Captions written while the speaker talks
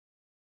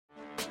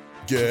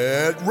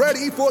Get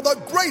ready for the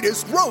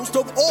greatest roast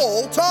of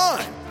all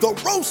time, the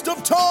Roast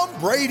of Tom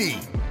Brady,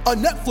 a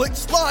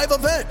Netflix live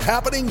event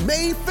happening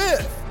May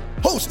 5th.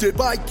 Hosted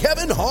by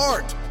Kevin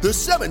Hart, the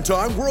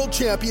 7-time world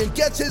champion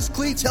gets his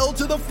cleats held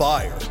to the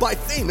fire by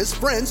famous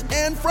friends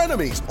and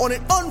frenemies on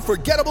an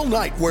unforgettable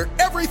night where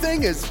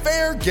everything is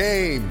fair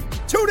game.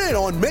 Tune in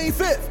on May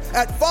 5th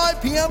at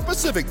 5 p.m.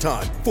 Pacific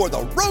time for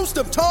the Roast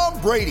of Tom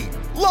Brady,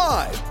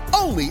 live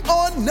only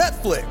on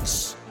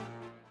Netflix.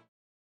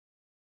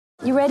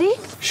 You ready?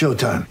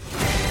 Showtime.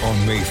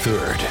 On May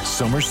 3rd,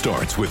 summer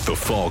starts with The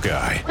Fall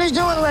Guy. What are you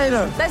doing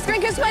later? Let's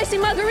drink a spicy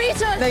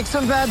margarita. Make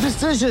some bad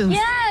decisions.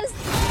 Yes!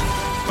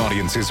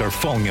 Audiences are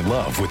falling in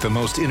love with the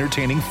most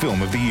entertaining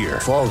film of the year.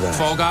 Fall Guy.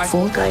 Fall Guy?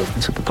 Fall guy.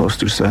 That's what the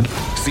poster said.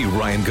 See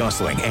Ryan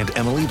Gosling and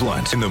Emily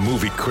Blunt in the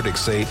movie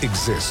critics say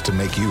exists to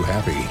make you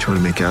happy. Trying to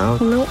make it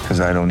out? Nope. Because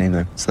I don't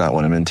either. It's not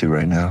what I'm into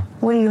right now.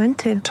 What are you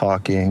into?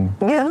 Talking.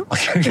 Yeah.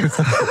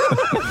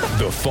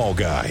 The Fall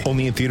Guy.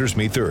 Only in theaters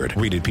May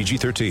 3rd. Rated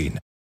PG-13.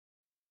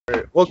 All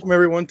right. Welcome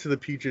everyone to the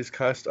PJ's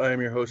Cast. I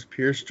am your host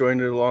Pierce,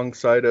 joined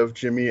alongside of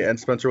Jimmy and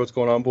Spencer. What's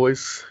going on,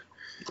 boys?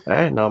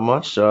 Hey, not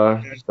much.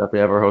 Just happy to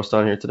have our host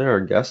on here today, or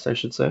guest, I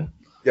should say.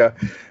 Yeah,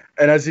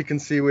 and as you can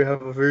see, we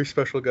have a very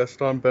special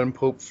guest on, Ben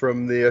Pope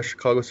from the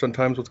Chicago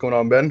Sun-Times. What's going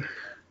on, Ben?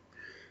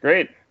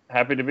 Great.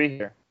 Happy to be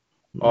here.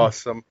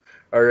 Awesome.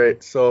 All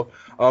right, so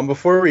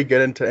before we get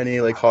into any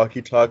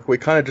hockey talk, we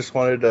kind of just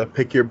wanted to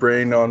pick your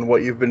brain on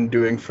what you've been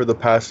doing for the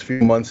past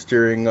few months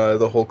during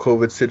the whole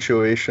COVID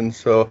situation.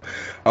 So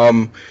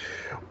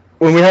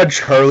when we had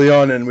Charlie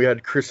on and we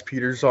had Chris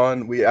Peters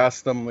on, we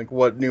asked them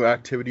what new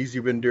activities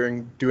you've been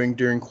doing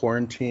during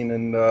quarantine,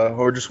 and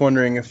we're just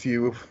wondering if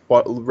you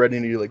read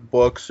any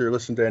books or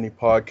listened to any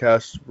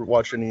podcasts,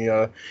 watch any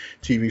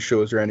TV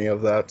shows or any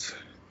of that.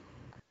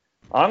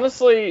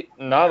 Honestly,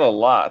 not a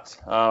lot.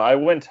 I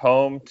went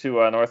home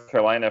to North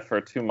Carolina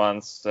for 2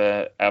 months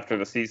after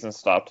the season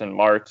stopped in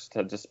March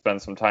to just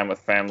spend some time with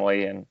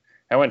family, and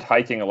I went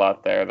hiking a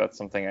lot there. That's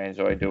something I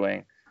enjoy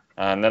doing.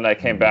 And then I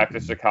came back to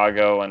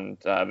Chicago, and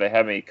they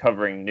had me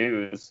covering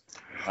news.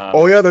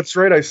 Oh yeah, that's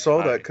right. I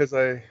saw that because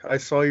I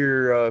saw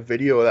your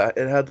video that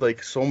it had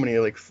so many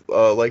likes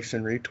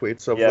and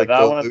retweets of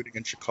the looting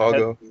in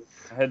Chicago.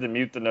 I had to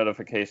mute the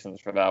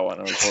notifications for that one.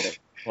 It was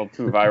a little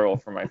too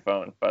viral for my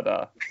phone.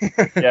 But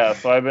yeah,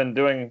 so I've been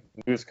doing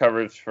news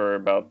coverage for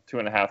about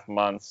 2.5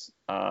 months.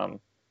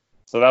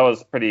 So that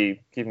was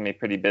keeping me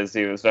pretty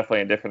busy. It was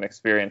definitely a different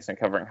experience than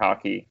covering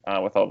hockey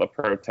with all the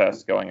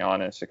protests going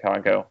on in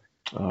Chicago.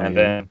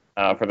 Then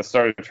for the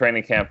start of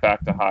training camp,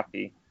 back to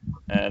hockey.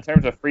 And in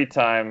terms of free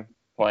time,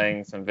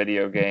 playing some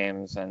video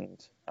games and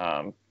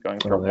going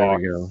for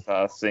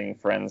walks, seeing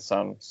friends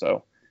some.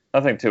 So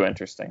nothing too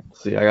interesting.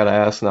 See, I gotta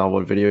ask now,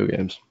 what video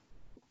games?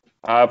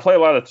 I play a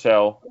lot of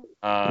Chell.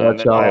 And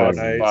then I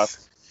also nice. bought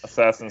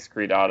Assassin's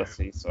Creed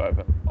Odyssey, so I've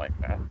been playing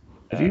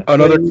that.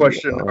 Another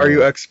question: are you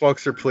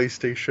Xbox or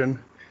PlayStation?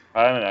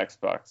 I'm an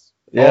Xbox.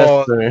 Yes,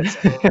 Oh, sir.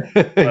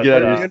 But, Get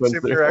out of Ian here,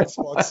 Sim for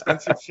Spencer. Xbox.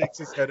 Spencer shakes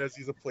his head as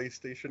he's a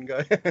PlayStation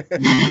guy.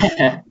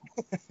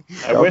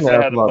 I wish I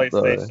had a about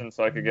the- PlayStation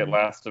so I could get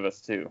Last of Us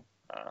 2.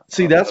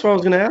 See, that's what I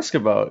was gonna ask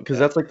about, because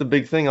that's the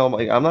big thing.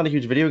 I'm not a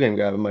huge video game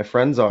guy, but my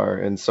friends are,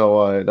 and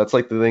so that's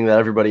the thing that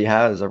everybody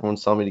has.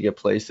 Everyone's telling me to get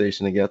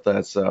PlayStation to get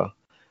that. So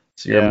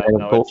you're a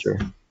man of culture.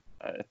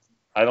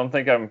 I don't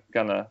think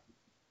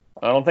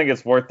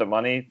it's worth the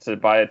money to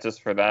buy it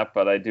just for that,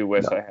 but I do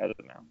wish I had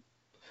it now.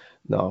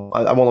 No,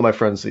 I won't let my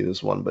friends see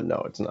this one, but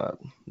no, it's not.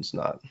 It's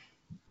not.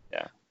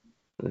 Yeah.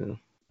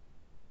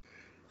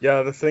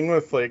 Yeah, the thing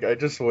with I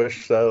just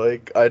wish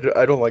that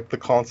I don't like the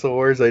console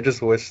wars. I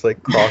just wish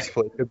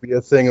crossplay could be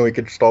a thing and we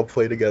could just all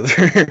play together.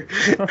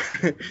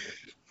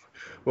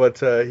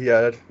 But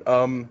yeah,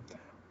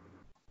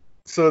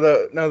 so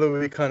that now that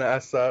we kind of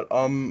asked that,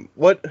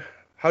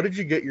 how did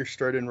you get your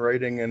start in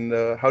writing,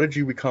 and how did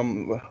you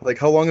become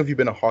how long have you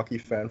been a hockey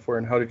fan for,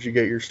 and how did you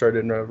get your start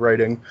in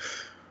writing?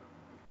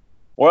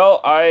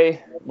 Well, I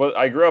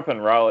grew up in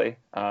Raleigh,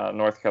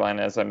 North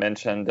Carolina, as I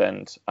mentioned,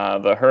 and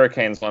the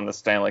Hurricanes won the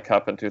Stanley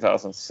Cup in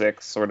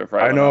 2006, sort of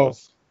right when I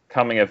was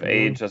coming of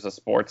age as a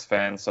sports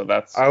fan. So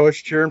I was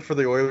cheering for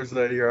the Oilers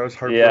that year. I was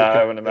heartbroken. Yeah,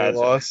 I would imagine. They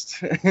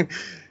lost.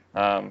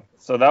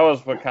 So that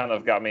was what kind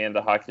of got me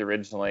into hockey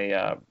originally.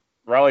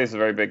 Raleigh is a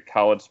very big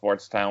college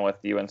sports town with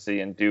UNC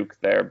and Duke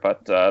there,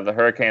 but the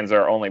Hurricanes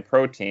are our only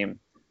pro team.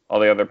 All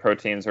the other pro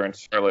teams are in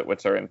Charlotte,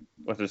 which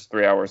is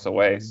 3 hours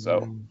away.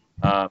 So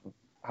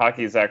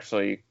hockey is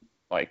actually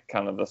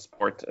kind of the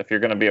sport, if you're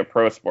going to be a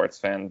pro sports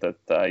fan,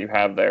 that you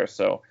have there.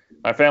 So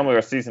my family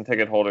were season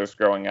ticket holders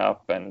growing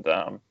up, and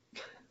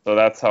so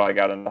that's how I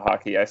got into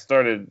hockey.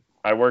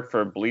 I worked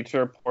for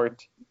Bleacher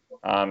Report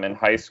in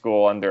high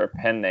school under a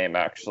pen name,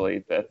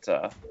 actually,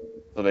 so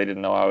they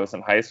didn't know I was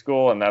in high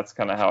school, and that's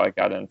kind of how I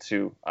got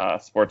into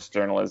sports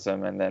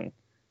journalism. And then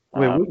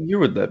Wait, what year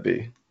would that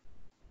be?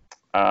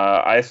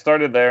 I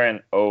started there in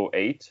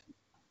 2008.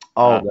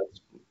 That's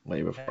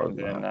way before and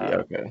then,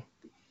 okay.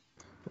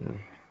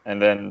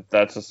 And then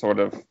that just sort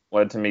of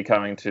led to me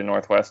coming to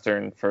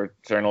Northwestern for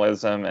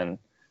journalism, and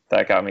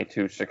that got me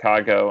to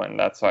Chicago, and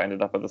that's how I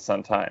ended up at the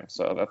Sun-Times.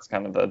 So that's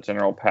kind of the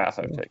general path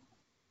I've taken.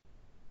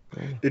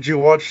 Did you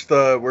watch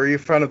were you a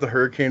fan of the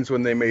Hurricanes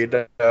when they made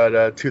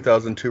that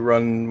 2002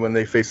 run when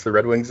they faced the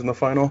Red Wings in the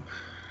final?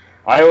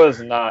 I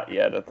was not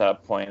yet at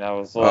that point. I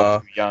was a little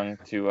too young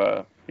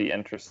to be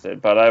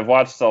interested, but I've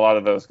watched a lot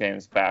of those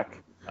games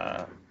back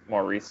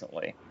more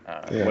recently.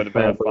 It would have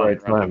been a fun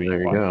run to be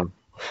There you go.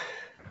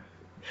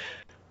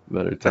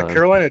 Better time. The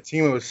Carolina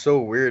team, it was so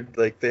weird.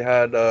 Like they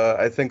had,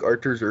 I think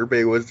Artur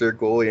Zerbe was their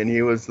goalie, and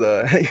he was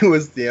the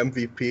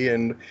MVP,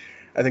 and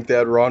I think they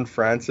had Ron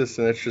Francis,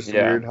 and it's just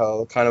weird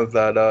how kind of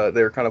that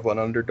they were kind of an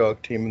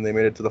underdog team, and they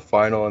made it to the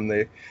final, and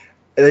they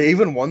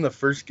even won the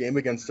first game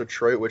against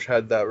Detroit, which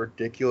had that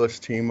ridiculous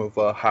team of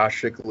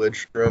Hasek,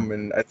 Lidstrom,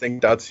 and I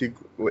think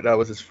that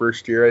was his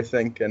first year, I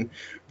think, and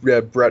we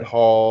had Brett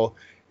Hall.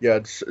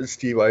 Yeah,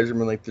 Steve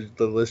Yzerman, like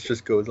the list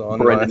just goes on.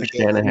 Brendan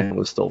Shanahan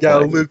was still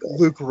playing.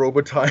 Luke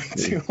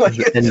Robitaille too. Like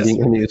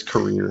ending his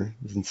career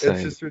is insane.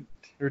 It's just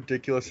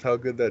ridiculous how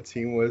good that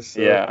team was.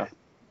 So, yeah.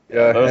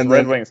 Those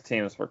Red Wings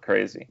teams were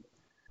crazy.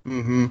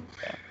 Mm-hmm.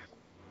 Yeah.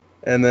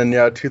 And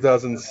then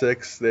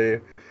 2006 they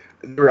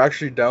were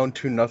actually down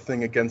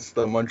 2-0 against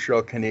the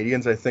Montreal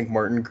Canadiens. I think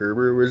Martin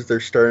Gerber was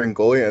their starting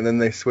goalie, and then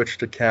they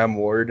switched to Cam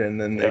Ward,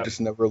 and then they just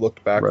never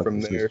looked back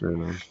from there.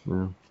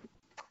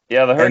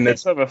 Yeah, the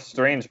Hurricanes have a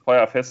strange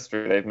playoff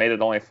history. They've made it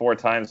only 4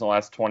 times in the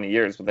last 20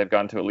 years, but they've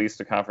gone to at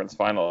least a conference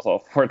finals all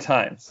 4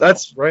 times. So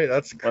that's right.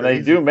 That's crazy. When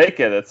they do make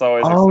it, it's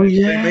always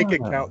exciting. They make it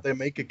count. They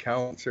make it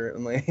count,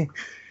 certainly.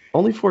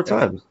 Only 4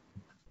 times.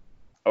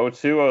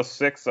 02,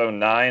 06,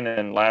 09,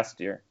 and last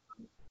year.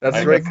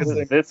 That's right. Because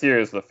this year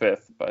is the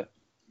 5th, but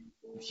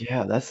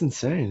yeah, that's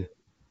insane.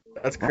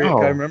 That's crazy.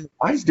 Wow. I remember.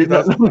 I did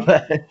not know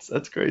that.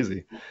 That's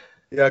crazy.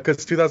 Yeah,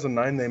 because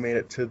 2009 they made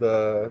it to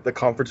the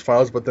conference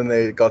finals, but then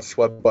they got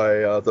swept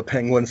by the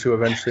Penguins, who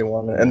eventually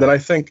won it. And then I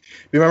think,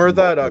 you remember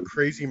that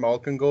crazy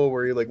Malkin goal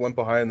where he like went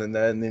behind the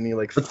net and then he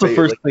like that's the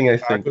first thing I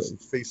think was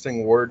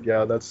facing Ward.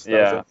 Yeah, that's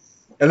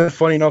and then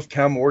funny enough,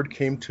 Cam Ward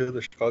came to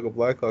the Chicago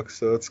Blackhawks,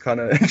 so it's kind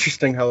of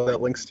interesting how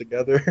that links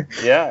together.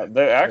 Yeah,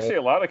 there are actually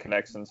a lot of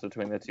connections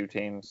between the two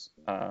teams.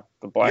 The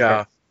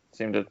Blackhawks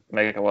seem to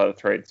make a lot of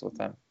trades with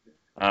them.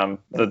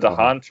 The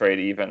DeHaan trade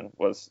even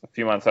was a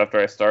few months after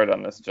I started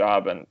on this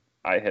job, and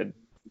I had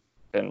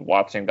been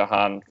watching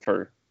DeHaan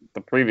for the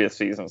previous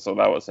season, so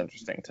that was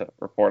interesting to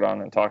report on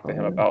and talk to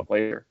him about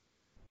later.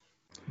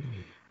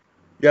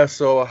 Yeah,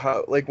 so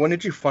when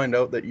did you find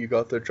out that you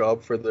got the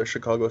job for the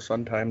Chicago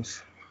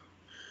Sun-Times?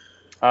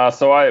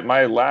 So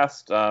my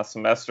last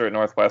semester at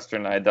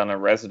Northwestern, I had done a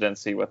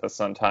residency with the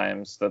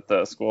Sun-Times that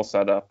the school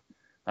set up.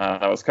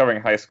 I was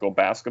covering high school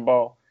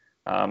basketball.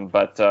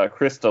 But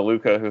Chris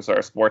DeLuca, who's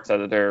our sports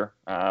editor,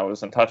 I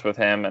was in touch with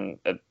him, and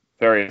at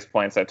various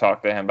points I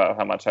talked to him about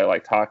how much I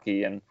liked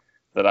hockey and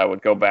that I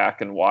would go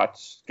back and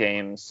watch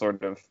games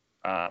sort of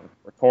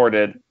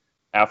recorded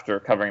after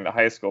covering the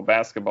high school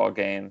basketball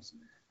games.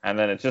 And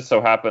then it just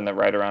so happened that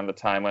right around the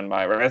time when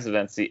my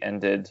residency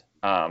ended,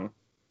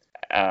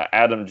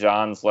 Adam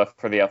Johns left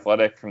for the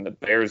Athletic from the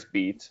Bears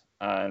beat,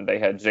 and they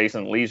had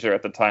Jason Leisure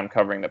at the time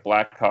covering the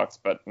Blackhawks,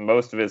 but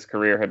most of his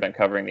career had been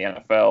covering the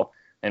NFL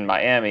in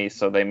Miami,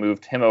 so they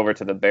moved him over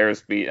to the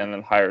Bears beat and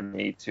then hired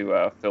me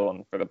to fill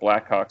in for the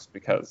Blackhawks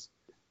because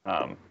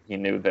he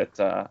knew that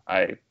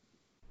I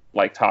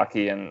liked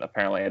hockey and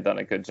apparently had done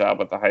a good job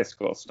with the high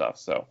school stuff.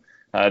 So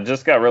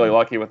just got really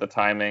lucky with the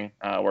timing,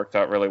 worked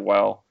out really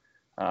well.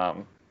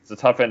 It's a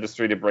tough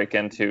industry to break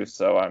into,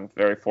 so I'm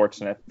very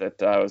fortunate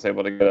that I was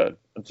able to get a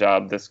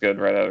job this good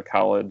right out of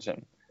college,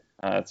 and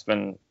it's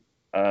been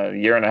a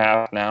year and a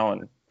half now,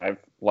 and I've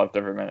loved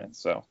every minute,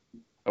 so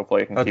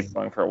hopefully I can keep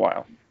going for a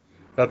while.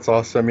 That's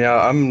awesome. Yeah,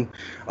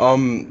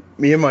 I'm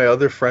me and my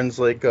other friends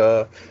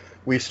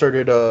we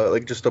started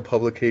just a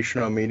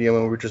publication on Medium,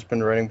 and we've just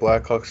been writing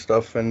Blackhawk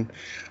stuff, and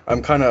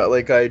I'm kind of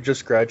I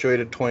just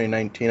graduated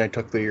 2019. I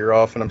took the year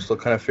off, and I'm still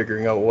kind of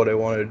figuring out what I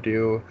want to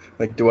do.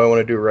 Like, do I want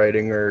to do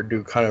writing or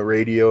do kind of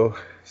radio?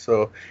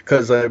 So,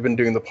 because I've been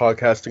doing the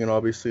podcasting and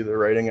obviously the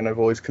writing, and I've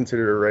always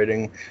considered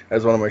writing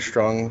as one of my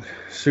strong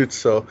suits.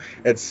 So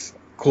it's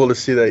cool to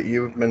see that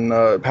you've been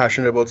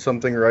passionate about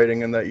something,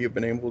 writing, and that you've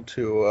been able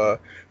to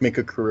make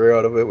a career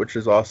out of it, which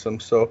is awesome.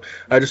 So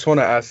I just want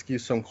to ask you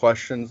some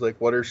questions.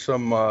 Like, what were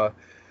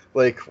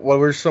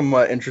some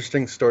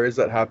interesting stories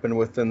that happened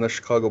within the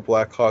Chicago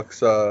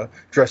Blackhawks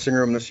dressing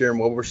room this year, and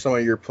what were some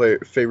of your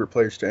favorite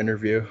players to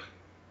interview?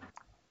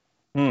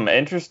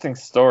 Interesting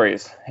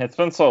stories. It's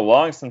been so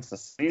long since the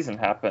season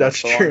happened. That's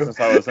so true. Long since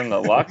I was in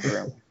the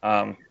locker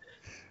room.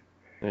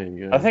 There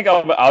you go. I think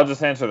I'll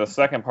just answer the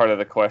second part of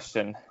the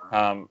question.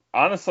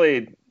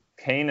 Honestly,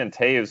 Kane and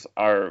Taves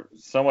are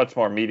so much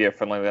more media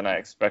friendly than I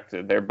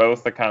expected. They're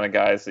both the kind of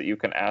guys that you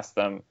can ask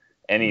them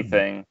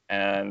anything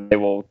and they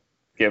will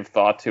give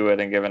thought to it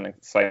and give an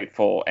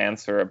insightful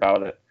answer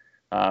about it,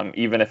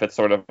 even if it's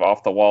sort of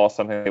off the wall,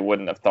 something they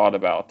wouldn't have thought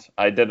about.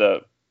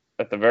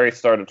 At the very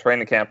start of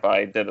training camp,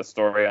 I did a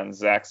story on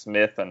Zach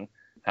Smith and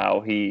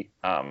how he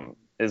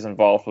is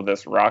involved with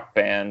this rock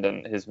band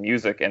and his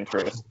music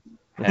interest.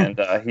 And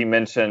he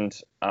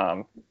mentioned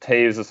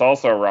Taves is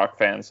also a rock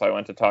fan, so I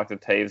went to talk to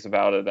Taves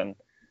about it, and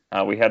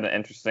we had an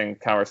interesting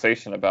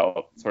conversation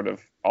about sort of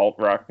alt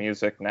rock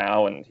music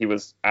now, and he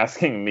was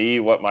asking me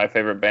what my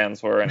favorite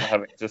bands were, and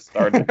having just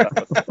started, that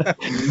was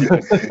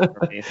interesting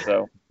for me.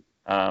 So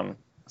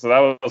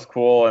that was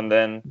cool. And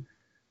then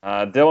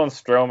Dylan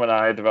Strome and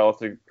I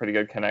developed a pretty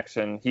good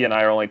connection. He and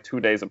I are only 2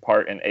 days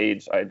apart in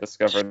age, I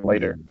discovered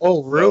later.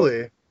 Oh,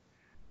 really?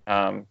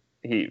 So,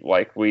 he's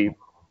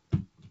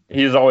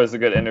always a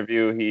good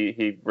interview.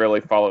 He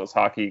really follows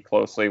hockey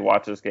closely,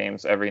 watches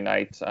games every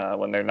night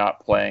when they're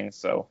not playing.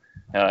 So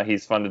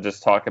he's fun to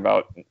just talk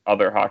about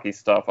other hockey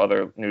stuff,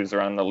 other news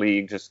around the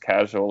league, just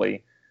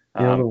casually.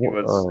 He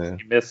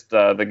missed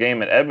the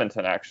game in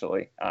Edmonton,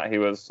 actually. He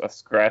was a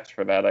scratch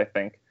for that, I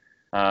think.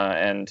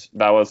 And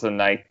that was the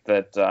night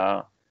that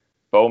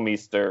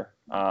Bouwmeester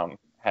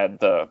had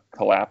the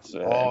collapse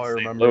in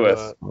St. Louis.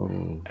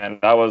 That. And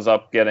I was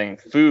up getting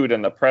food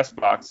in the press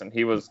box, and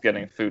he was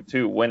getting food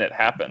too when it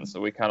happened. So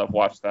we kind of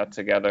watched that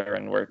together,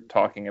 and we're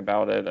talking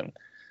about it. And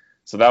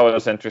so that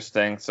was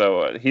interesting.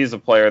 So he's a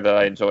player that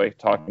I enjoy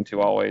talking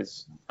to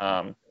always.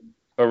 But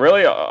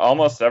really,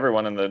 almost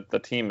everyone in the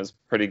team is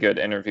pretty good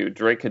interview.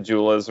 Drake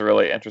Caggiula is a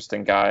really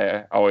interesting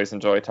guy. I always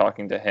enjoy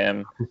talking to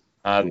him.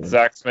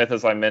 Zach Smith,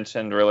 as I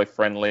mentioned, really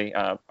friendly.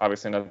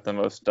 Obviously not the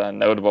most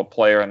notable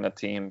player in the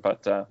team,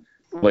 but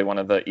really one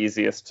of the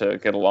easiest to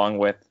get along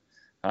with.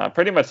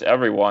 Pretty much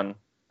everyone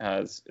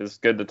is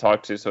good to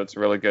talk to, so it's a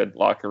really good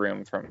locker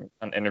room from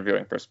an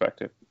interviewing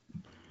perspective.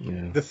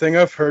 Yeah. The thing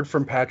I've heard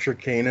from Patrick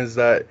Kane is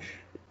that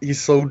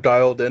he's so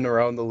dialed in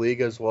around the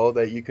league as well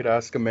that you could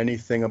ask him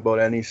anything about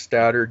any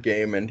stat or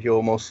game and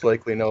he'll most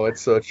likely know it.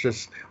 So it's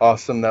just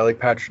awesome that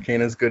Patrick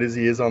Kane, as good as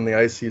he is on the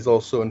ice, he's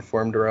also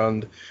informed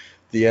around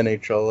the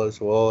NHL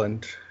as well.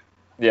 And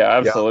yeah,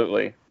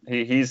 absolutely.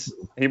 Yeah.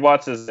 He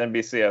watches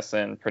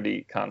NBCSN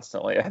pretty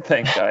constantly, I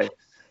think.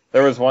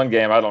 There was one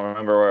game, I don't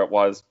remember where it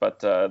was,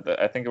 but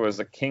I think it was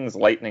a Kings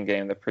Lightning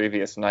game the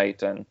previous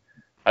night, and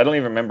I don't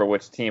even remember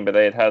which team, but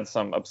they had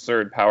some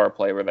absurd power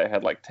play where they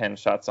had 10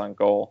 shots on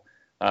goal.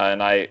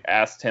 And I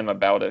asked him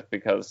about it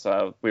because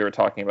we were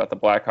talking about the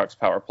Blackhawks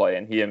power play,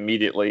 and he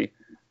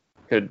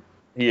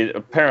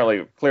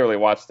apparently clearly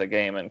watched the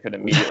game and could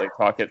immediately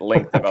talk at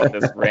length about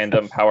this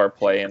random power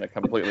play in a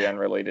completely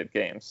unrelated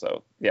game.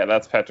 So yeah,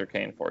 that's Patrick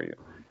Kane for you.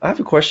 I have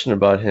a question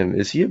about him.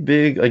 Is he a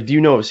big, do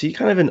you know, is he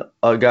kind of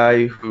a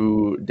guy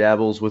who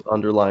dabbles with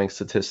underlying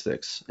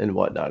statistics and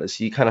whatnot? Does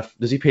he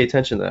pay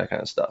attention to that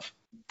kind of stuff?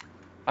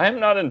 I'm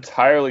not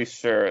entirely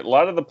sure. A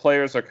lot of the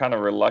players are kind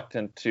of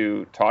reluctant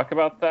to talk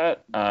about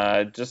that.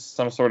 Just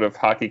some sort of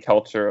hockey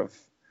culture of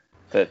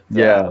that.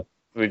 Yeah.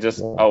 We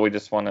just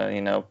want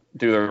to,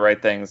 do the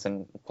right things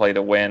and play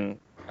to win.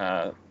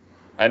 I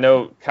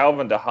know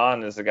Calvin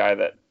DeHaan is a guy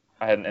that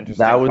I had an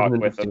interesting talk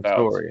with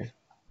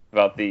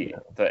about the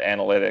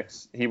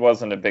analytics. He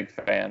wasn't a big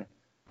fan,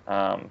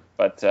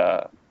 but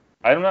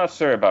I'm not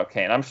sure about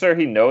Kane. I'm sure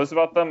he knows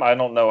about them. I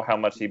don't know how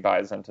much he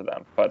buys into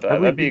them, but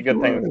that'd be a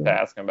good thing to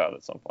ask him about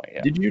at some point.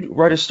 Yeah. Did you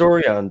write a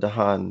story on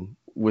DeHaan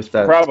with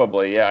that?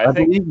 Probably, yeah. I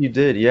believe you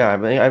did, yeah. I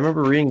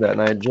remember reading that,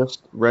 and I had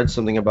just read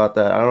something about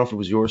that. I don't know if it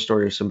was your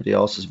story or somebody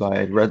else's, but I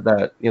had read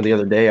that the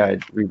other day. I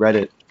had reread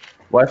it.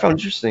 What I found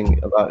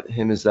interesting about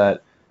him is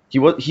that he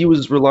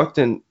was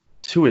reluctant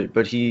to it,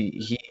 but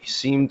he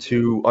seemed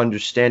to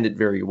understand it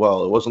very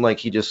well. It wasn't like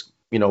he just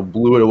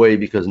blew it away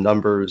because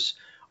numbers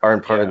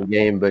aren't part of the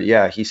game, but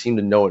yeah, he seemed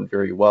to know it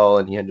very well,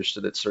 and he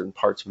understood that certain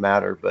parts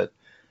matter. But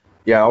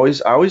yeah, I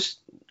always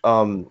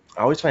find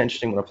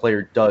interesting when a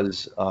player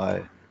does.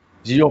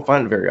 You don't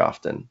find it very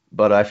often,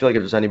 but I feel like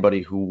if there's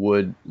anybody who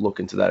would look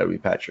into that, it would be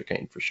Patrick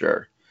Kane for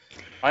sure.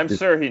 I'm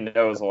sure he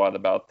knows a lot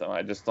about them.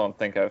 I just don't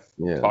think I've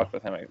talked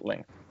with him at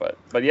length. But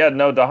yeah,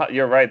 no,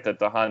 you're right that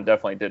DeHaan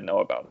definitely did know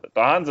about it.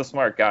 DeHaan's a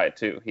smart guy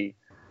too. He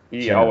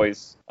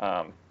always.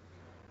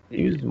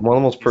 He was one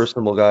of the most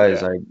personable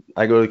guys. Yeah.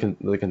 I go to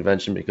the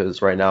convention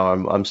because right now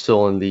I'm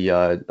still in the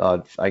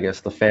I guess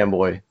the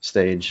fanboy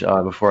stage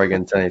before I get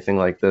into anything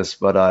like this.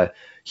 But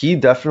he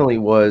definitely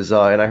was,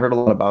 and I heard a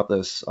lot about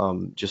this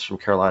just from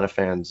Carolina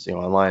fans,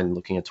 online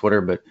looking at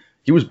Twitter. But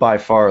he was by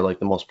far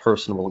the most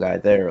personable guy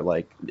there.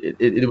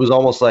 It was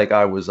almost like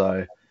I was.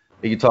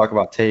 You talk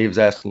about Taves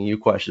asking you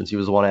questions. He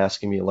was the one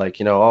asking me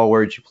oh,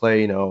 where did you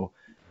play?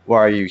 Why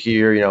are you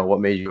here? What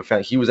made you a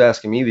fan? He was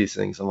asking me these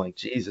things. I'm like,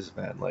 Jesus,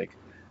 man,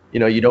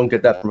 you don't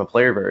get that from a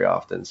player very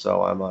often.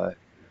 So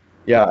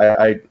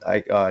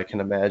I can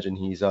imagine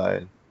he's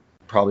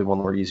probably one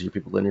of the easier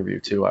people to interview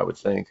too, I would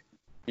think.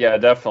 Yeah,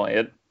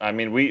 definitely.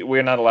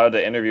 We're not allowed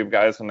to interview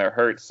guys when they're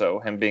hurt, so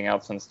him being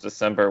out since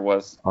December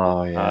was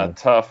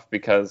tough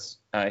because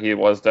he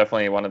was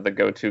definitely one of the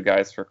go-to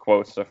guys for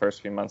quotes the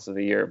first few months of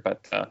the year.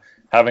 But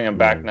having him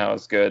back now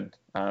is good.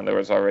 There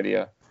was already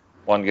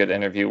one good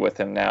interview with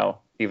him now,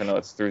 even though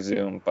it's through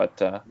Zoom. But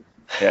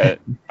yeah,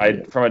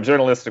 from a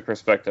journalistic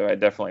perspective, I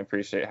definitely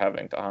appreciate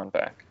having DeHaan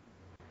back.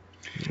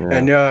 Yeah.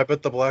 And yeah, I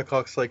bet the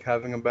Blackhawks like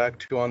having him back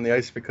too on the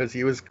ice because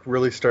he was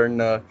really starting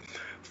to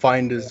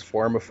find his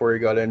form before he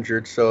got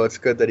injured. So it's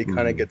good that he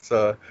kind of gets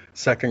a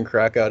second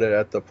crack at it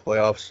at the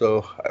playoffs.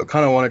 So I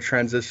kind of want to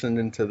transition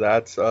into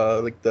that,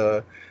 like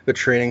the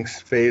training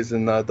phase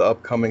and the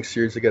upcoming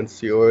series against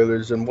the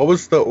Oilers. And what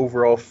was the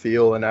overall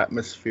feel and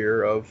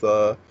atmosphere of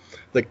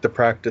like the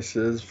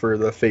practices for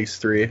the Phase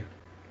 3?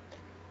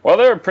 Well,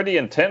 they were pretty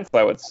intense,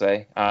 I would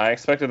say. I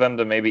expected them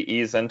to maybe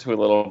ease into a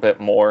little bit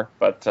more,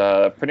 but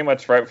pretty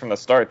much right from the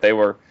start, they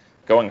were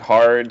going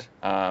hard,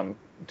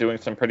 doing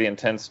some pretty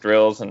intense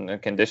drills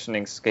and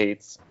conditioning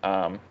skates.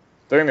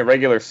 During the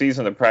regular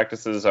season, the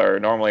practices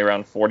are normally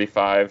around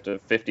 45 to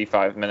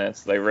 55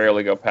 minutes. They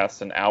rarely go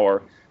past an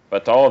hour,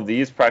 but all of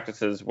these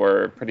practices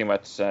were pretty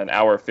much an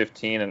hour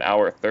 15, an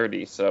hour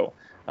 30, so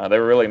they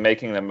were really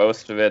making the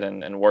most of it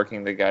and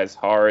working the guys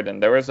hard,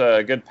 and there was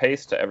a good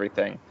pace to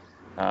everything.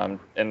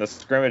 In the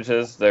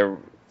scrimmages,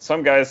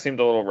 some guys seemed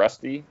a little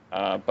rusty,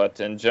 but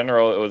in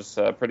general, it was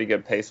a pretty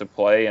good pace of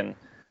play, and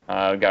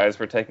guys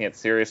were taking it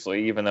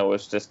seriously, even though it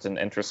was just an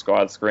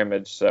intra-squad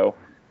scrimmage. So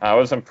I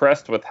was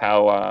impressed with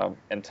how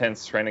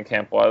intense training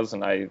camp was,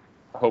 and I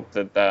hope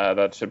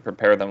that should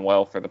prepare them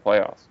well for the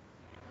playoffs.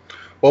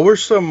 What were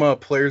some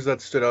players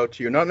that stood out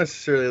to you? Not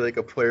necessarily like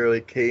a player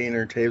like Kane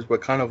or Taves,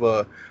 but kind of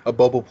a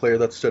bubble player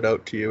that stood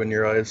out to you in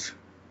your eyes.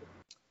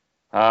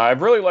 I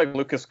really like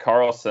Lucas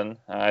Carlsson.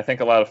 I think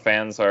a lot of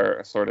fans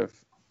are sort of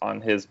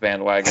on his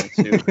bandwagon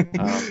too.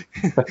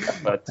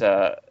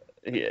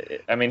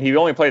 He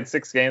only played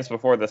 6 games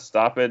before the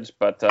stoppage,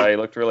 but he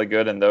looked really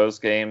good in those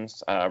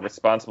games,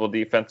 responsible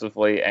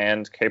defensively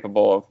and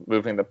capable of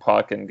moving the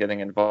puck and getting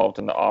involved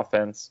in the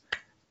offense.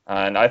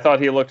 And I thought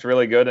he looked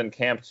really good in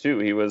camp too.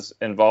 He was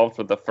involved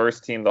with the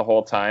first team the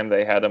whole time.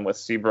 They had him with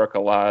Seabrook a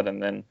lot,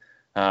 and then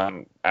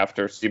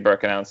after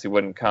Seabrook announced he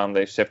wouldn't come,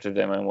 they shifted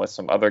him in with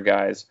some other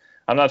guys.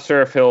 I'm not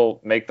sure if he'll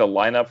make the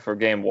lineup for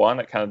Game 1.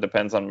 It kind of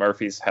depends on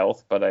Murphy's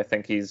health, but I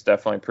think he's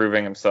definitely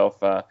proving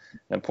himself an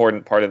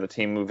important part of the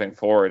team moving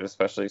forward,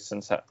 especially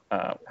since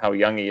how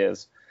young he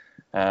is.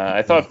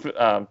 I thought,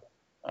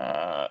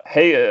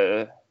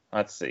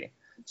 let's see.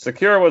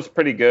 Sekera was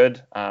pretty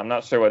good. I'm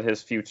not sure what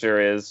his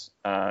future is,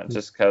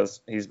 just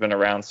because he's been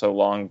around so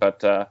long,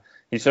 but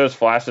he shows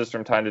flashes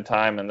from time to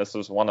time, and this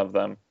was one of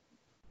them.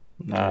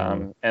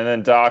 And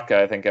then Doc,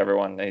 I think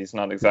he's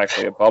not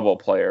exactly a bubble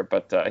player,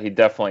 but he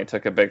definitely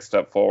took a big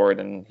step forward,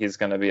 and he's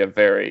going to be a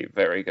very,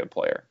 very good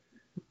player.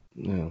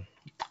 Yeah,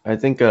 I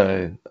think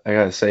I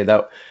gotta say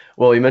that.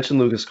 Well, you mentioned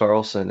Lucas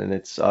Carlsson,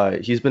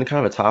 and he's been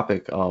kind of a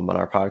topic on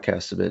our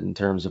podcast a bit in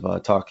terms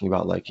of talking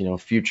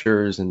about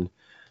futures and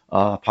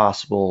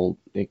possible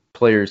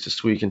players to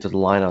squeak into the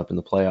lineup in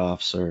the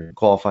playoffs or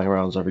qualifying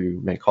rounds, whatever you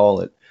may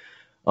call it.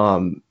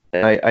 And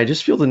I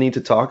just feel the need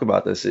to talk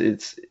about this.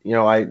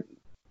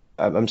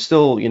 I'm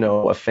still,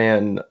 a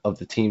fan of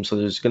the team, so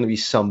there's going to be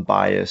some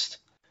bias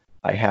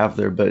I have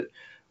there. But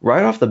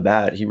right off the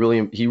bat, he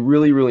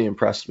really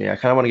impressed me. I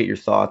kind of want to get your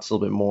thoughts a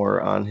little bit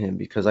more on him,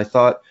 because I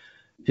thought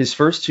his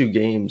first 2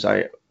 games,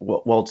 to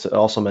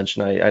also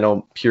mention, I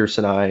know Pierce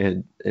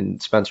and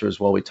and Spencer as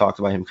well, we talked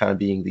about him kind of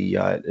being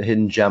the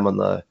hidden gem in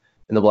the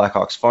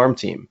Blackhawks farm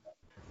team.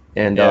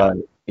 And,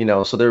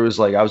 so there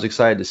was I was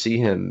excited to see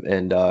him,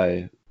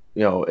 and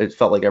it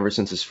felt like ever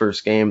since his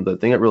first game, the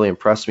thing that really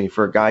impressed me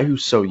for a guy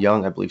who's so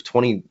young, I believe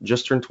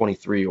just turned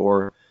 23,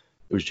 or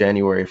it was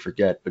January, I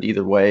forget. But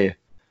either way,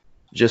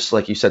 just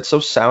like you said, so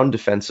sound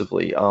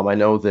defensively. I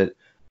know that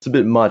it's a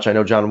bit much. I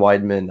know John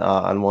Weidman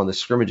on one of the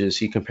scrimmages,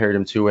 he compared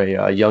him to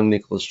a young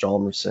Nicholas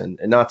Hjalmarsson.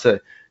 And not to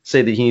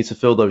say that he needs to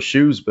fill those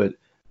shoes, but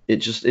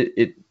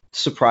it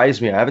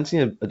surprised me. I haven't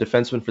seen a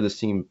defenseman for this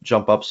team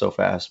jump up so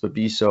fast, but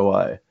be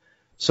so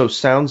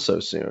sound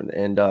so soon.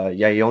 And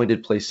he only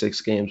did play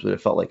 6 games, but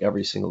it felt like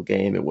every single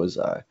game it was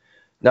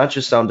not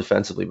just sound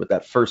defensively, but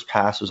that first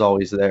pass was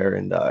always there.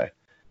 And God,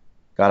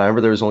 I remember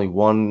there was only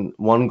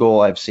one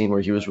goal I've seen where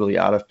he was really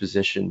out of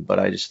position, but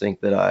I just think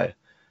that I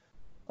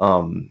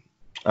don't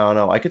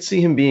know. I could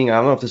see him being, I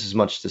don't know if this is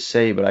much to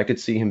say, but I could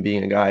see him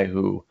being a guy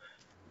who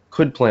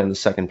could play on the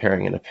second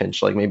pairing in a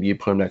pinch. Like maybe you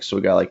put him next to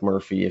a guy like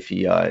Murphy if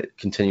he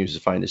continues to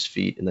find his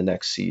feet in the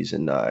next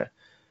season. I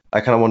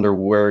kind of wonder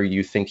where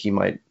you think he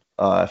might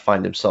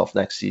find himself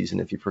next season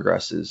if he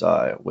progresses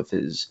with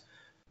his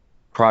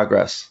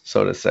progress,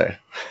 so to say.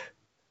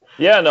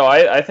 Yeah, no,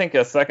 I think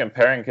a second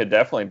pairing could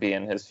definitely be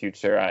in his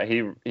future.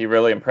 He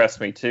really impressed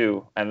me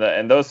too.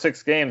 And those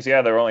 6 games,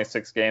 there were only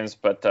 6 games,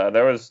 but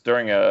there was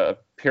during a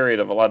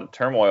period of a lot of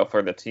turmoil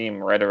for the team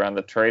right around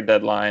the trade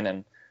deadline,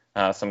 and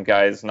some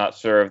guys not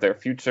sure of their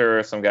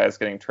future, some guys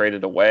getting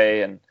traded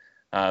away, and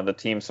the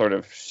team sort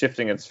of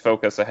shifting its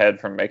focus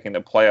ahead from making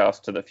the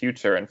playoffs to the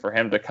future. And for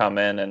him to come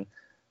in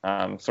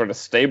and sort of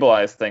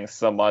stabilize things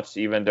so much,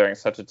 even during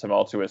such a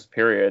tumultuous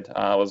period,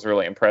 was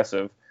really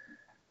impressive.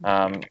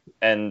 And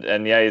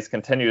he's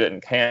continued it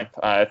in camp.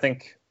 I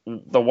think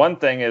the one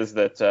thing is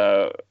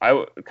that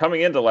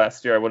coming into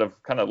last year, I would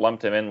have kind of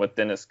lumped him in with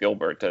Dennis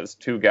Gilbert as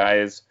 2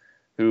 guys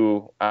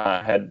who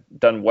had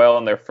done well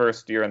in their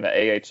first year in the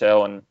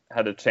AHL and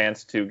had a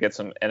chance to get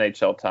some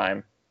NHL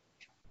time.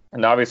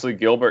 And obviously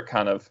Gilbert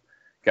kind of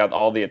got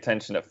all the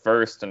attention at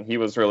first, and he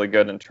was really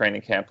good in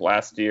training camp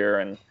last year,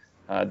 and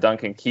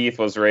Duncan Keith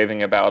was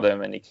raving about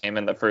him, and he came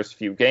in the first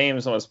few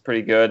games and was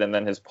pretty good, and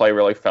then his play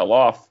really fell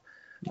off.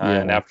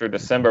 And after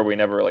December, we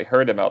never really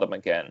heard about him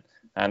again.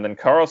 And then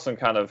Karlsson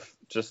kind of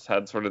just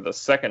had sort of the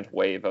second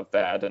wave of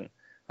that, and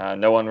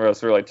no one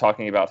was really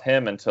talking about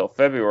him until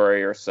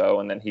February or so,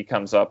 and then he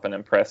comes up and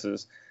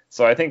impresses.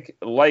 So I think,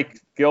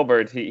 like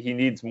Gilbert, he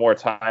needs more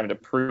time to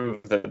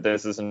prove that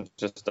this isn't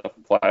just a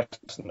flash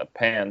in the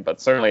pan, but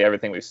certainly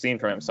everything we've seen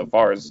from him so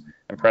far is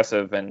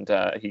impressive, and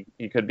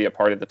he could be a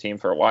part of the team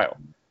for a while.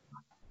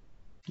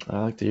 I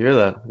like to hear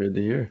that. Good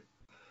to hear.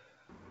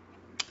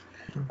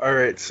 All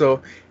right,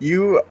 so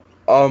you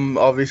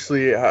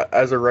obviously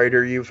as a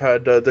writer, you've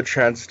had the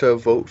chance to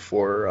vote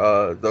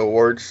for the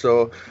awards.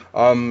 So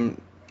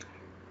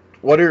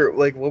what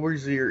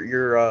was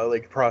your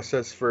like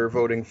process for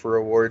voting for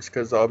awards?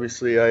 Because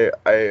obviously I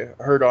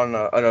heard on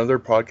another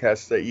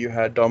podcast that you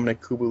had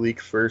Dominic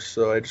Kubalik first,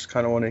 so I just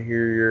kind of want to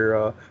hear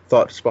your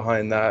thoughts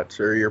behind that,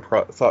 or your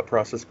thought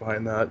process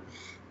behind that.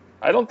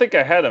 I don't think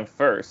I had him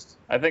first.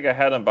 I think I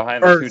had him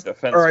behind the two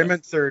defensemen. Or I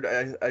meant third.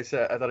 I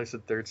thought I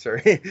said third.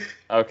 Sorry.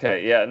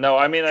 Okay. Yeah. No.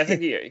 I mean, I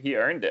think he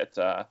earned it.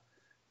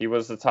 He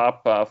was the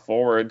top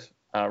forward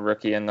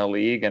rookie in the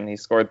league, and he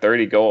scored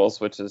 30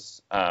 goals, which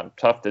is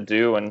tough to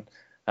do. And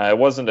it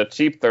wasn't a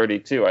cheap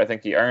 32. I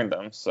think he earned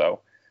them. So,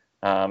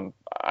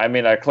 I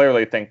mean, I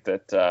clearly think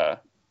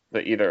that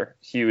either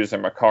Hughes or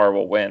Makar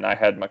will win. I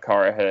had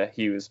Makar ahead of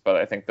Hughes, but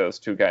I think those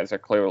two guys are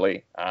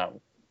clearly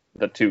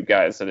the two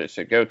guys that it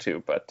should go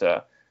to. But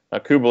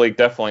Kubalik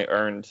definitely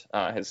earned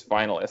his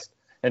finalist.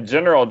 In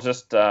general,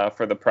 just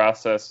for the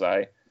process,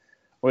 I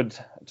would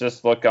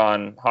just look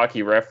on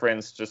Hockey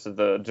Reference, just at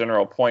the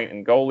general point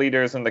and goal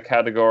leaders in the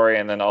category,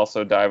 and then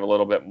also dive a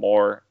little bit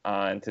more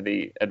into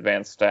the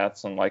advanced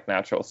stats and like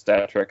natural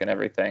stat trick and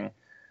everything.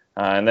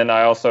 And then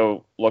I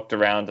also looked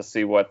around to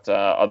see what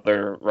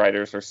other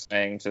writers are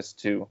saying, just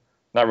to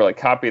not really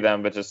copy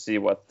them, but just see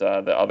what the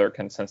other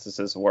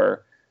consensuses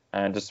were,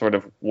 and just sort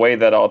of weigh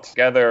that all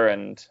together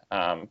and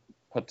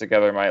put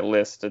together my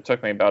list. It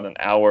took me about an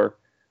hour,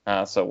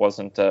 so it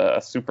wasn't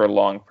a super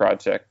long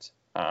project.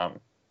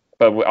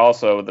 But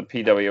also the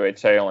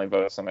PWHA only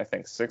votes on, I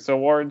think, 6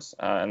 awards,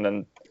 and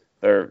then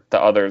the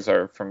others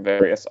are from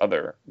various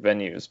other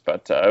venues.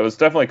 But it was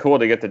definitely cool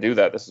to get to do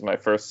that. This is my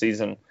first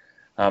season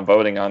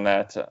voting on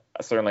that.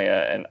 Certainly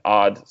an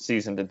odd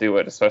season to do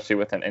it, especially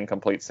with an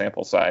incomplete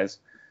sample size.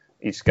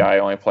 Each guy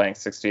only playing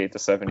 68 to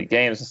 70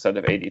 games instead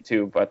of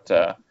 82. But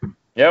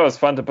yeah, it was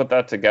fun to put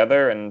that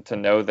together and to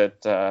know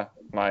that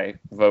my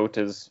vote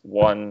is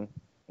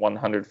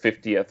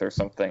 150th or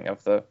something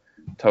of the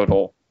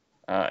total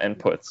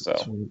inputs.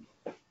 So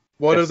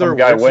what if some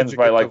guy wins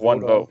by like one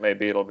vote,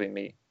 maybe it'll be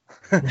me.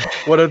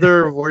 What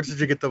other awards did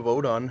you get the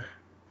vote on?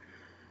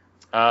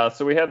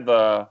 So we had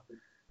the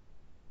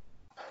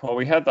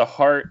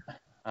Hart,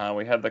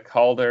 we had the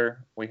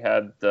Calder, we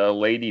had the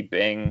Lady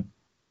Byng,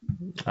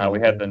 we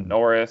had the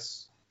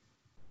Norris.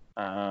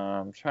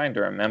 I'm trying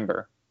to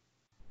remember.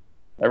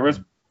 There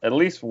was at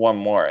least one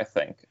more, I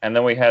think. And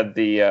then we had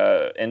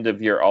the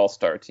end-of-year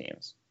all-star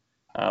teams,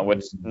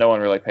 which no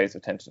one really pays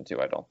attention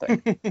to, I don't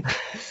think.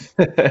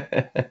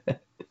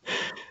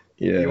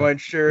 Yeah. You mind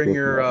sharing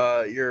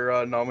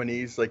your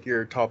nominees, like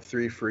your top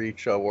 3 for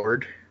each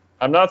award?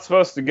 I'm not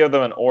supposed to give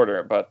them an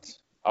order, but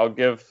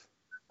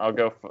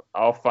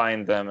I'll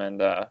find them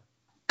and.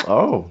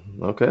 Oh,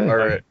 okay. All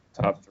right.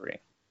 Top 3.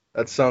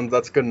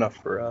 That's good enough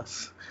for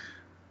us.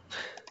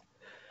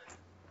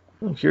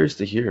 I'm curious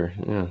to hear.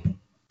 Yeah.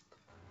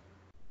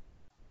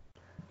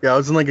 Yeah, I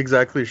wasn't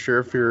exactly sure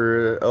if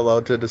you're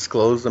allowed to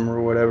disclose them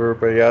or whatever,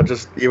 but yeah,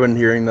 just even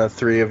hearing the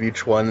 3 of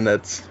each one,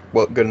 that's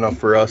good enough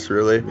for us,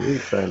 really.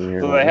 So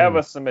they have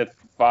us submit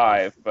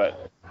 5,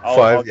 but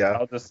I'll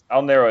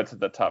narrow it to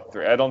the top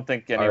 3. I don't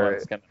think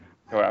anyone's gonna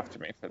go after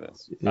me for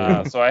this.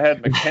 So I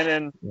had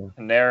McKinnon,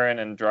 Panarin,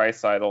 and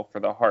Draisaitl for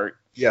the Hart.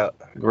 Yeah,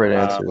 great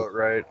answer.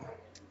 Right.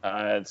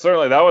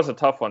 Certainly that was a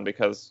tough one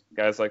because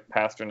guys like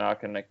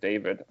Pasternak and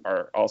McDavid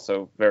are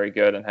also very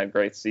good and had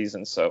great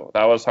seasons, so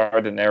that was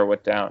hard to narrow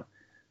it down.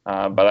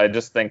 But I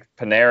just think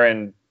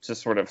Panarin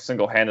just sort of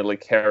single-handedly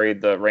carried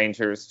the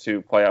Rangers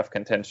to playoff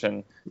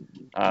contention.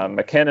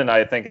 McKinnon,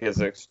 I think, is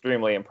an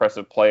extremely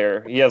impressive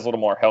player. He has a little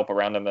more help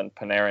around him than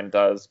Panarin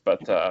does, but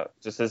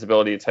just his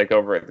ability to take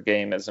over the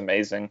game is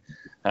amazing.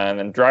 And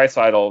then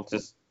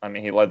Draisaitl,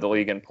 he led the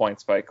league in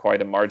points by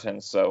quite a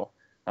margin, so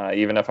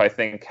even if I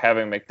think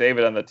having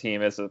McDavid on the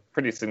team is a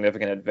pretty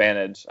significant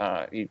advantage,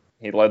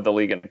 he led the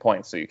league in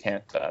points, so you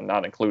can't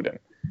not include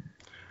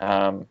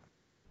him.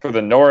 For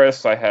the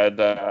Norris, I had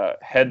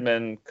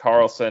Hedman,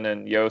 Karlsson,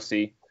 and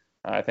Josi.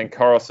 I think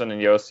Karlsson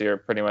and Josi are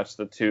pretty much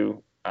the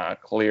 2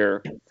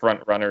 clear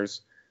front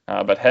runners,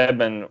 but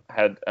Hedman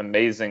had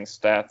amazing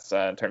stats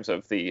in terms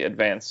of the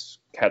advanced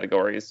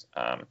categories.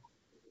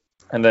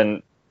 And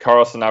then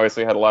Karlsson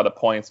obviously had a lot of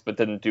points, but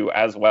didn't do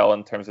as well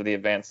in terms of the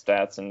advanced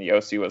stats, and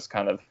Josi was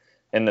kind of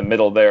in the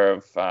middle there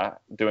of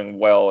doing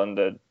well in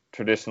the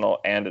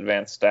traditional and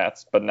advanced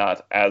stats, but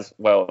not as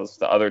well as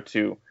the other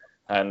 2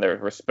 and their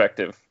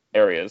respective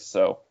areas.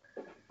 So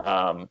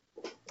I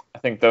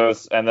think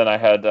those, and then I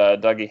had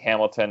Dougie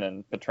Hamilton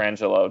and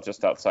Pietrangelo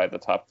just outside the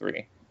top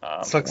three.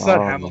 Sucks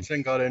that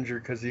Hamilton got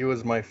injured because he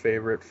was my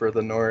favorite for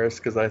the Norris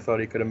because I thought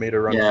he could have made a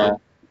run for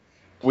it.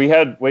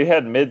 We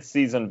had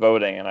mid-season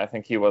voting, and I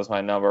think he was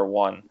my number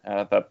one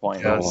at that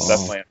point. It was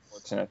definitely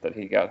unfortunate that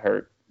he got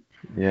hurt.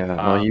 Yeah,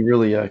 no, he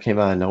really came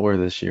out of nowhere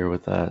this year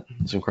with that.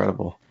 It's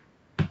incredible.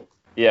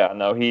 Yeah,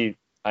 no, he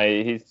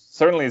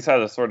certainly has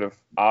had a sort of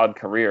odd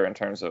career in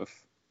terms of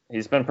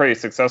he's been pretty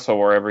successful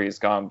wherever he's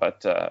gone,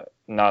 but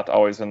not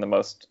always been the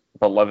most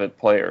beloved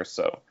player.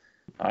 So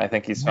I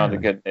think he's found a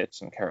good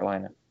niche in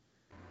Carolina.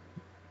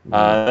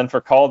 And then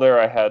for Calder,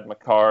 I had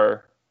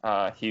Makar,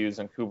 Hughes,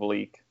 and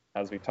Kubalik,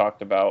 as we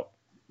talked about.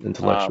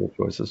 Intellectual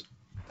choices.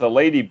 The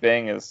Lady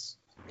Byng is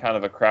kind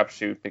of a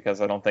crapshoot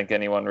because I don't think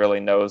anyone really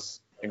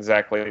knows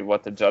exactly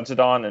what to judge it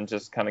on, and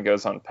just kind of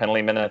goes on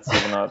penalty minutes,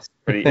 even though it's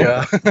pretty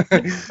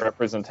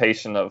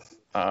representation of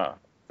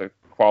the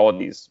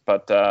qualities.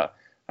 But I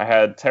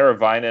had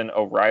Teravainen,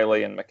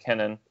 O'Reilly, and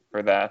McKinnon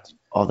for that.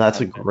 Oh,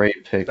 that's a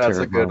great pick. That's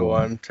a good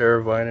one.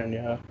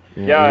 Teravainen,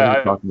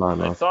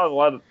 I saw a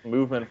lot of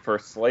movement for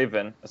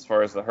Slavin as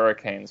far as the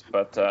Hurricanes,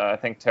 but I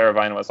think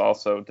Teravainen was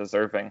also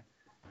deserving.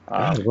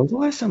 When's the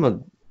last time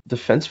a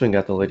defenseman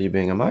got the Lady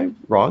Byng? Am I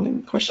wrong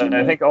in questioning?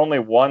 And I think only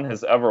one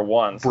has ever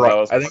won.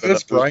 So I think it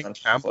was Brian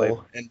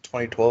Campbell in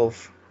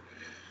 2012.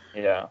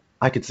 Yeah.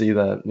 I could see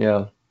that,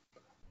 yeah.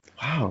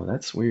 Wow,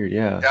 that's weird,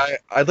 yeah.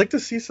 I'd like to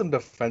see some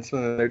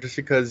defensemen in there just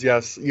because,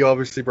 yes, you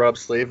obviously brought up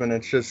Slavin.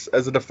 It's just,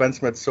 as a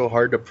defenseman, it's so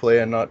hard to play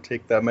and not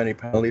take that many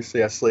penalties. So,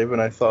 yeah,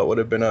 Slavin I thought would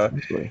have been a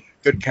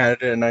good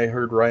candidate, and I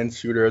heard Ryan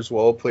Suter as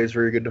well plays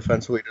very good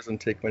defensively, doesn't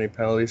take many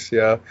penalties.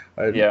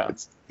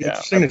 It's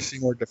interesting to see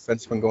more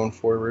defensemen going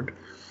forward.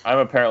 I'm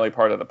apparently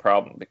part of the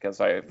problem because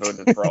I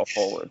voted for all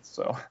forwards,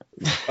 so.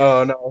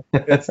 Oh, no.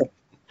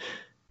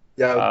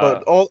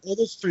 But all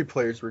those three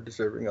players were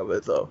deserving of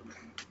it, though.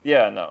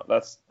 Yeah, no,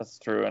 that's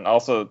true. And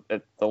also,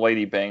 the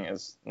Lady Byng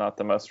is not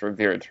the most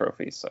revered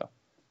trophy, so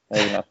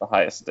maybe not the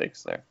highest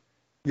stakes there.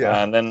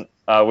 Yeah. And then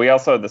we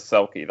also had the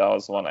Selke. That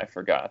was one I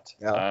forgot.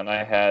 Yeah. And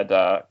I had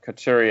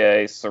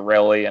Couturier,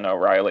 Cirelli, and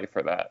O'Reilly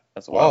for that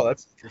as well. Oh,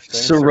 that's interesting.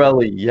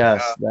 Cirelli,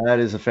 yes, that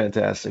is a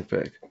fantastic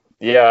pick.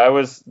 Yeah, I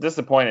was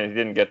disappointed he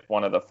didn't get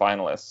one of the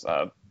finalists.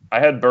 I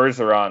had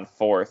Bergeron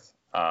fourth,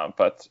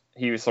 but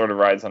he sort of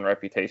rides on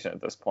reputation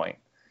at this point.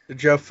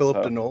 Did you have Philip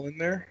Deneau in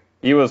there?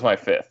 He was my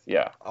fifth,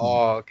 yeah.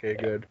 Oh, okay,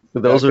 good.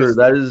 But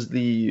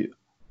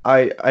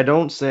I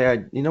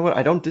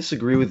don't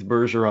disagree with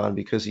Bergeron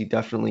because he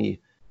definitely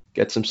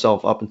gets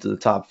himself up into the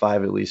top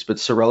five at least. But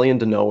Cirelli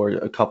and Deneau are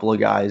a couple of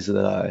guys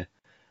that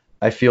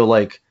I feel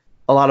like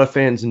a lot of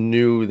fans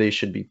knew they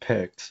should be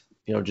picked.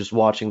 You know, just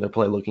watching their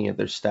play, looking at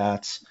their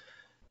stats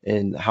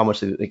and how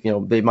much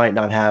they might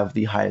not have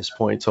the highest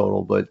point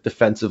total, but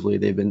defensively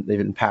they've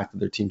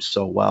impacted their team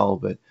so well.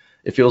 But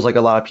it feels like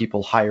a lot of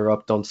people higher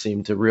up don't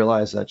seem to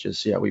realize that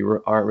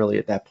aren't really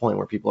at that point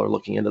where people are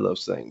looking into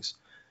those things.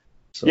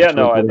 So those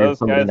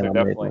guys are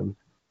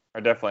definitely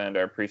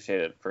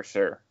underappreciated for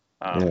sure.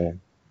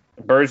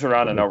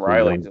 Bergeron and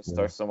O'Reilly just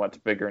are so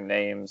much bigger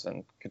names,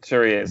 and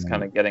Couturier is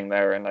kind of getting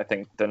there, and I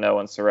think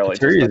Deneau and Cirelli.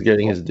 Couturier is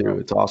getting his due.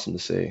 It's awesome to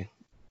see.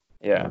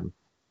 Yeah.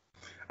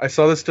 I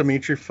saw this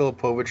Dmitry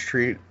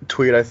Filipovich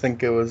tweet. I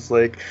think it was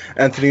like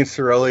Anthony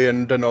Cirelli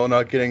and Deneau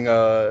not getting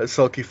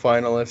Selke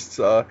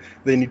finalists.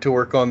 They need to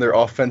work on their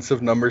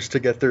offensive numbers to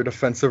get their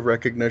defensive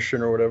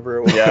recognition or whatever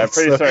it was. Yeah, I'm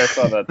pretty sure I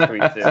saw that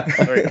tweet too.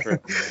 Very true.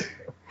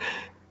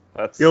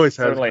 That's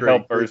certainly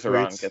helped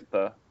Bergeron get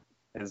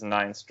his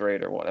 9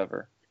 straight or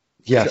whatever.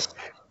 Yes.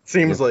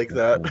 Seems like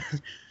that.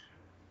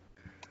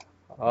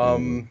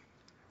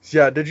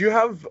 Did you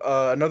have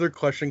another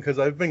question? Because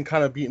I've been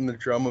kind of beating the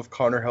drum of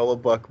Connor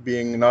Hellebuck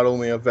being not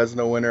only a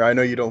Vezina winner. I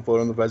know you don't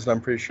vote on the Vezina.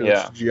 I'm pretty sure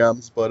it's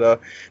GMs.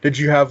 But did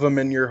you have him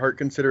in your heart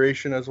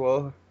consideration as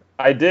well?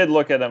 I did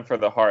look at him for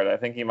the heart. I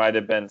think he might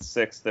have been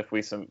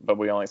 6th but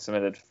we only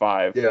submitted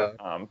 5. Yeah.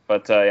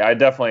 I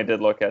definitely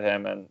did look at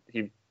him, and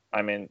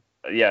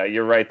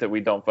you're right that we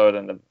don't vote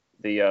in the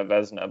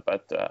Vezina,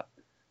 but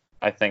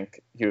I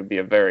think he would be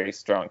a very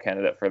strong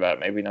candidate for that,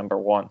 maybe number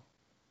 1.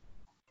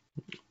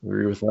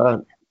 Agree with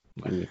that.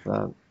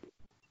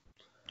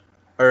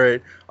 All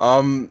right.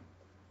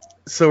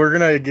 So we're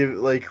gonna give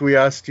we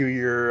asked you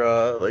your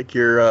awards,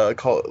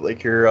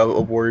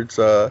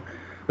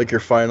 your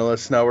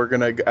finalists. Now we're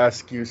gonna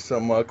ask you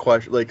some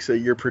questions, say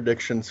your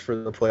predictions for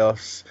the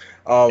playoffs.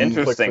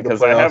 Interesting,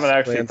 because I haven't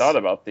actually thought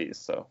about these,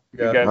 so you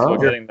guys are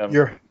getting them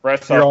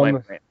fresh off my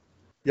brain.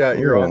 Yeah,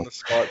 you're on the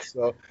spot.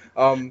 So,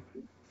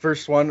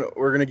 first one,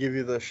 we're gonna give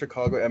you the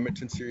Chicago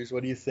Edmonton series.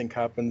 What do you think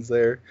happens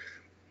there?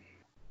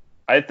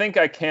 I think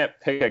I can't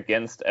pick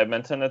against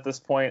Edmonton at this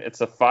point. It's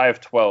a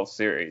 5-12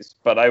 series,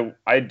 but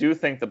I do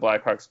think the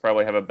Blackhawks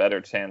probably have a better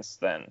chance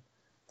than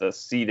the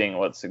seeding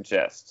would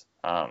suggest,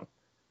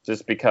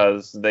 just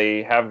because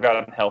they have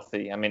gotten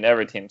healthy. I mean,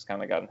 every team's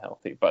kind of gotten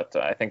healthy, but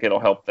I think it'll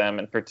help them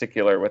in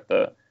particular with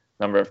the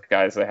number of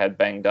guys they had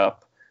banged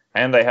up,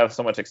 and they have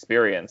so much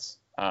experience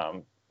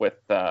with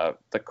the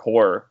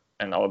core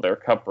and all their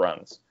cup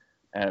runs.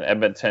 And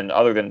Edmonton,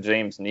 other than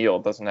James Neal,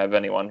 doesn't have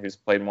anyone who's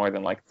played more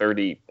than like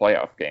 30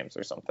 playoff games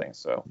or something.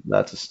 So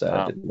that's a stat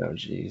I didn't know.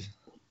 Jeez.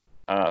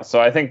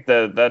 So I think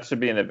that should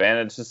be an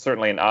advantage. It's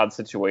certainly an odd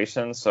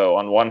situation. So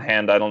on one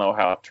hand, I don't know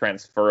how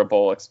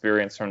transferable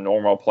experience from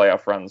normal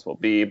playoff runs will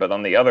be, but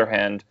on the other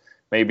hand,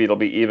 maybe it'll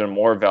be even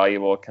more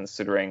valuable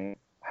considering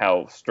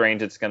how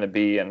strange it's going to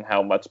be and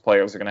how much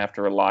players are going to have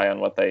to rely on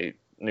what they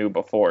knew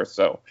before.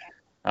 So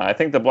I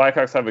think the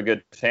Blackhawks have a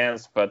good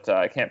chance, but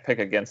I can't pick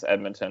against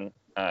Edmonton.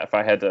 If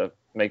I had to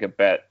make a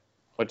bet,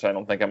 which I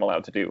don't think I'm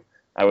allowed to do,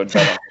 I would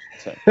bet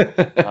on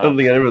Edmonton. I don't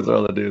think anyone's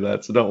allowed to do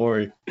that, so don't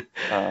worry.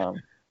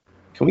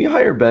 Can we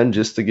hire Ben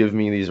just to give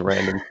me these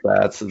random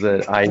stats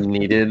that I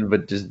needed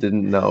but just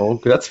didn't know?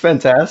 'Cause that's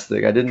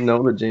fantastic. I didn't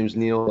know that James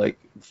Neal, like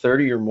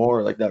 30 or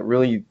more, like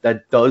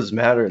that does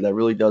matter. That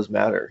really does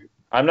matter.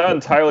 I'm not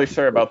entirely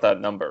sure about that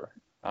number,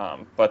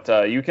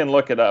 but you can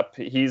look it up.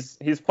 He's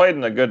played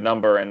in a good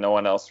number, and no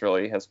one else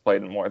really has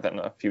played in more than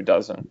a few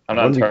dozen. I'm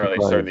not entirely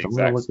sure the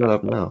exact. Look that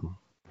up now.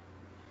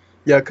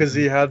 Yeah, because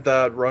he had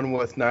that run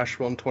with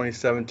Nashville in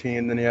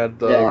 2017, then he had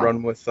the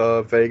run with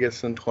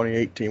Vegas in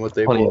 2018, what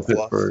they both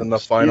lost in the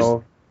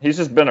final. He's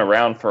just been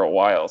around for a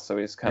while, so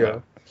he's kind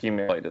of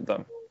accumulated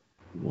them.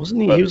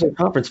 Wasn't he? He was in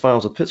conference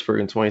finals with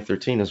Pittsburgh in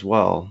 2013 as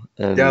well.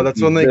 And yeah,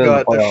 that's when they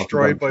got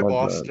destroyed by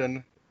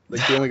Boston.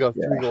 Like they only got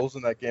 3 goals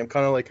in that game,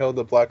 kind of like how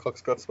the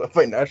Blackhawks got swept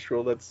by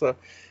Nashville. That's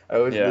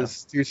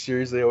those two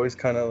series, they always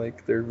kind of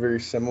like they're very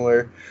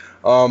similar.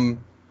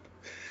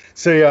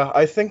 So yeah,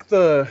 I think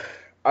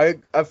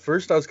at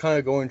first I was kind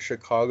of going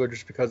Chicago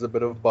just because of a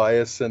bit of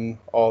bias and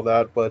all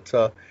that, but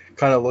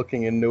kind of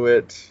looking into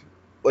it,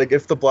 like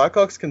if the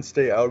Blackhawks can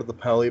stay out of the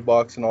penalty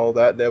box and all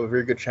that, they have a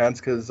very good chance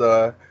because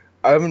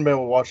I haven't been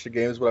able to watch the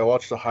games, but I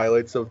watched the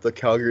highlights of the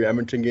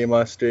Calgary-Edmonton game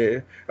last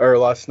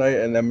night,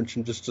 and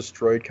Edmonton just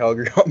destroyed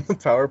Calgary on the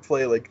power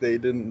play. Like they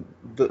didn't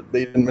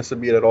miss a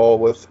beat at all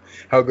with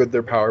how good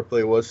their power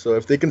play was. So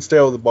if they can stay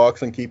out of the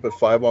box and keep it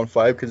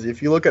 5-on-5, because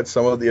if you look at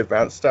some of the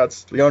advanced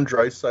stats, Leon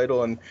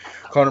Draisaitl and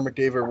Connor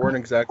McDavid weren't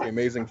exactly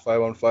amazing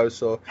 5-on-5.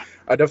 So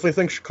I definitely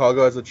think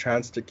Chicago has a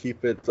chance to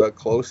keep it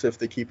close if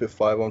they keep it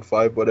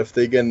 5-on-5. But if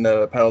they get in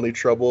penalty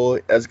trouble,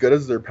 as good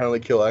as their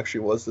penalty kill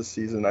actually was this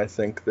season, I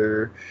think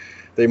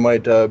they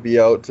might be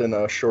out in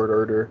a short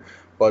order.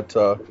 But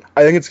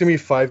I think it's going to be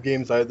 5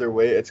 games either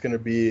way. It's going to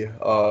be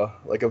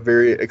like a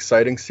very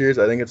exciting series.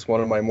 I think it's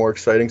one of my more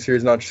exciting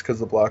series, not just because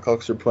the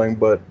Blackhawks are playing,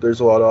 but there's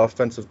a lot of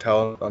offensive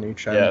talent on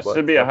each end. Yeah, it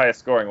should be a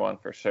high-scoring one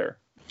for sure.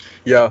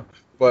 Yeah,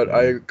 but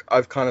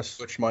I've kind of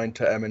switched mine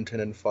to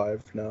Edmonton in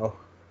 5 now.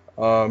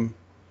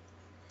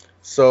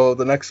 So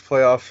the next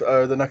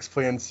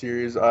play-in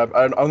series, I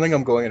don't think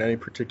I'm going in any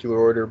particular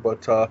order,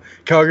 but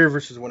Calgary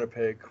versus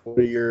Winnipeg. What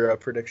are your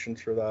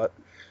predictions for that?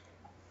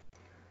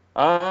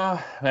 Man,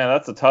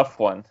 that's a tough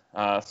one.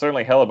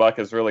 Certainly Hellebuck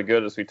is really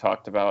good, as we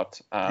talked about.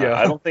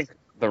 I don't think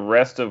the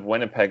rest of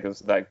Winnipeg is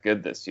that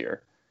good this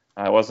year.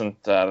 I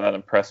wasn't that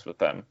impressed with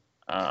them.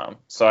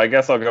 So I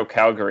guess I'll go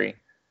Calgary,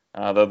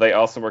 though they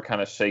also were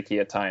kind of shaky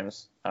at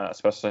times,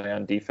 especially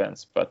on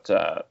defense. But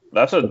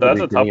that's a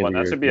tough one.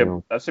 That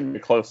should be a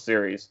close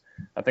series.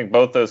 I think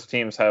both those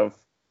teams have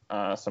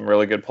some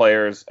really good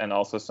players and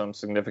also some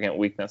significant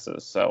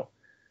weaknesses. So,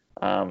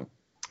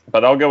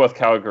 but I'll go with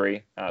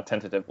Calgary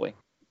tentatively.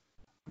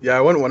 Yeah,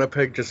 I went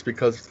Winnipeg just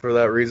because for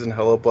that reason,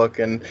 Hellebuck,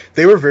 and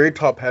they were very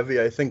top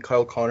heavy. I think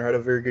Kyle Connor had a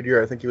very good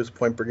year. I think he was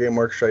point per game.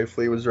 Mark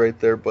Scheifele was right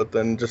there, but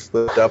then just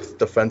the depth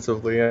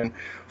defensively and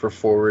for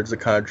forwards, it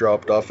kind of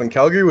dropped off. And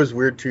Calgary was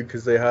weird too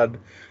because they had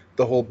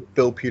the whole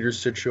Bill Peters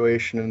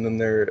situation, and then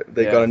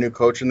they got a new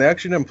coach, and they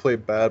actually didn't play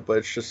bad, but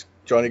it's just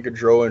Johnny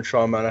Gaudreau and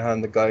Sean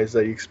Monahan, the guys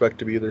that you expect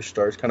to be their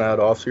stars, kind of had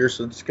off here.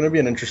 So it's going to be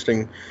an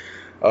interesting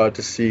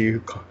to see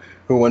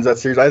who wins that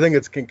series. I think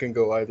it can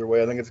go either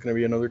way. I think it's going to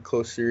be another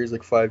close series,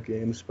 like 5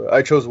 games. But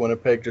I chose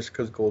Winnipeg just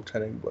because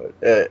goaltending. But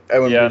I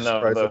wouldn't be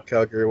surprised if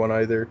Calgary won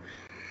either.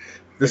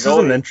 This is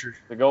an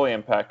interesting. The goalie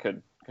impact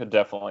could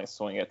definitely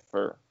swing it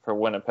for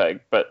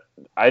Winnipeg. But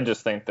I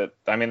just think that,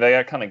 I mean, they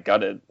got kind of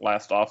gutted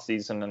last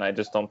offseason, and I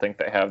just don't think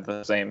they have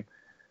the same,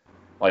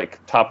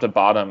 like, top to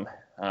bottom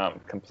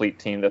complete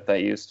team that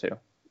they used to.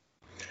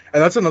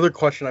 And that's another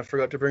question I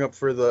forgot to bring up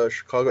for the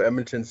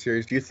Chicago-Edmonton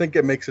series. Do you think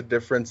it makes a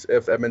difference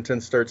if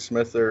Edmonton starts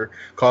Smith or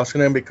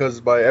Koskinen? Because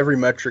by every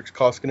metric,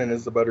 Koskinen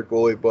is the better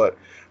goalie, but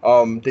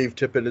Dave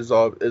Tippett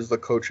is the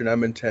coach in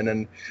Edmonton,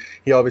 and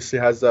he obviously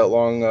has that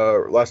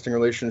long-lasting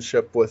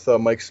relationship with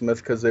Mike Smith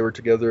because they were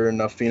together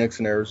in Phoenix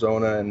and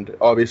Arizona, and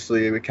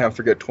obviously we can't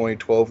forget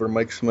 2012 where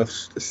Mike Smith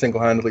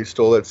single-handedly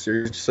stole that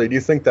series. So do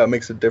you think that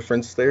makes a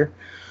difference there?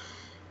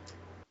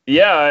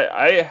 Yeah,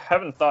 I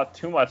haven't thought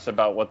too much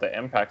about what the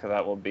impact of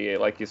that will be.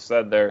 Like you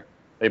said,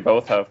 they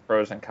both have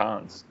pros and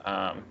cons.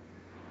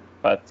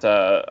 But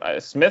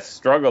Smith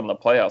struggled in the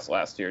playoffs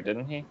last year,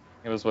 didn't he?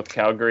 He was with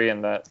Calgary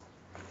and that.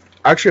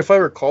 Actually, if I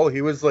recall,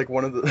 he was like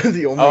one of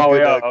the only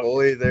good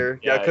goalie there.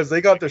 Yeah, because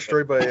they got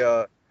destroyed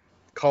by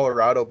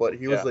Colorado, but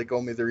he was like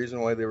only the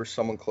reason why they were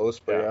someone close.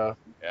 But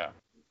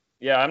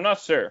yeah, I'm not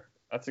sure.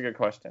 That's a good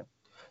question.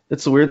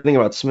 It's the weird thing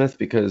about Smith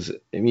because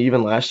I mean,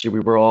 even last year we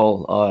were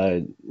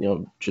all,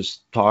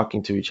 just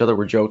talking to each other.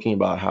 We're joking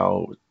about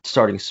how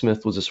starting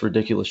Smith was this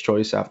ridiculous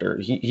choice after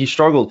he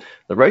struggled.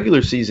 The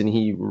regular season,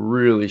 he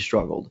really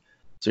struggled.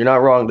 So you're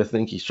not wrong to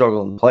think he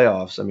struggled in the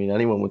playoffs. I mean,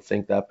 anyone would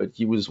think that, but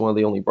he was one of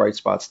the only bright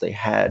spots they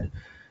had.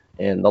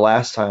 And the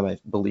last time I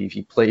believe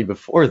he played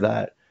before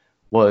that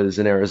was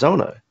in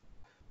Arizona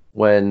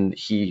when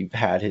he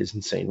had his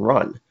insane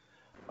run.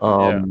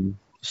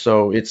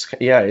 So it's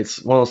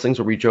one of those things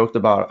where we joked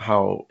about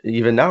how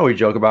even now we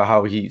joke about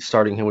how he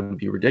starting him would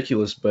be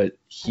ridiculous, but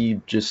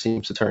he just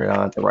seems to turn it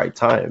on at the right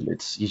time.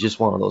 He's just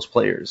one of those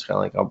players, kind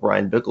of like how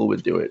Brian Bickle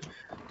would do it.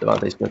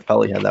 Devontae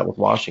Smith-Pelly had that with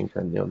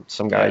Washington.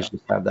 Some guys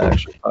just have that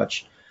extra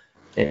touch.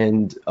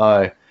 And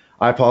I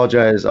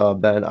apologize,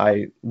 Ben.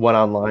 I went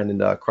online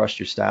and crushed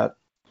your stat,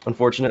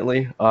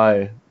 unfortunately.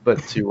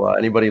 But to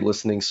anybody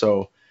listening,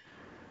 so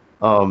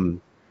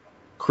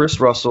Chris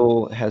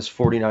Russell has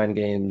 49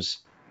 games.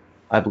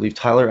 I believe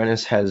Tyler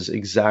Ennis has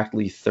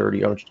exactly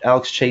 30.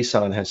 Alex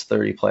Chason has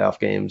 30 playoff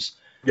games.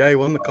 Yeah, he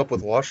won the cup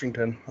with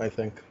Washington, I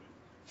think.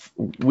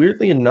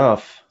 Weirdly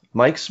enough,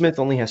 Mike Smith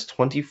only has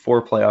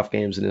 24 playoff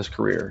games in his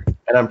career,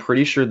 and I'm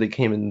pretty sure they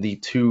came in the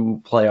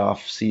 2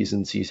 playoff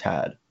seasons he's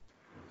had,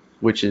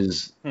 which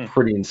is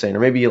pretty insane. Or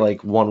maybe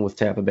like one with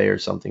Tampa Bay or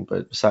something,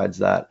 but besides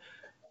that.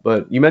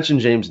 But you mentioned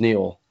James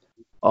Neal,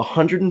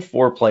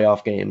 104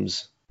 playoff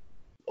games,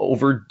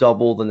 over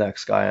double the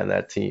next guy on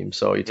that team.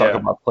 So you talk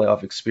about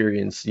playoff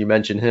experience. You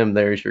mentioned him.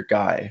 There's your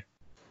guy,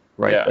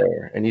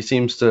 there. And he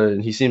seems to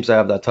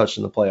have that touch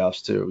in the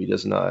playoffs too. He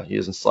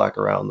doesn't slack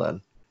around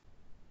then.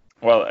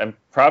 Well, and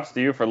props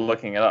to you for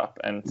looking it up.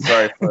 And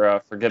sorry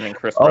for giving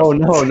Chris. Oh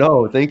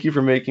no! Thank you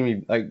for making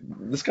me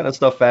this kind of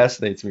stuff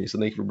fascinates me. So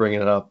thank you for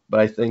bringing it up.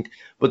 But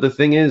the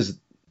thing is,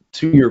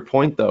 to your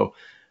point though,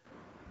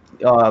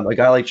 a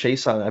guy like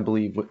Chason, I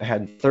believe,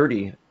 had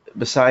 30.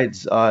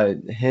 Besides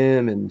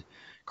him and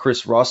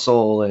Chris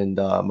Russell and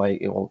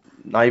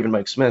not even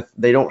Mike Smith,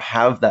 they don't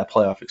have that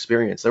playoff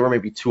experience. There were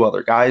maybe 2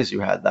 other guys who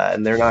had that,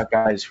 and they're not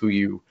guys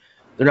they're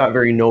not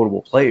very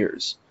notable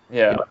players.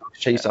 Yeah.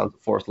 Chase on the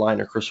 4th line,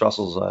 or Chris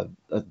Russell's a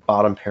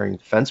bottom pairing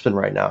defenseman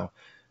right now.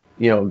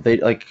 They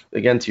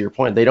again, to your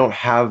point, they don't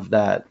have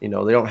that, they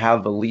don't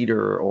have a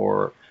leader,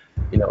 or,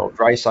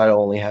 Draisaitl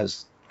only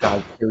has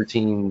got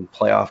 13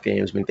 playoff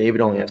games.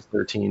 McDavid only has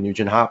 13.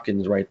 Nugent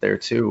Hopkins right there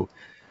too.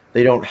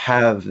 They don't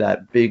have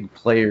that big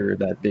player,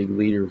 that big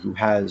leader who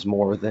has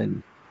more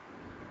than,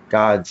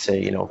 20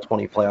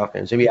 playoff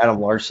games. Maybe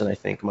Adam Larson, I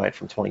think, might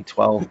from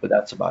 2012, but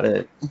that's about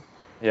it.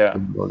 Yeah.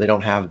 They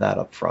don't have that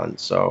up front.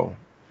 So,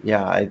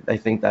 yeah, I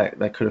think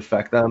that could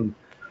affect them.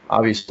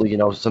 Obviously,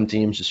 some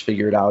teams just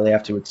figure it out. They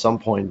have to at some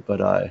point.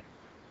 But,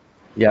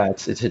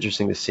 it's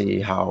interesting to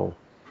see how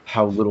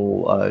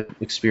little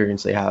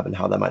experience they have and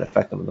how that might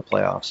affect them in the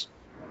playoffs.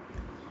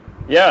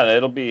 Yeah,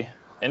 it'll be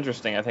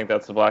interesting. I think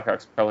that's the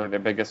Blackhawks probably their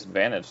biggest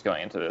advantage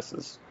going into this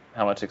is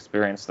how much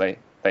experience they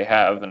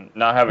have, and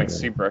not having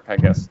Seabrook, I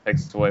guess,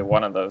 takes away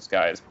one of those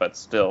guys, but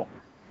still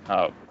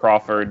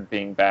Crawford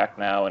being back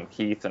now, and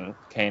Keith and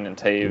Kane and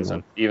Taves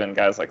and even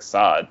guys like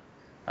Saad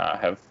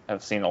have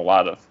seen a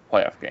lot of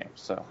playoff games.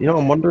 So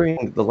I'm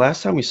wondering, the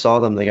last time we saw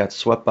them, they got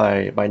swept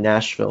by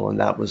Nashville, and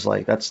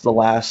that's the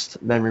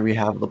last memory we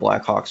have of the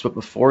Blackhawks. But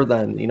before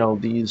then,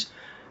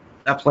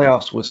 that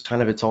playoffs was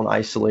kind of its own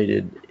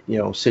isolated,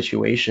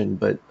 situation.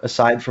 But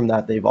aside from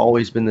that, they've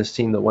always been this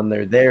team that when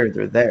they're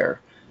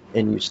there.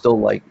 And you still,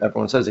 like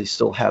everyone says, they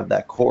still have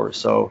that core.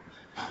 So,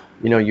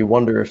 you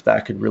wonder if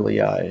that could really,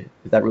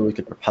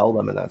 could propel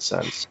them in that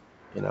sense,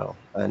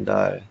 And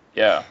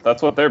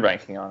that's what they're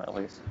banking on, at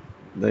least.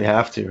 They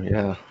have to,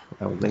 yeah.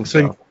 I would think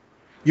so.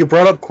 You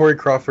brought up Corey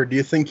Crawford. Do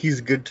you think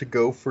he's good to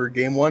go for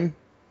Game 1?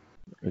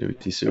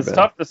 It's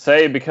tough to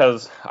say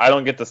because I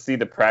don't get to see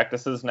the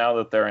practices now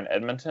that they're in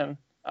Edmonton.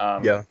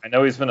 I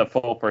know he's been a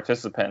full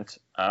participant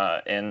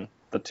in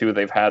the 2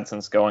 they've had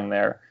since going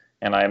there,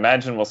 and I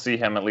imagine we'll see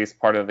him at least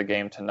part of the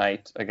game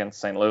tonight against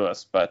St.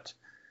 Louis. But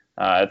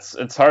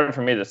it's hard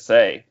for me to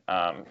say.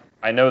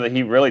 I know that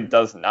he really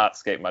does not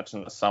skate much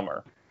in the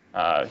summer.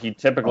 He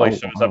typically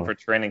shows up for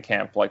training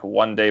camp like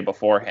one day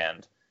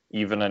beforehand,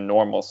 even in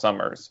normal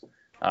summers,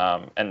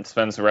 and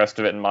spends the rest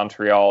of it in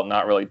Montreal,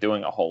 not really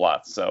doing a whole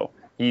lot. So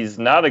he's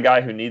not a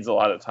guy who needs a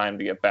lot of time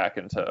to get back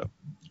into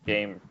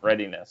game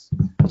readiness.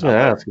 I was going to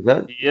ask, is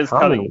that he is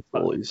cutting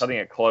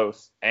it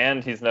close,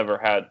 and he's never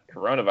had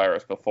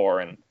coronavirus before,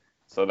 and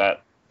so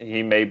that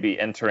he may be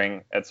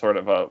entering at sort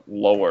of a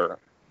lower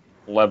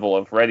level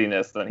of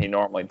readiness than he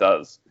normally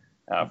does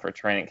for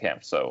training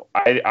camp. So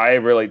I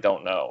really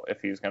don't know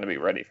if he's going to be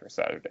ready for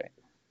Saturday.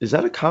 Is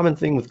that a common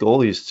thing with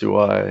goalies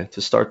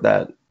to start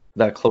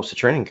that close to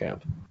training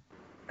camp?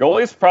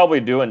 Goalies probably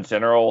do in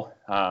general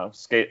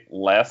skate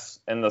less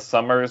in the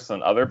summers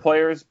than other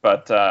players,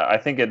 but I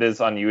think it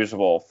is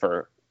unusual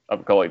for a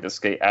goalie to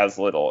skate as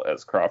little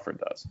as Crawford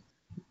does.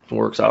 It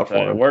works out for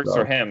him. It works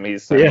for him.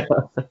 He's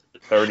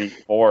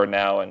 34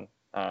 now and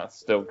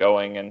still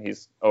going, and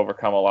he's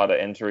overcome a lot of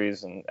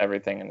injuries and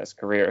everything in his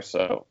career,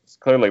 so it's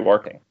clearly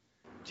working.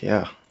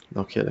 Yeah,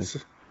 no kidding.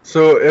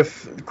 So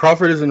if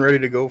Crawford isn't ready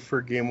to go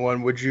for Game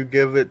 1, would you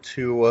give it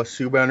to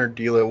Subban or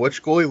Delia?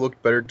 Which goalie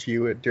looked better to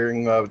you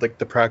during like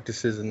the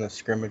practices and the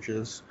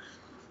scrimmages?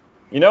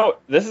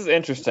 This is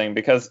interesting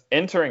because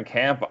entering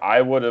camp,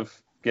 I would have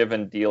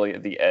given Delia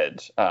the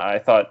edge. I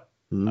thought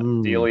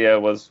Delia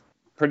was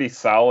pretty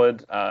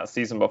solid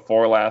season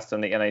before last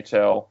in the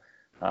NHL.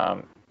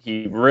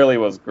 He really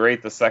was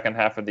great the second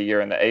half of the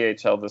year in the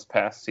AHL this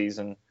past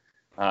season.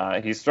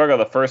 He struggled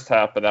the first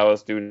half, but that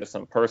was due to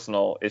some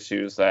personal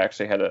issues I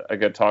actually had a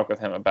good talk with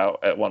him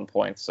about at one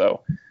point.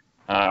 So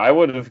I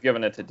would have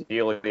given it to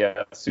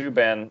Delia.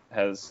 Subban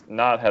has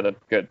not had a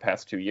good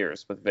past 2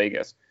 years with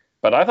Vegas.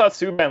 But I thought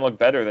Subban looked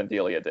better than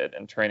Delia did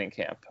in training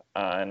camp.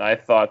 And I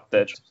thought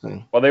that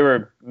while they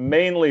were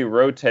mainly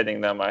rotating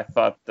them, I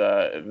thought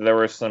there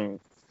were some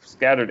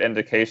scattered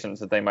indications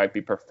that they might be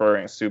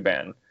preferring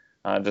Subban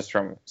just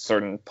from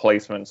certain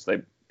placements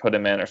they put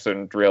him in or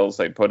certain drills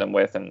they put him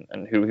with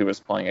and who he was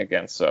playing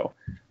against. So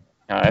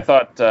I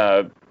thought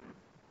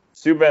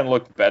Subban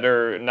looked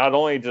better, not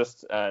only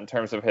just in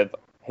terms of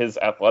his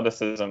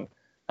athleticism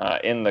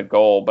in the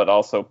goal, but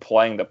also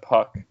playing the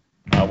puck.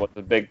 Was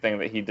the big thing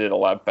that he did a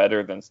lot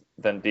better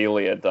than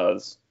Delia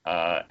does.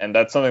 And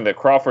that's something that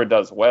Crawford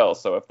does well.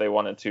 So if they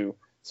wanted to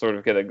sort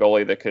of get a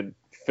goalie that could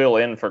fill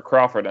in for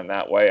Crawford in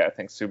that way, I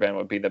think Subban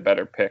would be the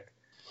better pick.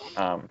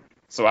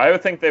 So I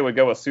would think they would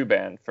go with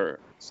Subban for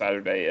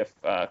Saturday if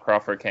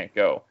Crawford can't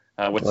go,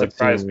 which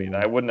surprised me.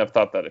 I wouldn't have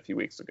thought that a few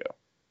weeks ago.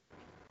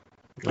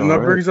 And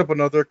that brings up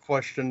another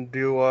question: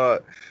 Do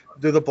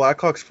the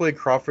Blackhawks play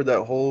Crawford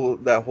that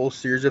whole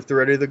series if they're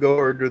ready to go,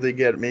 or do they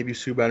get maybe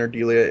Subban or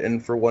Delia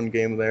in for one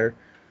game there?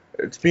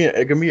 It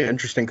can be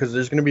interesting because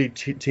there's going to be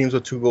teams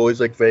with two goalies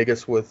like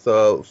Vegas with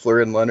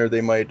Fleury and Leonard.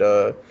 They might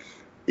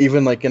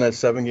even like in a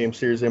 7-game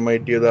series they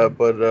might do that,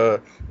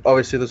 but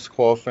obviously this is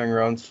qualifying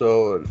round,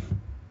 so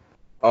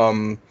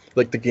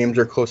like the games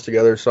are close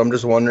together. So I'm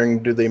just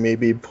wondering, do they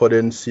maybe put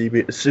in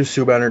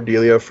Subban or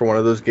Delia for one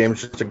of those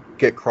games just to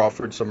get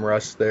Crawford some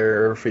rest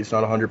there if he's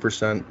not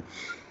 100%?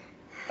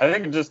 I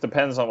think it just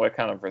depends on what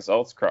kind of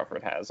results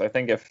Crawford has. I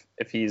think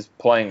if he's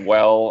playing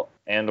well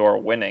and or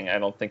winning, I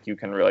don't think you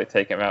can really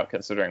take him out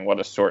considering what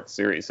a short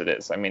series it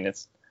is. I mean,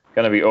 it's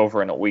going to be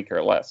over in a week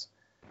or less.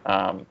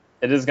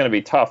 It is going to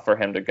be tough for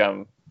him to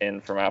come in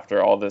from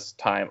after all this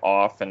time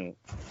off and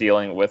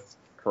dealing with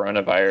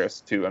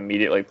coronavirus to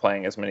immediately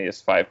playing as many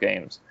as 5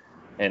 games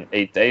in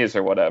 8 days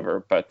or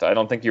whatever. But I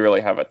don't think you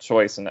really have a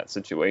choice in that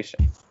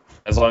situation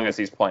as long as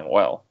he's playing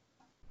well.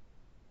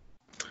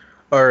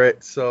 All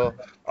right, so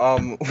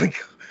we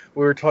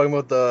were talking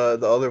about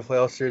the other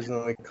playoff series,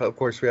 and of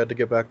course we had to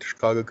get back to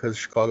Chicago because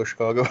Chicago.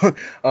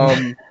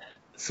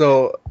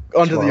 So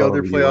onto the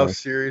other playoff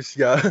series,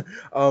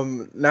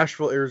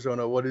 Nashville,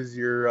 Arizona. What is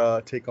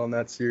your take on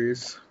that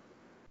series?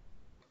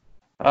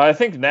 I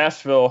think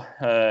Nashville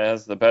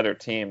has the better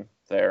team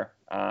there.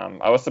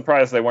 I was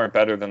surprised they weren't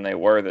better than they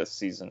were this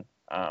season.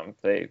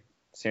 They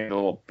seem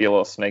to be a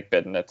little snake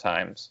bitten at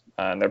times,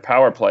 and their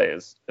power play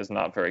is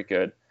not very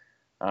good.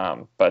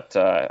 But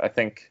I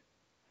think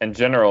in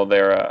general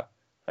they're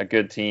a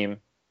good team,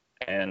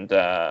 and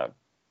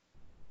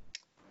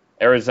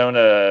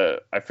Arizona,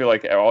 I feel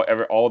like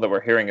all that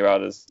we're hearing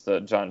about is the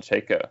John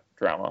Chayka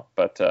drama.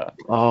 But I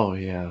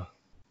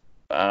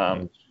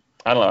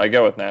don't know. I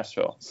go with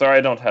Nashville. Sorry,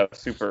 I don't have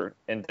super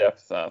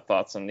in-depth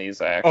thoughts on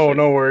these. I actually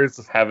no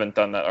worries. Haven't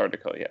done that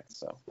article yet.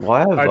 So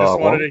I just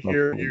wanted to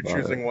hear you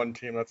choosing one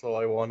team. That's all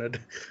I wanted.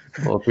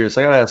 Well, Pierce,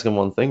 I gotta ask him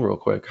one thing real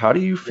quick. How do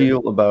you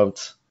feel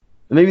about?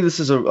 Maybe this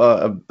is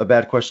a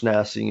bad question to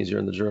ask, seeing as you're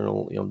in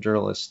the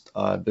journalist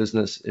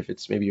business. If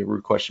it's maybe a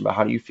rude question, but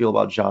how do you feel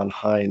about John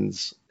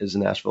Hines as a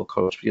Nashville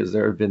coach? Because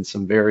there have been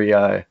some very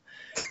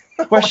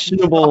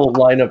questionable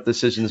lineup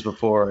decisions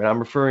before, and I'm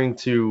referring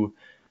to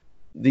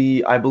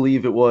I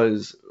believe it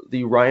was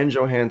the Ryan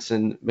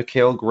Johansson,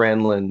 Mikael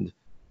Granlund,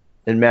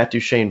 and Matt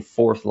Duchene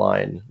fourth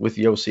line with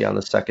Yossi on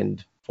the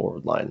second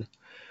forward line.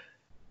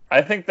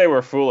 I think they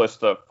were foolish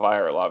to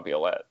fire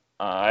Laviolette.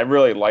 I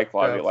really like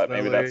Laviolette.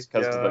 Maybe that's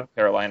because of the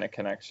Carolina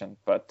connection,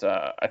 but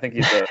I think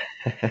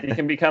he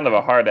can be kind of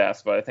a hard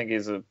ass, but I think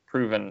he's a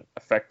proven,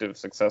 effective,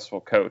 successful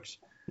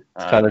coach.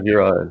 It's kind of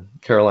your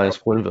Carolina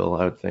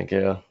Squinville, I would think.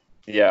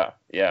 Yeah.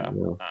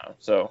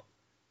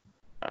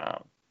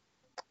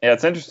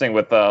 It's interesting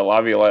with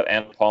Laviolette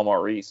and Paul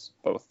Maurice,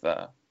 both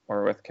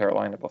were with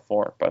Carolina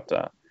before, but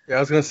I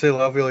was gonna say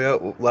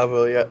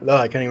Laviolette. No,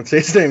 I can't even say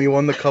his name. He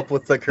won the cup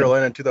with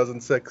Carolina in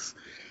 2006.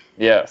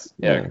 Yes,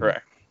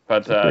 correct.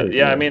 But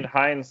I mean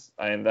Hines.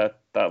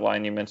 That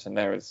line you mentioned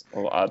there is a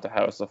little odd to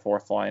have as the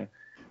fourth line.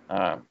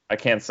 I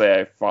can't say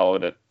I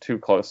followed it too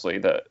closely,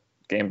 the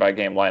game by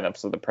game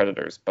lineups of the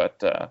Predators,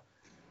 but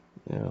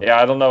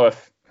I don't know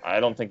I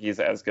don't think he's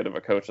as good of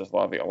a coach as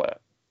Laviolette.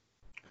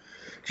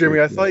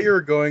 Jimmy, I thought you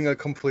were going a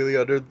completely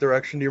other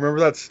direction. Do you remember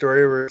that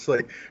story where it's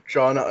like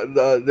John?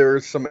 There were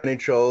some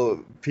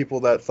NHL people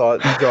that thought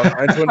John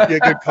Hines wouldn't be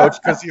a good coach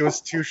because he was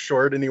too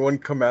short and he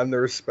wouldn't command the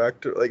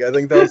respect. Like I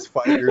think that was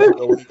 5 years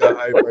ago when he got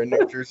hired by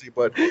New Jersey,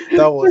 but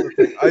that was the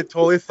thing. I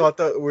totally thought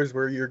that was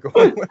where you're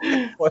going with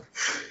it.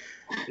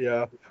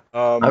 Yeah.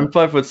 I'm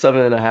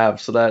 5'7.5",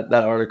 so that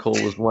article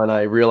was when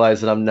I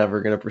realized that I'm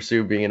never gonna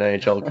pursue being an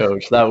NHL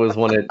coach. That was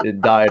when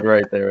it died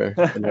right there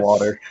in the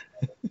water.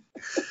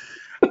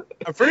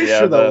 I'm pretty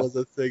sure that was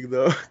a thing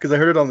though, because I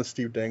heard it on the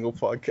Steve Dangle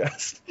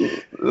podcast.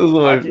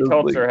 Hockey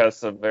culture has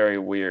some very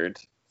weird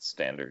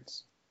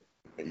standards.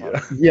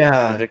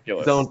 Yeah,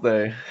 ridiculous, don't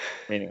they?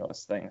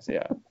 Meaningless things.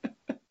 Yeah.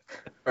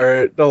 All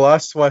right, the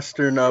last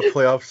Western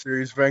playoff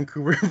series,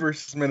 Vancouver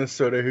versus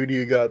Minnesota. Who do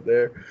you got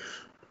there?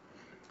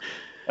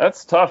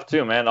 That's tough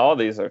too, man. All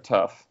these are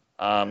tough.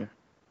 I'll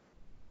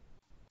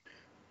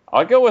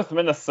go with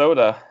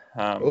Minnesota.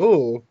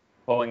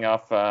 Pulling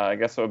off, I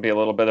guess it would be a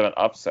little bit of an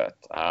upset.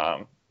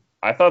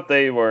 I thought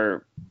they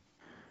were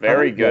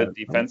very good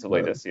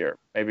defensively this year.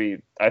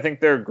 I think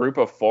their group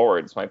of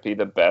forwards might be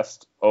the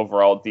best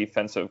overall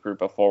defensive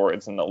group of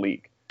forwards in the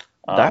league.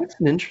 That's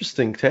an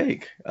interesting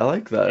take. I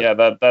like that. Yeah,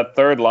 that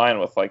third line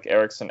with like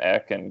Eriksson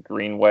Ek and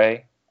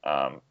Greenway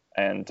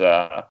and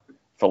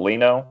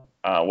Foligno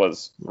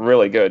was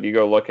really good. You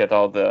go look at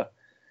all the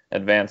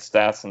advanced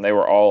stats, and they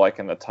were all like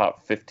in the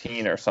top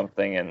 15 or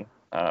something in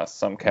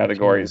some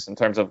categories in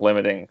terms of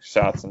limiting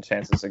shots and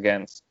chances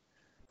against.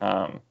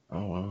 Oh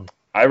wow!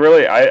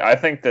 I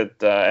think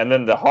that, and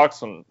then the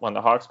Hawks, when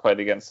the Hawks played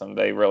against them,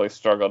 they really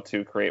struggled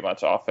to create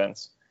much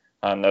offense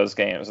in those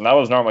games, and that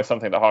was normally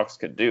something the Hawks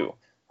could do.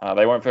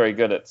 They weren't very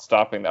good at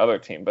stopping the other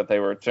team, but they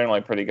were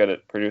generally pretty good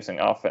at producing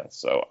offense.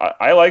 So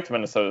I liked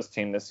Minnesota's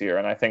team this year,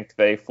 and I think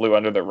they flew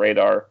under the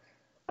radar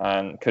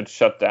and could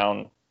shut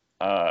down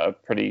a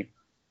pretty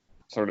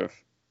sort of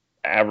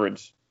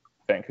average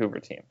Vancouver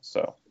team.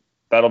 So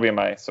that'll be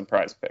my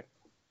surprise pick.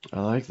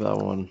 I like that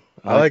one.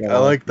 I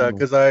like that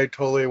because I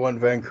totally went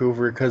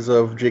Vancouver because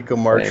of Jacob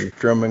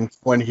Markstrom and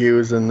Quinn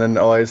Hughes and then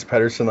Elias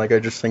Pettersson. Like, I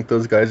just think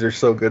those guys are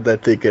so good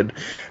that they could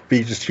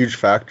be just huge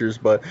factors.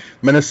 But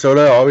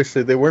Minnesota,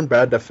 obviously, they weren't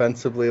bad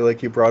defensively,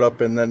 like you brought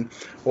up. And then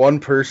one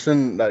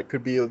person that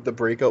could be the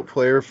breakout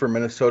player for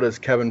Minnesota is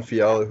Kevin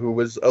Fiala, who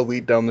was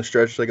elite down the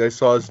stretch. Like, I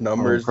saw his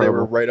numbers. They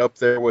were right up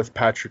there with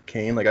Patrick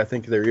Kane. Like, I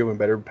think they're even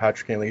better than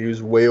Patrick Kane. Like, he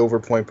was way over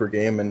point per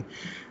game. And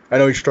I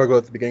know he struggled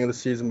at the beginning of the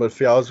season, but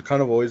Fiala's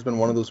kind of always been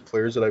one of those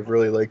players that I've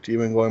really liked,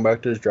 even going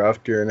back to his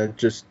draft year, and I've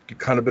just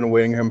kind of been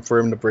waiting for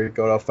him to break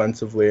out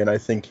offensively, and I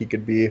think he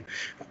could be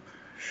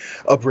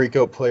a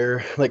breakout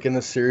player, like in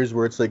the series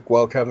where it's like,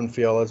 well, Kevin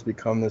Fiala has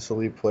become this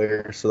elite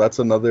player, so that's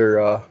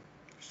another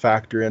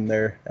factor in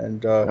there. And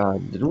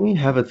didn't we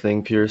have a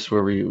thing, Pierce,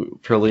 where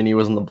Perlini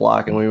was in the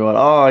block, and we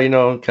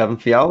went, Kevin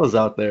Fiala's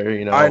out there,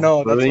 I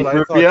know, that's what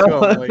I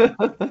thought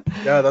too. Like,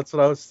 yeah, that's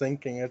what I was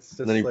thinking. It's just,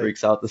 and then he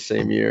breaks out the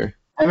same year.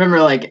 I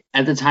remember, like,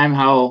 at the time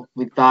how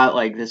we thought,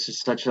 like, this is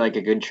such, like,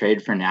 a good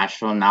trade for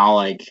Nashville. Now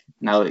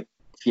that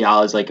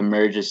Fiala's, like,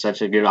 emerged as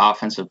such a good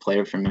offensive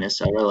player for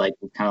Minnesota, like,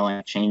 we kind of,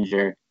 like, changed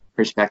our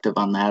perspective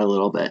on that a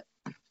little bit.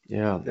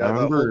 Yeah, I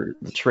remember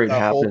the trade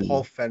happened. That whole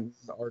Paul Fenton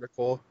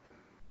article.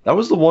 That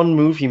was the one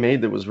move he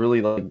made that was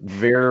really, like,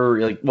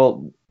 very, like,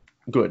 well,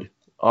 good.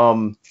 I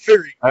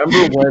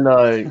remember when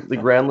the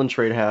Granlund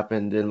trade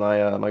happened, and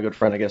my good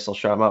friend, I guess I'll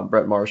shout him out,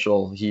 Brett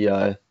Marshall, he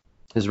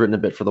has written a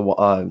bit for the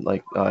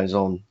his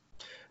own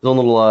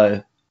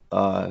little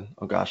oh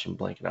gosh, I'm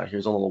blanking out here,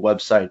 his own little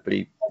website, but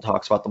he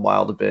talks about the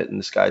Wild a bit, and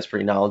this guy's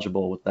pretty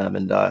knowledgeable with them,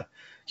 and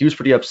he was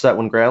pretty upset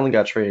when Granlund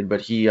got traded,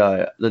 but he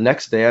the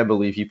next day, I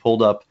believe, he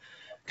pulled up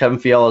Kevin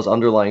Fiala's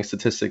underlying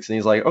statistics, and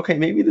he's like, okay,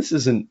 maybe this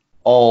isn't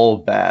all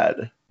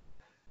bad,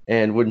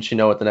 and wouldn't you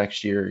know it, the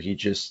next year he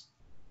just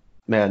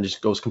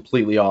goes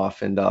completely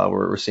off, and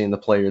we're seeing the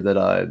player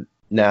that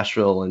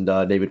Nashville and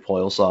David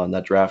Poile saw in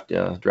that draft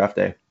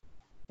day.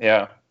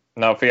 Yeah,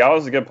 no,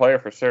 Fiala's a good player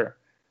for sure.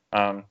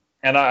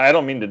 And I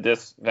don't mean to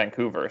diss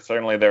Vancouver.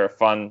 Certainly they're a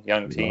fun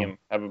young team,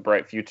 have a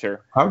bright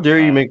future. How dare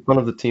you make fun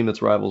of the team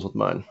that's rivals with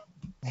mine?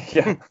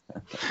 Yeah.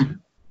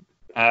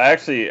 I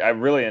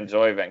really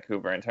enjoy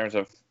Vancouver in terms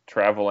of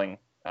traveling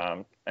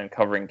and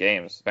covering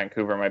games.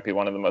 Vancouver might be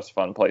one of the most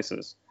fun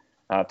places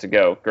to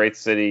go. Great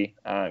city,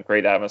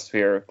 great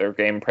atmosphere. Their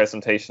game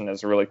presentation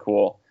is really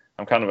cool.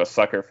 I'm kind of a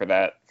sucker for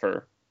that,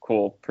 for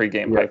cool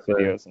pregame hype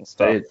videos and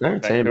stuff.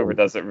 Vancouver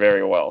does it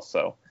very well,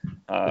 so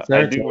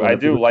I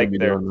do like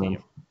their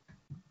team.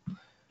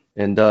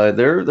 And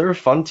they're a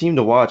fun team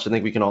to watch. I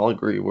think we can all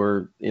agree.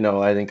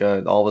 I think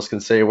all of us can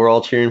say we're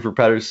all cheering for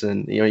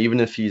Pettersson. Even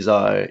if he's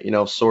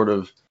sort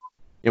of,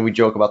 we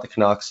joke about the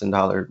Canucks and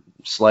how they're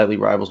slightly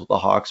rivals with the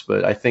Hawks,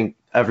 but I think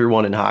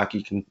everyone in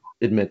hockey can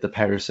admit that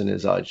Pettersson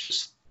is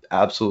just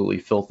absolutely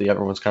filthy.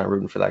 Everyone's kind of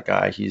rooting for that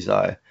guy. He's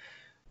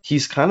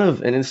kind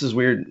of, and this is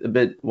weird, a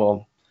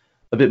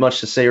bit much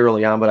to say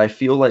early on, but I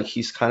feel like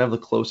he's kind of the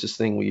closest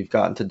thing we've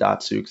gotten to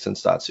Datsyuk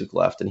since Datsyuk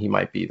left, and he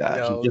might be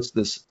that. He's just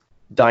this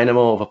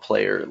dynamo of a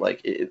player.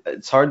 Like,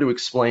 it's hard to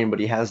explain, but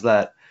he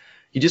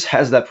just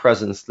has that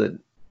presence that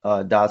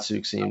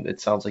Datsyuk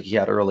it sounds like he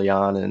had early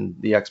on, and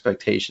the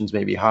expectations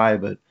may be high,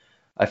 but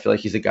I feel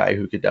like he's a guy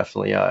who could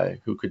definitely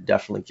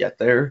get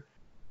there.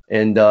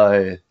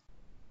 And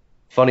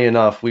funny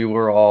enough, we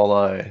were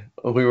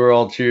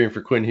all cheering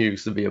for Quinn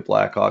Hughes to be a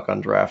Blackhawk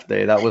on draft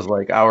day. That was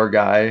like our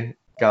guy.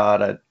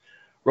 God,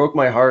 broke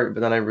my heart,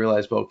 but then I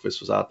realized Boqvist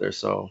was out there,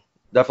 so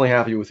definitely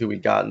happy with who we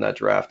got in that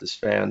draft as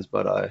fans.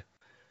 But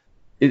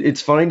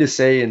it's funny to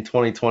say in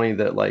 2020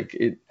 that like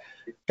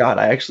God,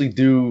 I actually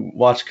do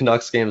watch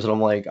Canucks games, and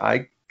I'm like,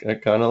 I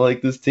kind of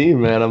like this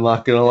team, man. I'm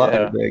not gonna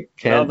lie, they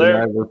can't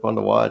deny they're fun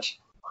to watch.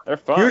 They're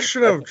fun. You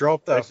should have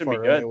dropped that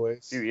far A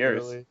anyways. few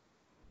years. Really.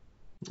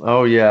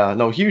 Oh yeah,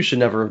 no, Hughes should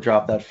never have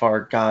dropped that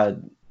far.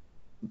 God,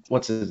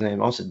 what's his name?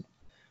 Why did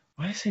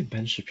I say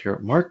Ben Shapiro?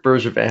 Mark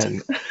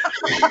Bergevin.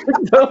 I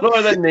don't know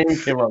why that name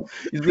came up.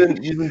 He's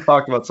been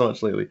talked about so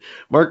much lately.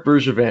 Mark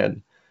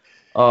Bergevin.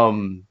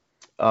 That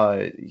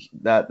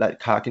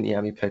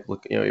Kotkaniemi pick.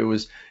 Look, it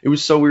was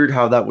so weird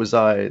how that was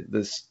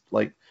this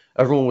like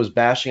everyone was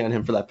bashing on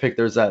him for that pick.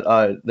 There's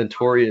that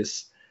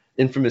notorious,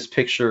 infamous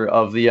picture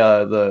of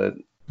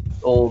the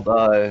old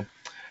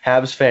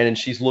Habs fan, and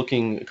she's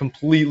looking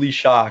completely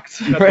shocked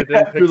right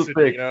after the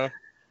pick.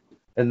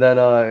 And then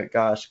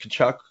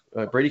Tkachuk.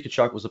 Brady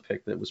Tkachuk was a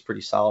pick that was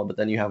pretty solid, but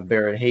then you have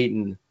Barrett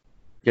Hayton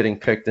getting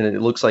picked, and it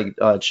looks like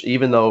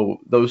even though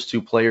those two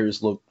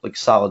players look like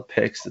solid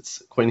picks,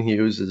 it's Quinn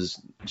Hughes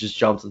is just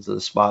jumped into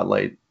the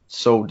spotlight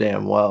so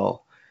damn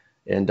well,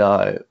 and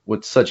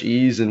with such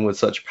ease and with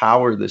such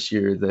power this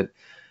year that,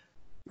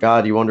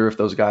 God, you wonder if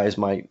those guys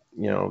might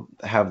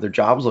have their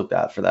jobs looked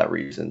at for that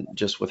reason,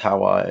 just with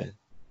how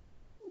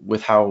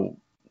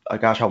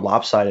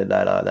lopsided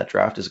that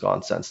draft has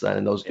gone since then,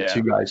 and those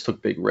two guys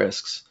took big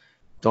risks.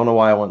 Don't know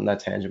why I went in that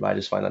tangent, but I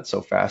just find that so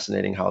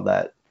fascinating how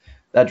that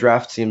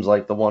draft seems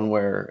like the one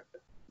where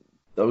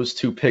those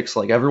two picks,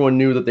 like everyone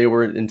knew that they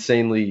were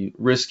insanely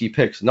risky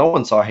picks. No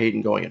one saw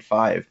Hayton going at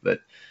 5, but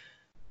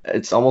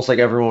it's almost like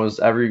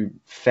every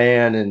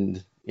fan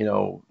and,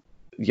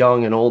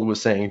 young and old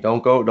was saying,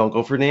 don't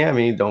go for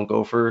Niemi, don't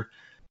go for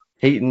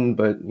Hayton.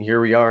 But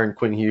here we are, and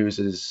Quinn Hughes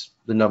is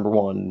the number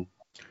 1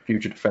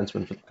 future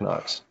defenseman for the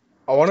Canucks.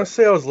 I want to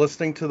say I was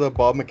listening to the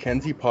Bob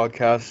McKenzie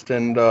podcast,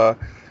 and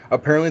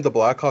apparently the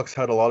Blackhawks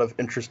had a lot of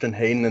interest in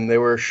Hayton, and they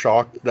were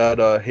shocked that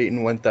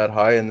Hayton went that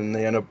high, and then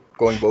they ended up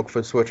going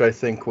Boqvist, which I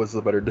think was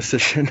the better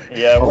decision.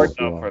 Yeah, it worked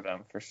out for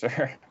them, for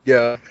sure.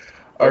 Yeah.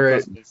 All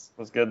right.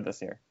 Was good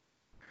this year.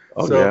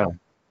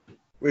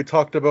 We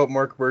talked about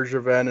Mark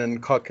Bergevin and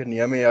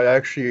Kotkaniemi. I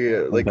actually,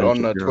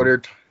 on the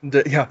Twitter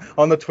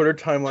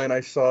timeline,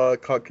 I saw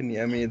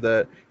Kotkaniemi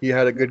that he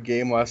had a good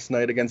game last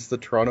night against the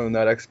Toronto in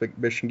that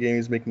exhibition game.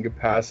 He's making good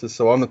passes.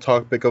 So on the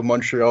topic of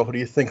Montreal, who do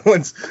you think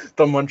wins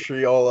the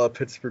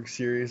Montreal-Pittsburgh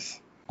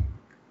series?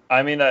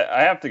 I mean,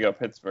 I have to go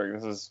Pittsburgh.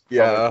 This is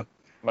the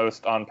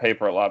most on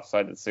paper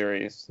lopsided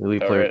series. Really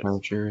player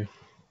Cherry.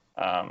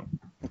 And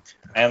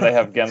they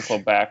have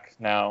Gensel back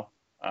now.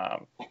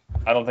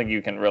 I don't think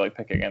you can really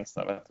pick against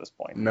them at this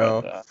point.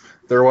 No, but,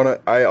 they're one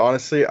of. I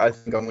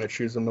think I'm going to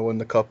choose them to win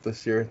the cup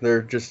this year.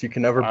 They're just, you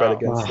can never bet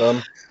against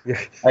them. Yeah.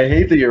 I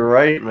hate that you're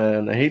right,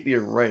 man. I hate that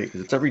you're right,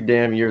 because it's every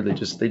damn year they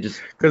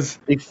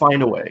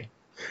find a way.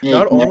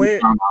 Not only,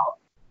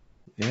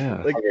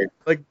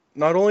 like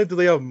not only do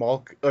they have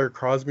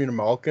Crosby and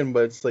Malkin,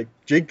 but it's like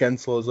Jake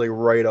Gensel is like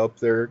right up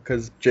there,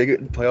 because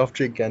playoff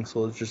Jake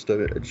Gensel is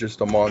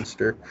just a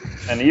monster.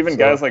 And even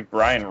guys like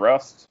Brian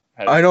Rust.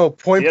 I know,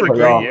 point per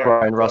game.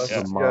 Brian Rust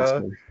is a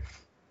monster.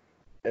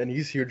 And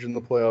he's huge in the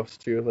playoffs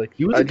too. Like,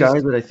 he was a guy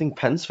that I think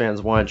Pens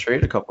fans wanted to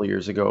trade a couple of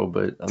years ago,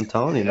 but I'm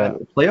telling you,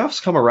 man,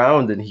 playoffs come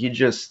around and he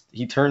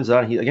turns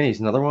out he's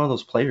another one of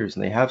those players,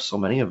 and they have so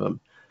many of them.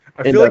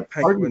 I feel like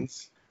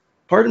Penguins.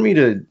 Pardon me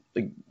to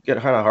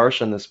get kind of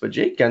harsh on this, but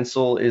Jake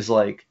Gensel is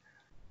like,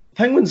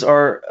 Penguins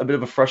are a bit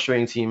of a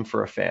frustrating team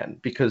for a fan,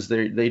 because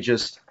they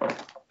just.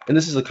 And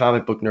this is a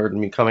comic book nerd in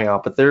me coming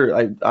out, but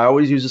I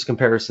always use this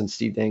comparison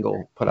Steve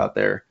Dangle put out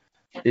there,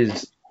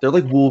 is they're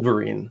like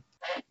Wolverine.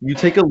 You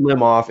take a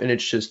limb off and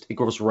it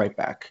goes right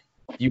back.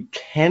 You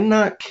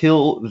cannot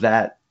kill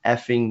that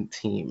effing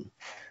team.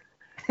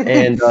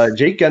 And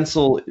Jake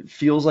Gensel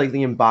feels like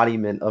the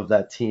embodiment of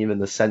that team, in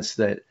the sense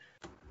that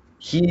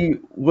he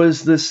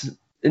was this,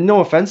 and no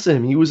offense to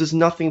him, he was this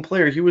nothing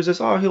player. He was this,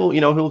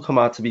 he'll come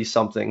out to be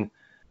something.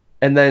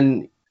 And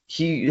then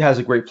he has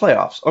a great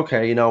playoffs.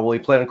 Okay, he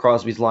played on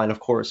Crosby's line,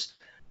 of course.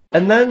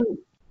 And then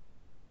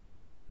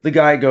the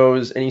guy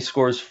goes and he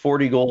scores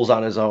 40 goals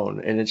on his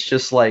own. And it's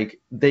just like,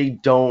 they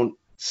don't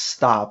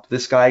stop.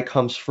 This guy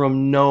comes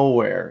from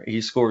nowhere.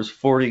 He scores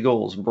 40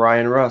 goals.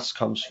 Brian Rust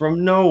comes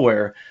from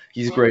nowhere.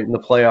 He's great in the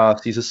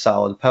playoffs. He's a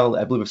solid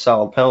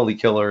penalty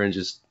killer, and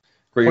just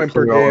great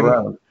player all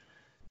around.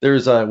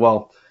 There's I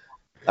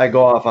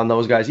go off on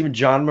those guys. Even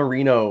John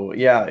Marino.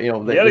 Yeah, he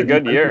had a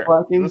good year.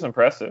 It was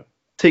impressive.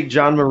 Take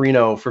John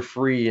Marino for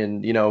free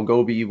and,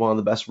 go be one of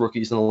the best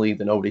rookies in the league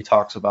that nobody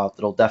talks about.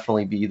 That'll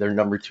definitely be their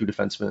number 2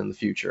 defenseman in the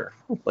future.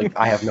 Like,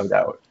 I have no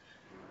doubt.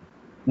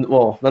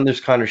 Well, then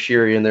there's Connor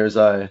Sheary, and there's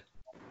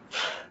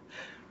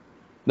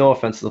no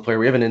offense to the player.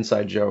 We have an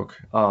inside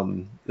joke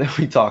that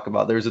we talk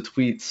about. There's a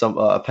tweet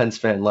a Pens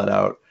fan let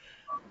out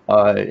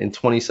in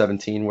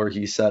 2017 where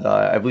he said,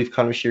 I believe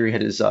Connor Sheary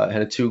had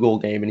a 2-goal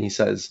game, and he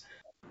says,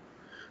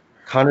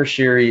 Connor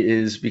Sheary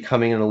is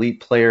becoming an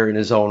elite player in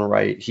his own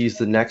right. He's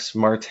the next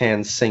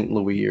Martin St.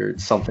 Louis or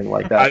something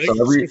like that. I think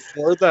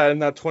before that, in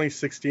that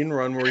 2016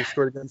 run where he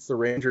scored against the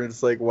Rangers,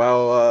 it's like,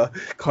 wow,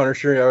 Connor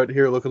Sheary out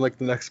here looking like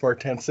the next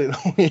Martin St.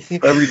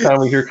 Louis. Every time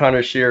we hear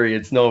Connor Sheary,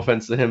 it's no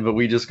offense to him, but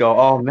we just go,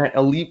 oh, man,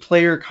 elite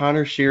player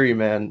Connor Sheary,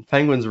 man.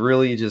 Penguins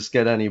really just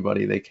get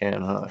anybody they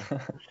can, huh?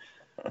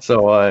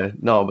 So,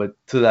 no, but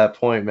to that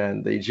point,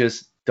 man, they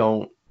just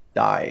don't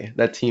die.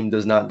 That team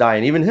does not die.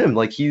 And even him,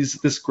 like, he's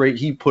this great.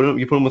 You put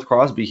him with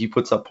Crosby, he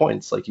puts up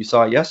points. Like you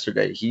saw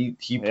yesterday, he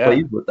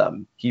plays with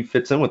them. He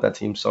fits in with that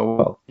team so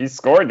well. He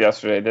scored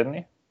yesterday, didn't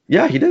he?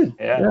 Yeah, he did.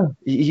 Yeah.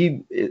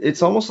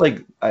 It's almost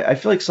like I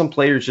feel like some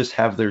players just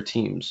have their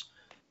teams,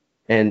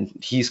 and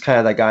he's kind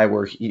of that guy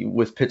where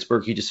with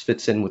Pittsburgh, he just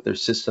fits in with their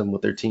system,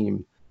 with their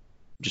team,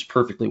 just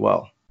perfectly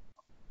well.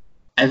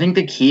 I think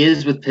the key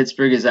is with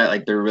Pittsburgh is that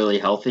like they're really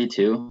healthy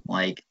too.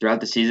 Like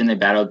throughout the season, they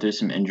battled through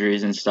some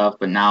injuries and stuff,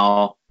 but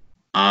now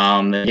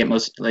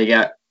they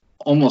got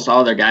almost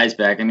all their guys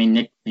back. I mean,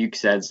 Nick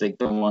Bukestad's like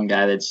the one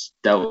guy that's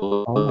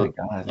dealt with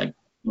like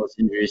most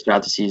injuries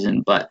throughout the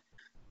season. But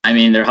I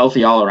mean, they're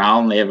healthy all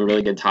around. They have a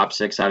really good top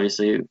six,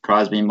 obviously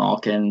Crosby,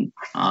 Malkin.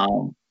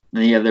 Then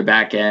you have their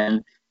back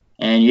end,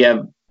 and you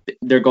have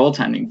their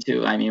goaltending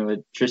too. I mean, with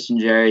Tristan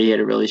Jarry, he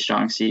had a really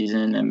strong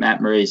season, and Matt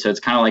Murray, so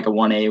it's kind of like a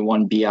 1A,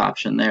 1B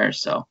option there.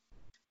 So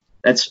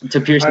that's to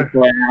Pearson's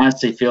point. I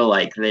honestly feel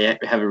like they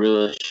have a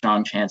really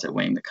strong chance at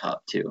winning the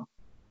cup too.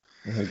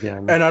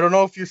 Again. And I don't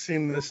know if you've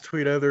seen this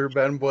tweet either,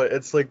 Ben, but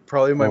it's like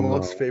probably my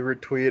most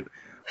favorite tweet.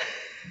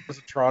 As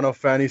a Toronto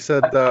fan, he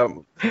said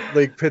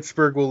like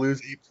Pittsburgh will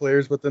lose 8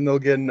 players, but then they'll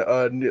get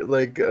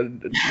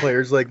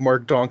players like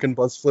Mark Donkin,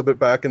 Buzz Flip it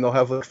back, and they'll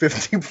have like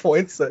 50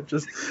 points. That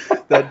just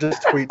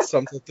tweets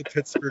sums up the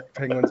Pittsburgh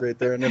Penguins right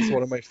there, and it's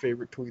one of my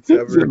favorite tweets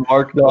ever.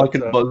 Mark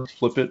Donkin, Buzz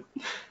Flip it.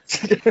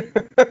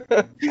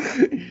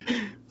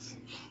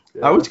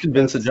 I was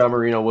convinced that John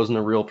Marino wasn't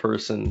a real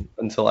person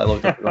until I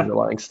looked at the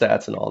underlying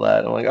stats and all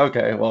that. I'm like,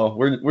 okay, well,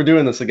 we're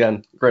doing this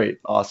again. Great,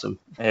 awesome.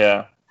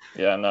 Yeah,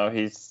 no,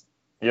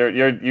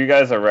 you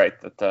guys are right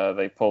that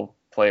they pull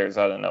players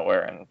out of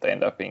nowhere and they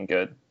end up being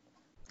good.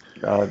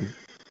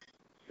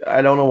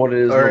 I don't know what it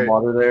is in the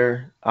water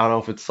there. I don't know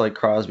if it's like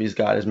Crosby's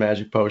got his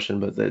magic potion,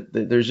 but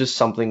there's just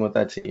something with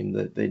that team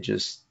that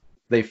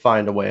they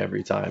find a way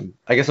every time.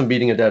 I guess I'm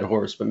beating a dead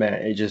horse, but man,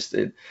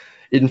 it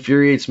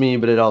infuriates me,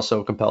 but it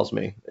also compels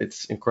me.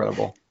 It's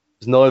incredible.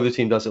 There's no other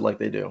team does it like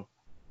they do.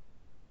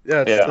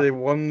 Yeah, they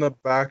won the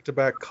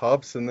back-to-back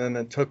cups, and then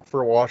it took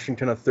for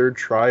Washington a third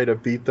try to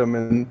beat them.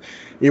 And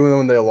even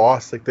when they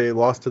lost, they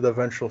lost to the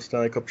eventual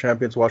Stanley Cup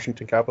champions,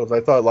 Washington Capitals. I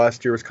thought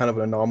last year was kind of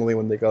an anomaly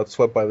when they got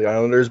swept by the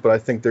Islanders, but I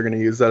think they're going to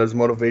use that as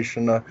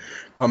motivation to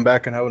come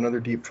back and have another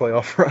deep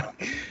playoff run.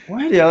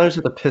 Why did the Islanders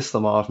have to piss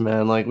them off,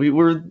 man? Like, we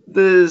were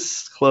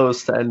this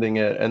close to ending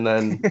it, and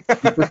then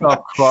you pissed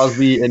off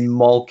Crosby and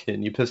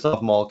Malkin. You pissed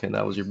off Malkin.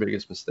 That was your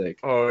biggest mistake.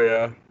 Oh,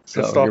 yeah.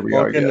 Pissed off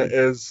Malkin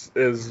is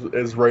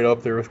right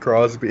up there with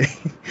Crosby.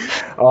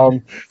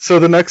 So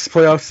the next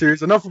playoff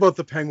series, enough about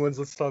the Penguins.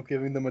 Let's stop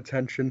giving them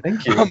attention.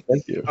 Thank you.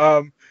 Thank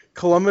you.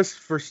 Columbus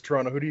versus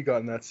Toronto. Who do you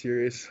got in that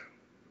series?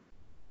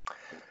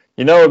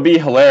 You know, it would be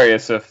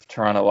hilarious if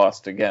Toronto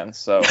lost again,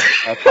 so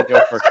I have to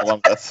go for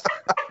Columbus.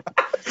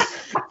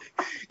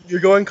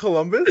 You're going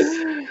Columbus?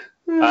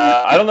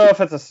 I don't know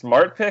if it's a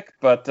smart pick,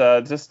 but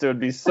just it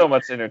would be so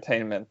much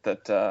entertainment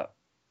that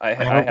I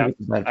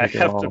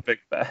have to pick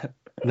that.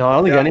 No, I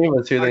don't think any of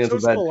us here think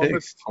it's a bad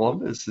pick.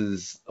 Columbus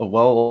is a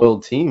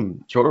well-oiled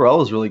team.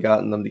 Tortorella's really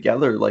gotten them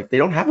together. Like, they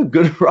don't have a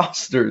good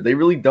roster. They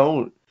really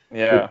don't.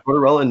 Yeah. But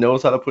Tortorella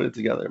knows how to put it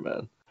together,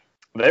 man.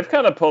 They've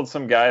kind of pulled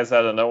some guys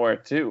out of nowhere,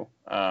 too.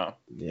 Yeah.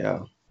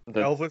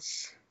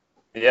 Elvis?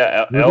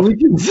 Yeah,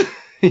 Elvis.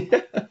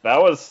 Yeah.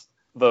 That was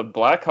the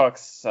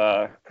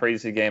Blackhawks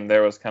crazy game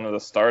there was kind of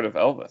the start of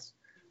Elvis.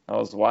 That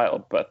was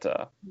wild, but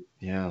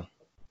yeah,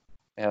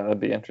 that'd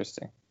be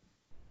interesting.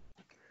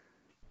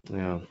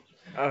 Yeah.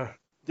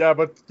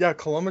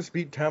 Columbus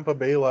beat Tampa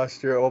Bay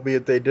last year,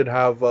 albeit they did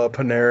have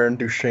Panarin,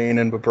 Duchesne,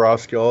 and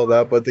Bobrovsky, all of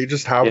that, but they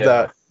just have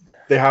that.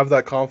 They have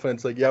that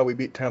confidence. Like, we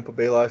beat Tampa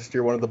Bay last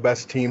year, one of the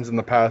best teams in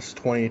the past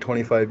 20,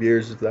 25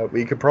 years. That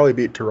we could probably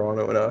beat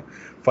Toronto in a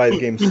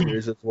 5-game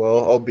series as well,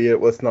 albeit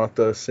with not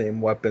the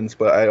same weapons.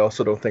 But I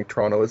also don't think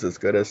Toronto is as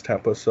good as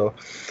Tampa, so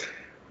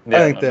I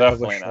think they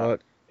have a shot.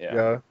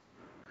 Yeah.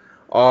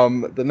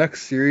 The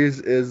next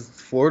series is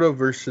Florida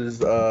versus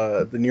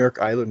the New York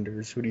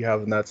Islanders. Who do you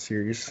have in that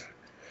series?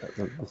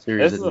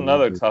 This is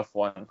another tough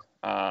one.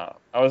 I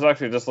was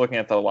actually just looking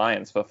at the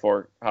lines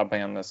before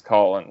hopping on this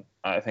call, and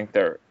I think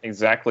they're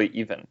exactly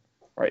even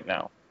right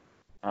now,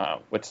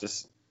 which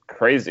is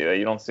crazy that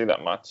you don't see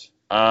that much.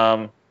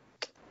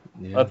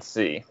 Let's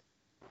see.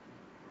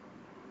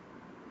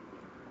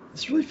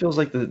 This really feels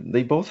like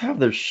they both have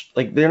their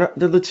they're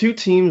the two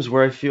teams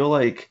where I feel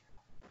like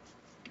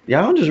the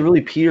Islanders are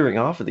really petering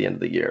off at the end of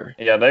the year.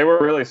 Yeah, they were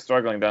really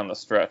struggling down the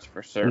stretch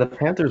for sure. And the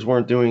Panthers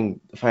weren't doing,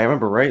 if I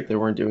remember right, they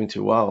weren't doing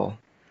too well.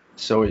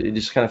 So it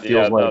just kind of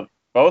feels like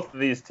both of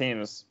these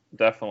teams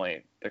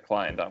definitely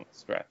declined on the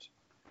stretch.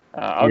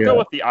 I'll go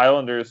with the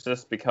Islanders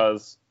just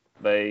because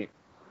they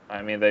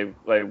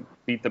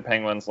beat the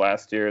Penguins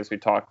last year, as we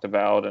talked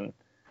about, and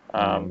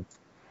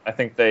I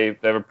think they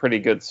have a pretty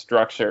good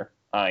structure,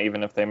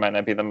 even if they might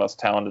not be the most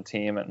talented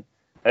team, and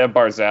they have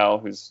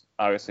Barzal, who's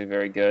obviously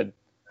very good.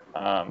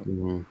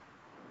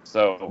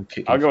 So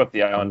I'll go with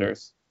the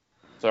Islanders.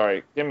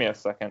 Sorry, give me a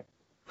second.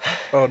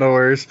 Oh, no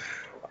worries.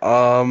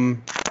 God,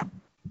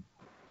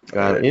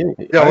 yeah,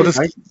 we'll just.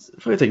 I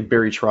probably take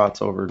Barry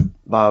Trotz over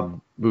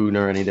Bob Boone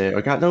any day.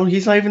 Oh God, no,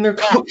 he's not even their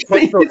coach.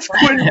 It's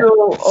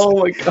Quenneville.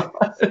 Oh my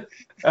God.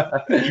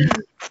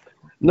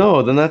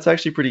 No, then that's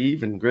actually pretty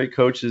even. Great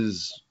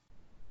coaches,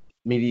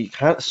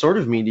 sort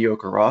of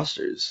mediocre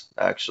rosters,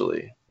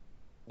 actually.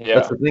 Yeah.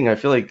 That's the thing. I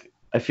feel like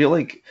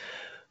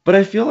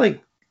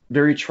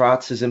Barry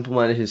Trotz has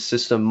implemented his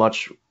system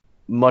much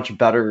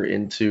better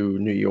into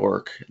New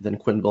York than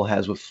Quenneville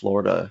has with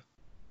Florida.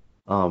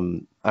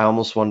 I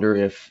almost wonder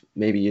if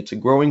maybe it's a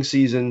growing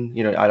season.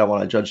 You know, I don't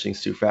want to judge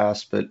things too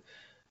fast, but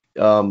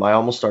I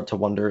almost start to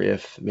wonder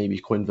if maybe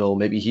Quenneville,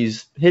 maybe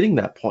he's hitting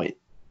that point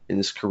in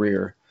his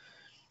career.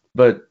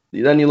 But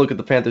then you look at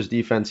the Panthers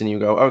defense and you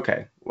go,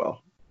 okay,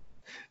 well,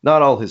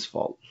 not all his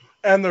fault.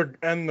 And their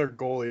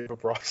goalie,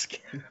 Bobrovsky.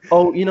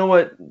 Oh, you know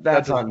what?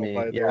 That's That on me.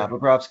 Yeah,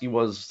 Bobrovsky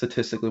was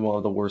statistically one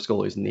of the worst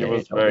goalies in the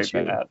NHL. It was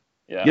very bad.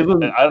 Yeah. I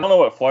don't know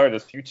what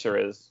Florida's future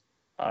is.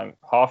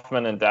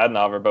 Hoffman and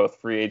Dadonov are both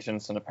free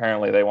agents, and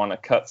apparently they want to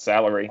cut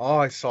salary. Oh,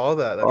 I saw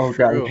that. That's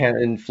true.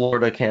 And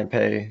Florida can't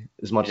pay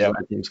as much as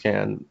other teams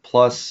can.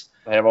 Plus,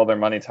 they have all their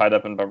money tied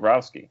up in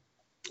Bobrovsky.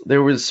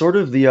 There was sort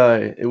of the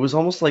it was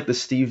almost like the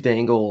Steve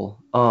Dangle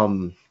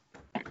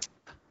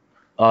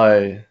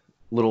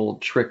little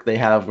trick they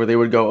have where they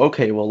would go,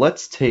 okay, well,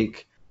 let's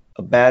take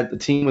a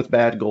team with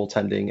bad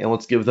goaltending and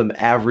let's give them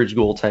average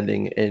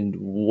goaltending, and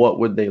what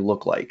would they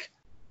look like?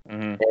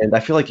 Mm-hmm. And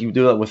I feel like you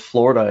do that with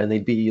Florida and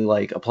they'd be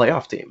like a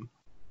playoff team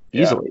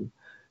easily.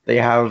 They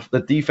have the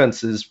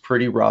defense is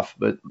pretty rough,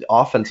 but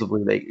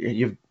offensively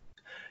you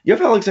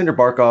have Alexander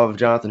Barkov,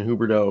 Jonathan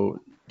Huberdeau,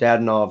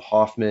 Dadonov,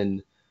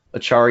 Hoffman,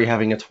 Achari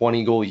having a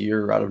 20-goal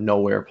year out of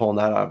nowhere, pulling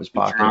that out of his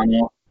pocket.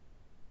 Vetrano.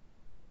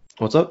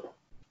 What's up?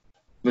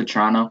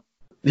 Vetrano.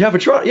 Yeah,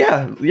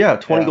 Vetrano. Yeah,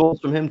 20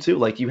 goals from him too.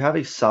 Like, you have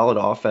a solid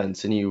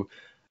offense, and you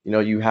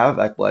have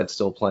Ekblad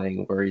still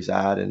playing where he's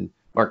at, and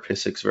Mark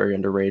Pisic's very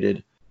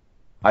underrated.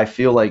 I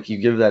feel like you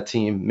give that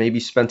team, maybe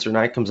Spencer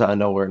Knight comes out of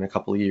nowhere in a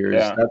couple of years.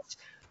 Yeah. That's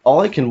all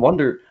I can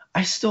wonder.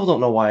 I still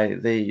don't know why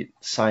they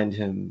signed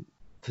him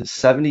to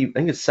 70. I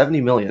think it's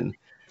 70 million.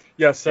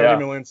 Yeah,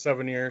 70 million,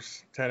 7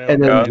 years, 10.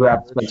 And then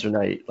draft Spencer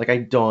Knight. Like, I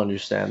don't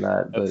understand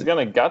that. It's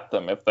gonna gut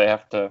them if they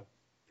have to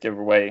give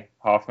away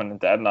Hoffman and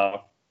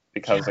Dadonov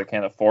because they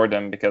can't afford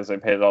him because they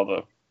paid all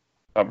the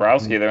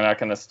Bobrovsky. They're not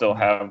gonna still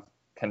have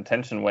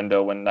contention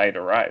window when Knight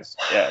arrives.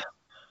 Yeah.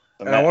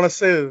 And I want to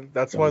say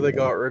that's why they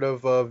got rid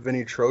of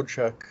Vinny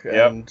Trocheck,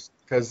 and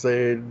because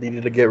they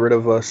needed to get rid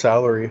of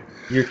salary.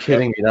 You're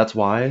kidding me? That's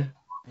why?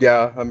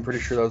 Yeah, I'm pretty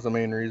sure that was the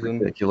main reason.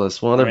 Ridiculous.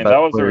 That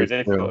was a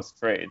ridiculous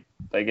trade.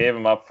 They gave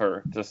him up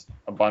for just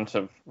a bunch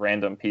of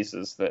random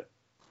pieces that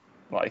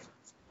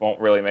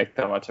won't really make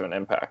that much of an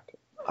impact.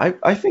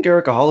 I think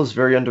Eric Hall is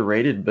very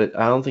underrated, but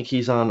I don't think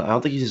he's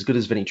as good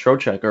as Vinny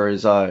Trocheck or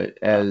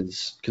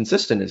as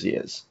consistent as he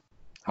is.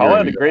 Hall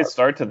had a great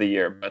start to the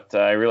year, but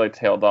I really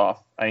tailed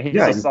off. I mean,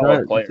 he's a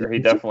solid player. He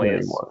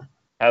definitely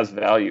has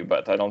value,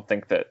 but I don't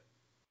think that.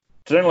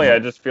 Generally, I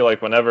just feel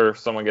like whenever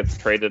someone gets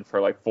traded for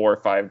like 4 or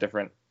 5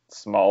 different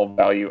small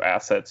value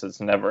assets,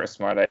 it's never a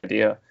smart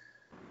idea.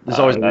 There's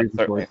always a reason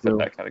certainly fit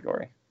that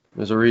category.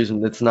 There's a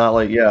reason. It's not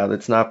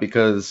it's not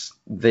because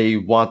they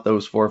want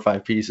those 4 or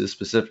 5 pieces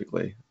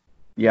specifically.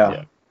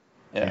 Yeah.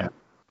 All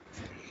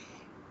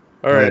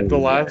right, the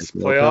last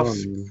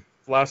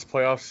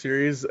playoff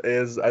series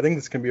is, I think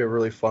this can be a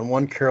really fun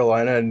one.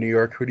 Carolina and New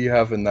York. Who do you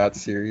have in that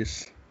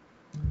series?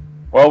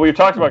 Well, we've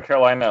talked about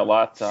Carolina a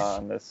lot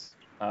on this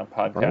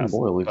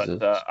podcast,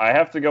 but I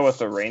have to go with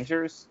the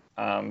Rangers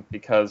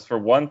because, for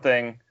one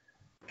thing,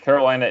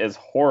 Carolina is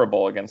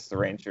horrible against the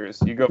Rangers.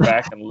 You go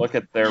back and look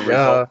at their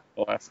results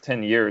the last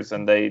 10 years,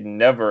 and they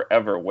never,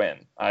 ever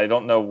win. I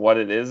don't know what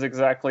it is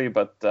exactly,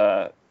 but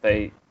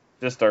they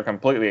just are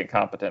completely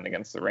incompetent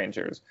against the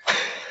Rangers.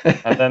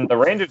 And then the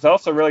Rangers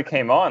also really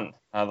came on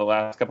the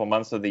last couple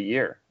months of the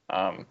year.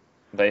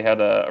 They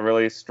had a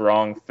really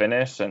strong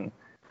finish, and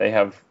they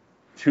have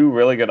 2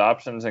 really good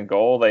options in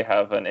goal. They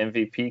have an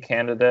MVP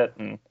candidate,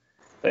 and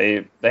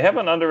they have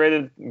an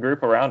underrated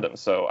group around them.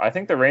 So I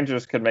think the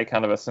Rangers could make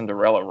kind of a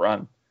Cinderella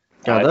run.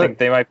 I think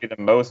they might be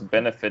the most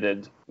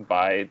benefited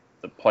by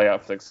the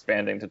playoffs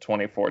expanding to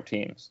 24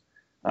 teams.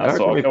 So I'll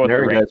go with the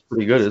Rangers. Guy's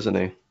pretty good, isn't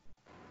he?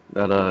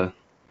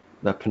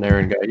 That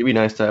Panarin guy. He'd be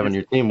nice to have on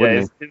your team,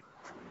 wouldn't he?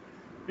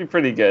 He'd be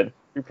pretty good.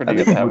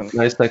 To have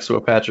nice next to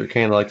a Patrick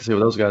Kane. I'd like to see what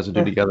those guys would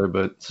do together,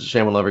 but it's a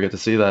shame we'll never get to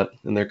see that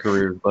in their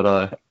careers.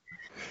 But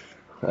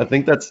I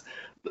think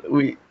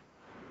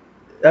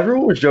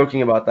everyone was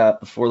joking about that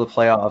before the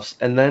playoffs,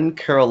 and then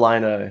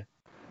Carolina.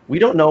 We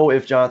don't know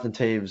if Jonathan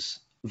Toews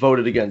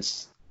voted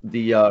against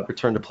the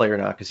return to play or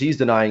not because he's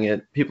denying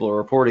it. People are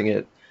reporting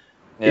it,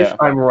 If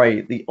I'm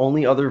right, the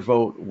only other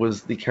vote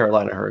was the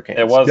Carolina Hurricanes.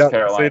 It was Yeah,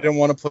 Carolina. they didn't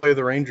want to play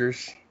the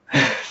Rangers.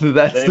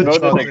 That's They the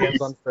voted joke. against-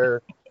 It was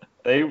unfair.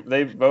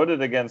 They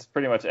voted against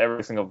pretty much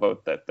every single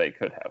vote that they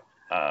could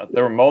have.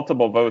 There were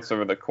multiple votes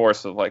over the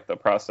course of like the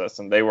process,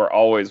 and they were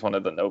always one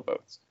of the no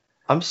votes.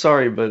 I'm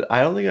sorry, but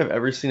I don't think I've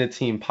ever seen a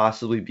team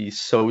possibly be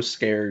so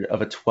scared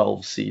of a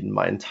 12 seed in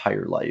my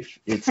entire life.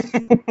 It's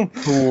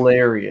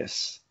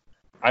hilarious.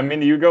 I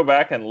mean, you go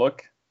back and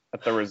look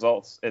at the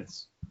results.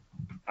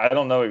 I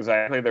don't know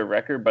exactly their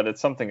record, but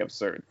it's something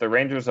absurd. The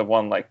Rangers have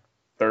won like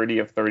 30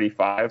 of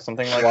 35,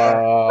 something like that.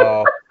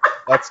 Wow,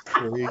 that's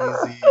crazy.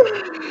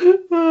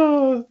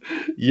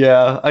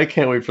 Yeah, I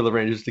can't wait for the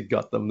Rangers to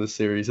gut them this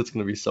series. It's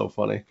going to be so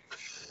funny.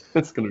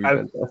 It's going to be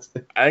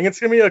fantastic. I think it's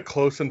gonna be a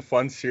close and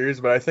fun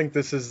series, but I think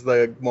this is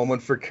the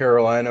moment for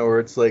Carolina where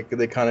it's like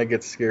they kind of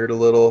get scared a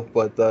little,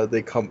 but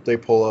they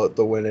pull out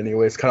the win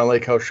anyway. It's kind of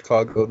like how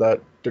Chicago,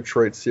 that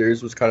Detroit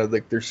series was kind of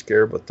like they're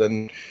scared, but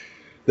then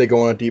they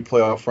go on a deep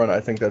playoff run. I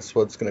think that's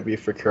what it's gonna be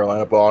for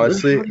Carolina. But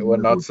honestly, it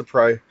would not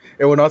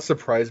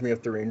surprise me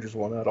if the Rangers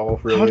won at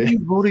all. Really. How do you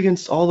vote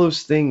against all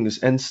those things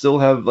and still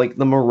have like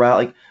the morale?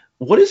 Like,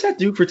 what does that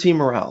do for team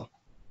morale?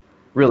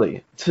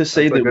 Really, to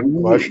say That's a that good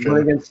we question.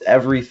 went against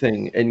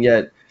everything, and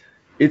yet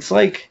it's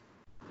like,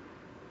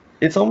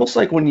 it's almost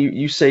like when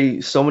you say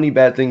so many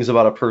bad things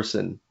about a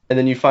person, and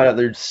then you find out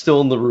they're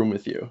still in the room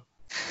with you.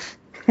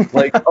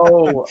 Like,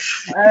 oh,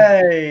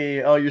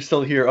 hey, oh, you're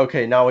still here.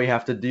 Okay, now we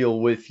have to deal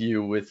with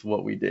you with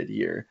what we did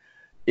here.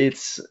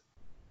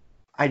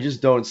 I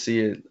just don't see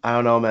it. I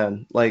don't know,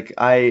 man. Like,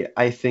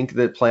 I think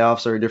that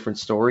playoffs are a different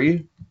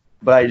story,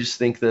 but I just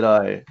think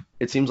that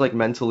it seems like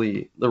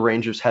mentally the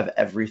Rangers have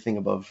everything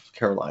above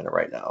Carolina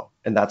right now,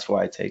 and that's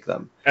why I take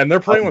them. And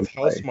they're playing with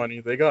Obviously. house money.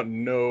 They got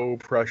no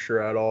pressure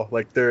at all.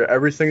 Like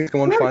everything's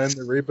going fine in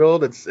the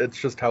rebuild. It's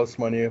just house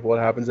money. What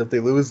happens if they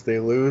lose? They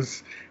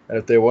lose. And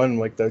if they win,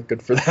 like that's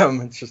good for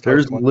them. It's just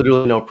There's house money.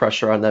 literally no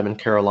pressure on them, and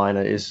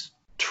Carolina is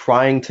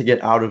trying to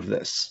get out of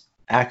this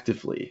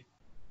actively.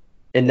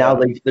 And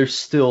now they're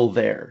still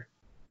there.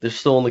 They're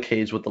still in the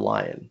cage with the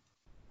Lion.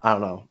 I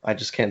don't know. I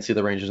just can't see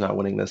the Rangers not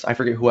winning this. I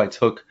forget who I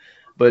took,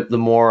 but the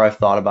more I've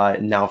thought about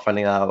it, and now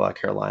finding out about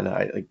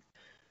Carolina,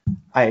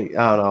 I don't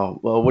know.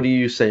 Well, what do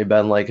you say,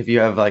 Ben? Like, if you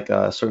have like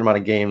a certain amount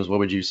of games, what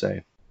would you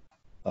say?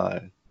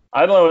 I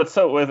don't know. It's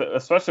so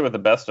especially with the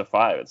best of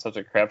 5, it's such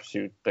a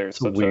crapshoot. There's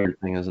It's a such weird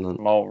thing, isn't it?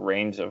 small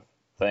range of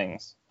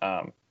things.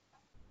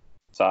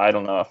 So I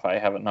don't know if I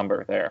have a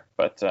number there,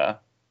 but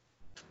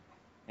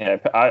yeah,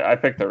 I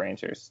picked the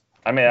Rangers.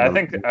 I mean,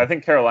 I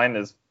think Carolina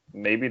is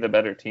maybe the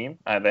better team.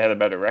 They had a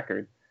better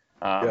record.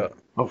 Yeah.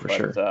 Oh, for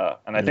sure.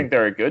 And I think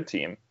they're a good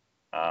team.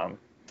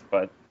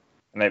 But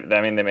they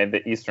made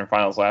the Eastern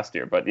Finals last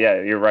year. But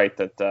yeah, you're right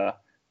that the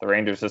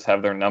Rangers just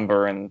have their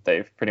number and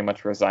they've pretty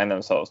much resigned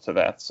themselves to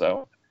that.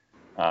 So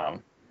I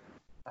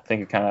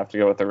think you kind of have to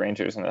go with the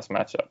Rangers in this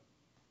matchup.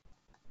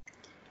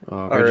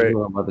 All right.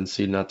 11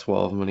 seed, not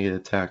 12. I'm gonna get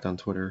attacked on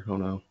Twitter. Oh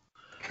no!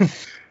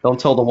 Don't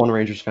tell the one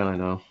Rangers fan I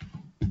know.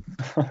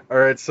 All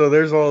right, so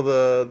there's all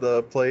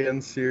the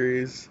play-in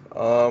series.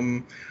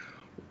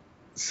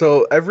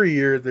 So every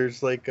year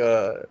there's like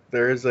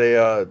there is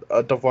a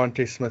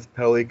Devontae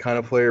Smith-Pelly kind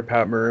of player,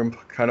 Pat Maroon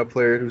kind of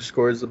player who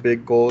scores the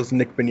big goals,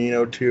 Nick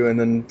Bonino too, and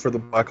then for the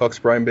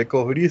Blackhawks, Brian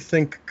Bickle. Who do you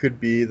think could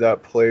be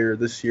that player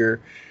this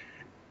year?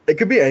 It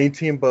could be any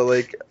team, but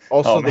like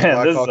also the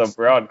Blackhawks. This is a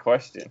broad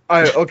question.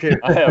 Okay,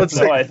 I have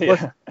no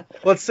idea.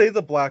 Let's say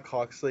the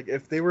Blackhawks, like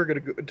if they were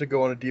to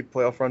go on a deep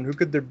playoff run, who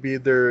could there be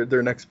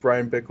their next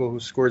Brian Bickle who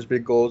scores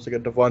big goals, like a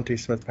Devontae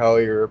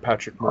Smith-Pelly or a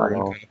Patrick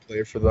Maroon kind of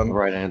player for them? The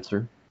right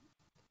answer.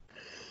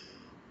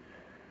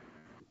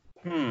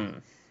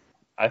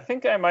 I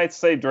think I might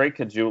say Drake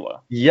Caggiula.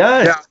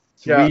 Yes.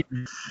 Yeah.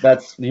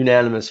 That's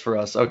unanimous for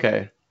us.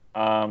 Okay.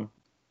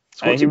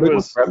 He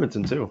was for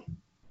Edmonton too.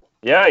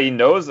 Yeah, he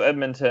knows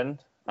Edmonton.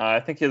 I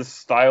think his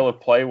style of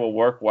play will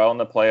work well in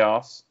the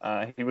playoffs.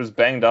 He was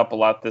banged up a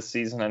lot this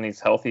season, and he's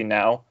healthy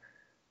now.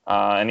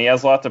 And he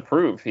has a lot to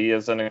prove. He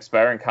has an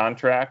expiring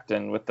contract,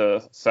 and with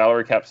the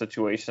salary cap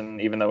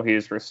situation, even though he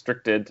is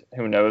restricted,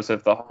 who knows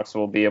if the Hawks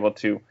will be able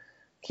to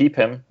keep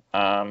him.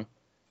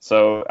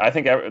 So I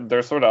think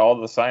there's sort of all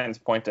the signs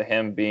point to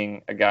him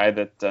being a guy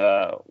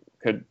that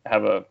could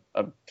have a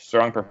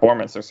strong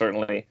performance, or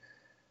certainly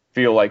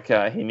feel like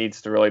he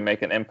needs to really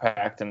make an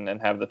impact and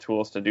have the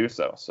tools to do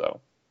so. So,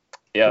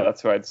 yeah,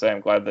 that's what I'd say. I'm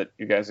glad that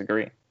you guys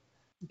agree.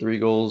 3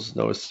 goals,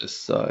 no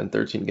assists in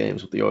 13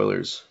 games with the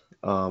Oilers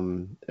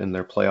in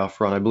their playoff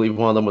run. I believe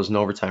one of them was an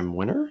overtime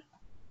winner,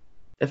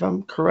 if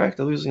I'm correct.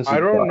 I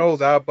don't know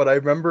that, but I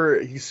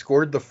remember he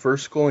scored the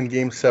first goal in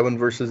Game 7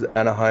 versus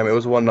Anaheim. It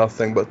was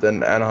 1-0, but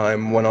then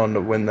Anaheim went on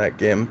to win that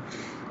game.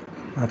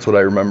 That's what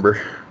I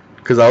remember.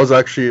 Because I was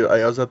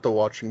at the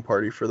watching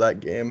party for that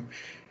game.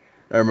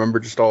 I remember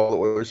just all the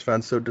Oilers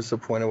fans so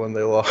disappointed when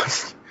they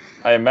lost.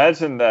 I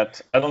imagine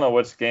that, I don't know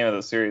which game of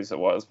the series it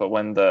was, but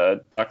when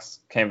the Ducks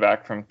came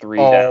back from 3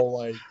 down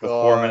with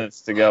 4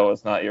 minutes to go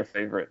was not your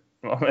favorite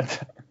moment.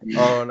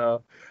 Oh,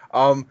 no.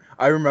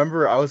 I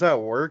remember I was at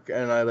work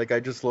and I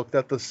just looked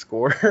at the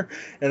score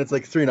and it's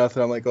like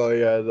 3-0. I'm like, oh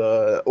yeah,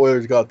 the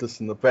Oilers got this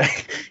in the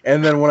bag.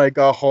 And then when I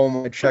got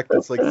home, I checked,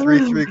 it's like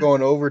 3-3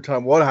 going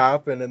overtime. What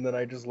happened? And then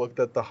I just looked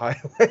at the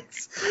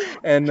highlights.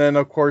 And then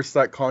of course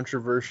that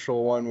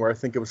controversial one where I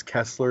think it was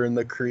Kessler in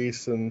the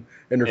crease and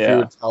interfered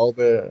with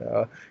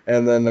Talbot.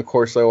 And then of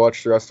course I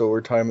watched the rest of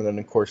overtime, and then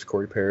of course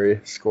Corey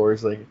Perry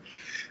scores. Like,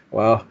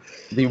 wow,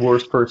 the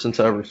worst person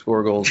to ever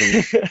score goals in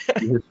the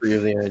history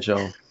of the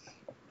NHL.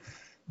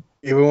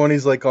 Even when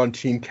he's like on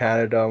Team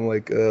Canada, I'm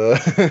like, I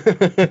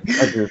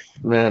think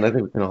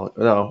we can all.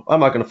 No, I'm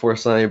not gonna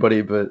force on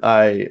anybody, but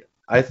I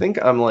think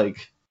I run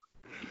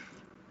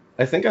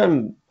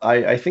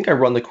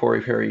the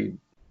Corey Perry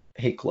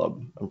hate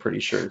club. I'm pretty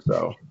sure.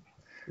 So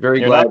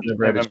very glad I've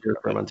never had a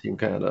shirt from on Team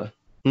Canada.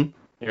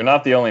 You're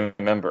not the only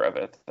member of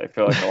it. I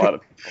feel like a lot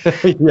of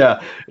people.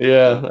 yeah.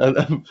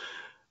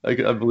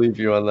 I believe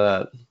you on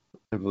that.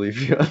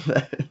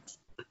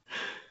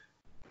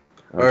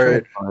 All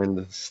right. Find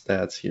the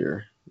stats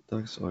here.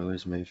 Ducks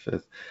Oilers May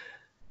 5th.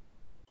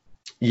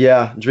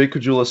 Yeah, Drake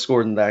Caggiula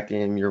scored in that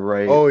game. You're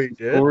right. Oh, he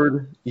did.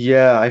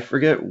 Yeah, I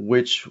forget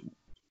which.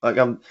 Like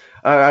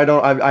I don't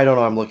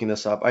know. I'm looking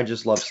this up. I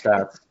just love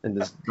stats in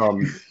this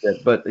dumb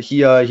shit. But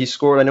he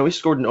scored. I know he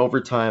scored in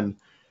overtime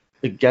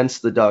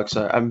against the Ducks.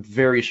 I'm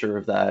very sure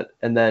of that.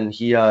 And then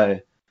he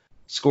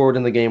scored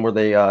in the game where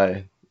they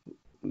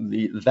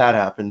that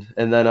happened.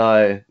 And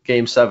then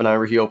Game 7,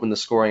 where he opened the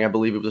scoring. I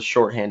believe it was a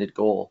shorthanded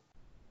goal.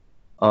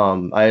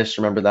 I just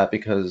remember that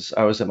because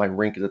I was at my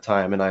rink at the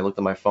time and I looked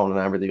at my phone and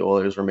I remember the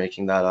Oilers were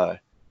making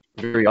that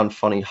very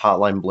unfunny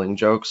hotline bling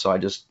joke. So I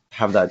just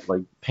have that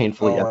like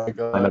painfully in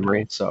my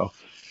memory. So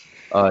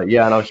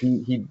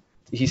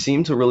he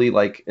seemed to really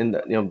like in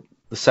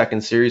the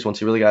second series, once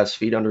he really got his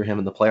feet under him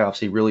in the playoffs,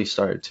 he really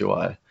started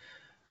to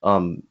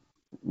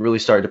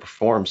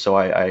perform. So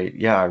I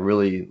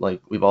really,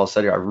 like we've all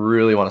said here, I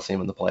really want to see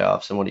him in the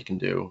playoffs and what he can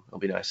do. It'll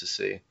be nice to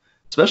see,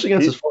 especially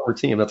against his former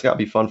team. That's got to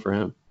be fun for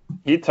him.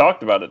 He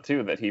talked about it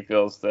too, that he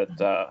feels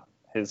that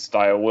his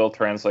style will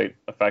translate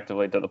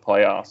effectively to the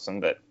playoffs,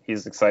 and that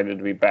he's excited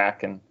to be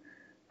back and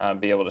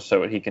be able to show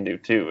what he can do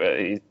too.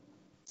 He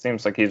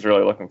seems like he's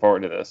really looking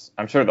forward to this.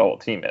 I'm sure the whole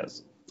team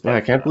is. Yeah,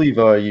 I can't believe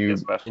you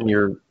in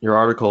your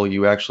article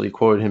you actually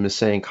quoted him as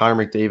saying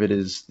Connor McDavid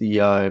is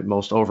the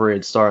most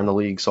overrated star in the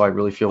league. So I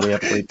really feel we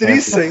have to. Did he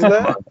sing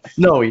that?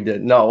 No, he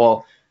didn't. No,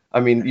 well, I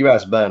mean, you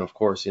asked Ben, of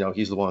course.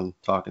 He's the one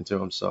talking to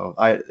him. So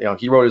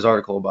he wrote his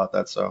article about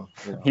that. So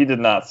he did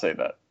not say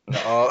that.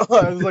 No.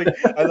 I was like,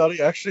 I thought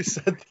he actually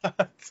said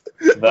that.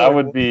 That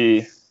would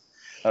be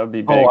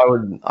big.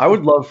 Oh, I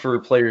would love for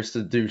players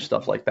to do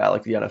stuff like that,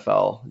 like the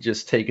NFL,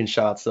 just taking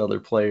shots at other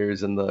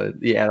players and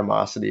the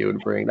animosity it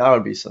would bring. That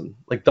would be some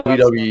like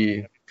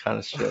WWE kind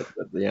of shit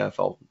that the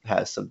NFL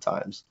has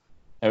sometimes.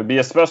 It would be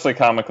especially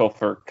comical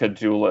for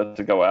Caggiula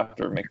to go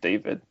after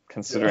McDavid,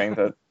 considering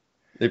that.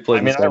 They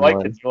played. I like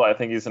Caggiula. I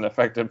think he's an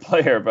effective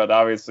player, but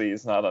obviously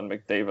he's not on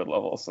McDavid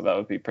level, so that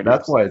would be pretty.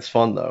 That's why it's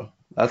fun, though.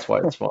 That's why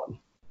it's fun.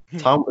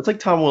 It's like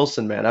Tom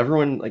Wilson, man.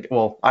 Everyone I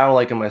don't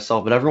like him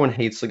myself, but everyone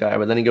hates the guy.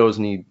 But then he goes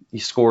and he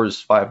scores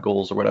 5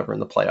 goals or whatever in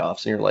the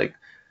playoffs, and you're like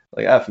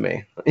F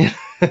me.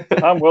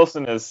 Tom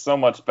Wilson is so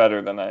much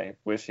better than I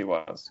wish he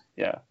was.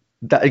 Yeah.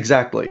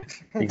 Exactly.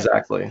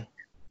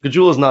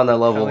 Caggiula's not on that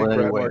level in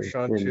any way in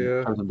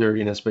terms of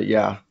dirtiness, but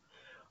yeah.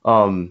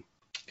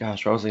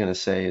 Gosh, what was I gonna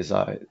say is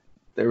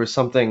there was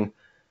something.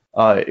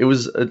 It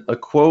was a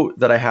quote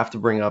that I have to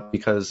bring up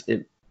because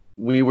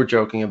we were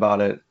joking about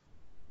it.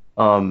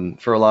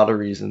 For a lot of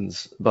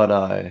reasons,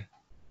 but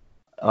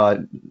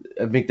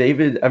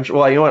McDavid, I'm sure.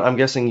 Well, you know what? I'm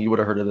guessing you would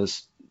have heard of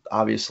this,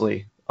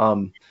 obviously.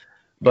 But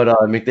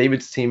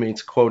McDavid's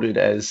teammates quoted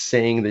as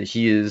saying that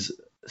he is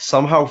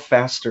somehow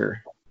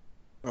faster.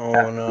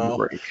 Oh no!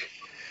 Break.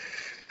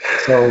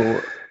 So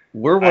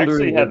we're wondering. I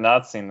actually had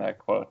not seen that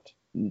quote.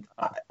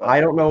 I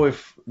don't know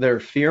if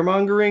they're fear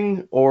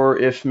mongering or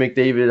if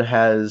McDavid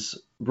has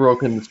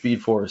broken the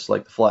Speed Force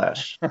like the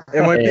Flash.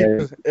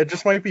 It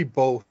just might be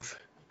both.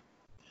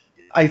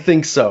 I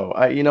think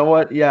so. You know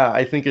what? Yeah,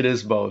 I think it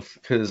is both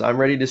because I'm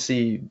ready to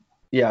see.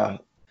 Yeah,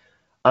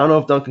 I don't know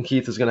if Duncan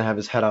Keith is going to have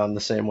his head on the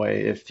same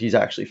way if he's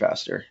actually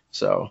faster.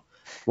 So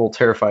we're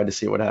terrified to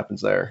see what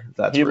happens there.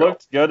 He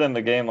looked good in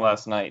the game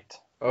last night.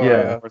 Oh,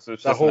 yeah.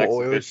 The whole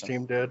Oilers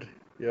team did.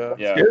 Yeah. What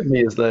scares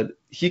me is that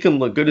he can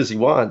look good as he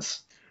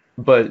wants,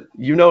 but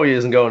he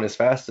isn't going his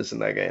fastest in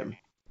that game.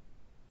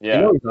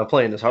 Yeah. He's not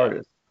playing his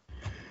hardest.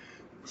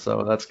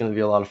 So that's going to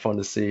be a lot of fun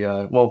to see.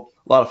 A lot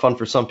of fun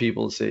for some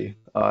people to see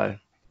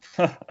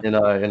in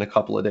a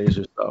couple of days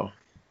or so.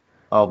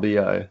 I'll be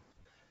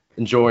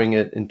enjoying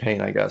it in pain,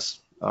 I guess.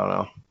 I don't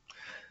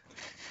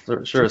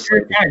know. Sure.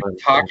 You're kind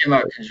of talking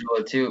about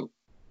Caggiula too,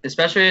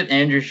 especially with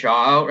Andrew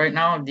Shaw out right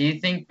now. Do you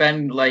think,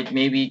 Ben, like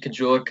maybe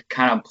Caggiula could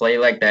kind of play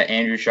like that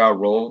Andrew Shaw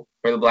role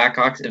for the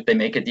Blackhawks if they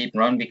make a deep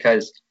run?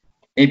 Because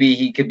maybe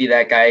he could be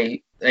that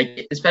guy.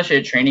 Like especially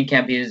at training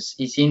camp, he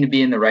seemed to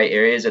be in the right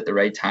areas at the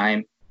right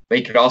time. But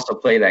he could also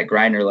play that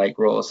grinder-like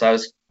role. So I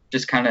was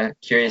just kind of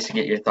curious to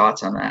get your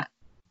thoughts on that.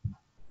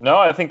 No,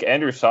 I think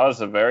Andrew Shaw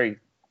is a very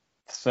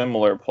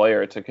similar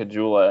player to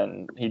Caggiula,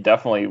 and he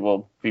definitely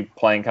will be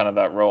playing kind of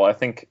that role. I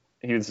think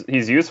he's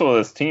useful to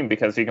this team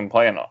because he can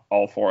play on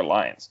all 4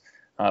 lines.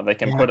 They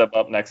can put him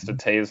up next to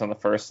Taves on the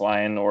first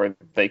line, or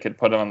they could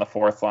put him on the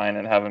 4th line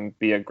and have him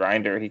be a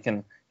grinder.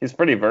 He's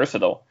pretty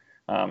versatile.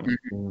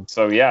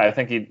 So yeah, I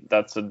think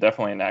that's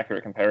definitely an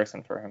accurate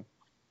comparison for him.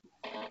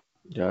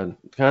 Yeah,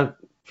 kind of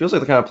feels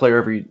like the kind of player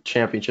every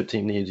championship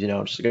team needs.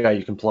 Just a guy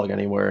you can plug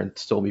anywhere and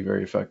still be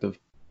very effective.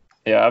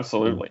 Yeah,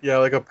 absolutely. Yeah,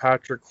 like a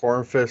Patrick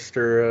Hornfist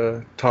or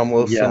a Tom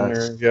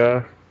Wilson.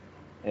 Yeah.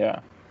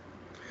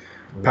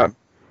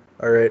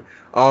 All right.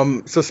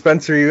 So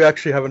Spencer, you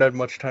actually haven't had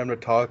much time to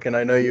talk, and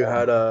I know you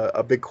had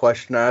a big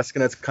question to ask,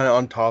 and it's kind of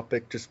on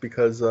topic just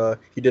because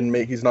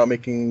he's not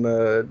making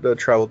the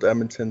travel to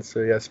Edmonton. So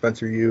yeah,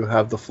 Spencer, you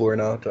have the floor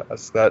now to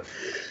ask that.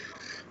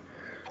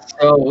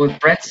 So with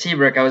Brent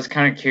Seabrook, I was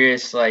kind of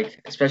curious,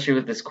 especially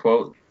with this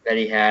quote that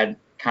he had,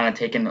 kind of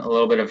taking a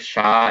little bit of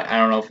shot. I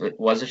don't know if it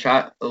was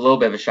a little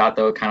bit of a shot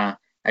though, kind of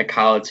at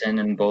Colliton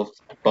and both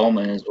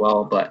Bowman as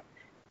well. But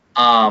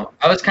I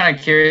was kind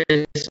of curious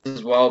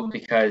as well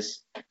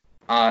because,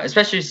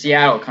 especially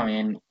Seattle coming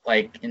in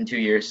in 2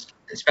 years,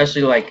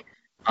 especially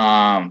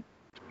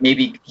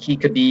maybe he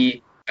could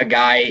be a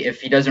guy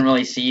if he doesn't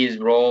really see his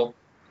role,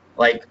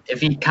 if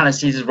he kind of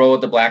sees his role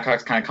with the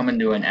Blackhawks kind of coming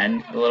to an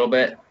end a little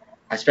bit,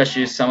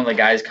 especially with some of the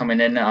guys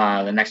coming in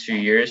the next few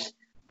years.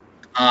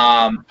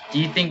 Do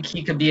you think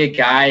he could be a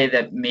guy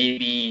that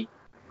maybe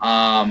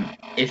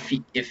if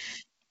he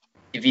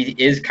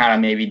is kind of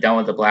maybe done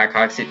with the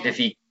Blackhawks, if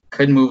he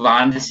could move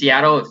on to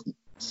Seattle, if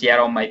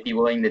Seattle might be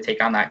willing to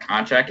take on that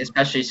contract,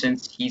 especially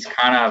since he's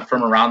kind of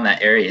from around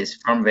that area. He's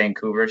from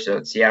Vancouver,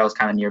 so Seattle's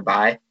kind of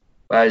nearby.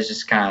 But I was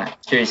just kind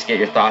of curious to get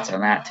your thoughts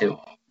on that too.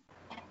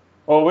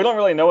 Well, we don't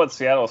really know what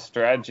Seattle's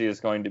strategy is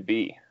going to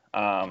be.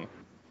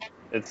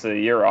 It's a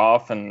year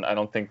off, and I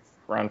don't think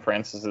Ron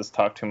Francis has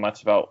talked too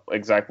much about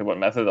exactly what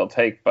method they'll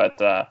take.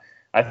 But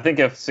I think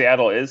if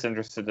Seattle is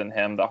interested in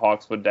him, the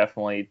Hawks would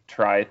definitely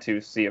try to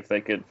see if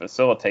they could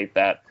facilitate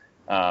that.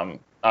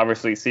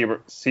 Obviously,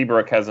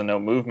 Seabrook has a no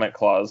movement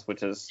clause,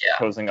 which is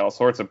posing all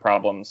sorts of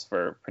problems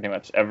for pretty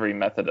much every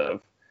method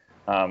of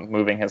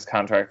moving his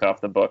contract off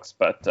the books.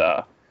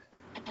 But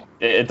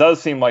it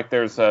does seem like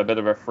there's a bit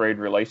of a frayed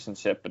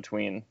relationship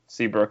between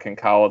Seabrook and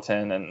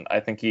Colliton, and I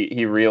think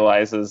he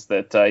realizes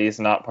that he's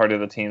not part of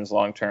the team's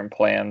long-term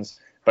plans,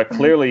 but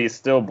clearly he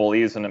still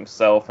believes in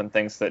himself and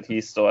thinks that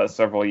he still has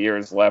several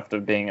years left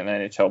of being an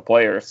NHL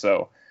player.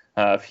 So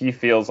if he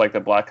feels like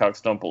the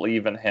Blackhawks don't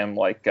believe in him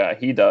like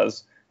he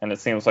does, and it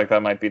seems like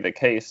that might be the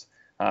case,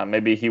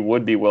 maybe he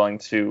would be willing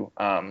to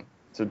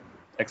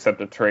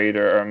accept a trade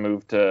or a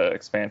move to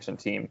expansion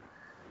team.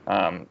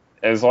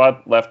 There's a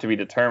lot left to be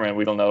determined.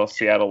 We don't know if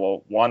Seattle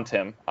will want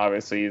him.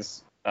 Obviously,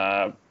 he's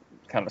kind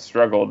of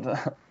struggled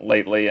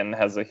lately and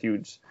has a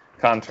huge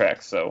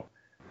contract, so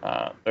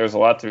there's a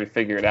lot to be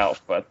figured out.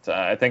 But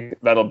I think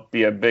that'll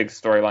be a big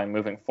storyline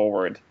moving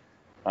forward.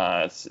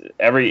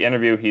 Every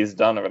interview he's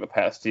done over the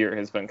past year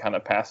has been kind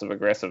of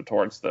passive-aggressive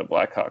towards the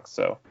Blackhawks,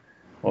 so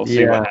we'll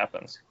see what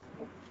happens.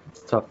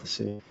 It's tough to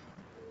see.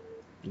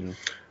 Yeah.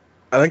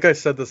 I think I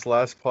said this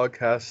last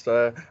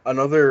podcast.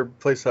 Another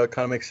place that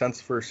kind of makes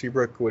sense for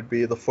Seabrook would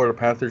be the Florida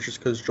Panthers, just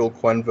because Joel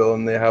Quenneville,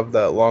 and they have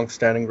that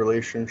long-standing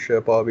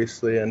relationship,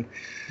 obviously. And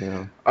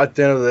at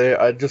the end of the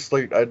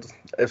day,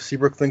 if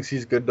Seabrook thinks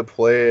he's good to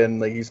play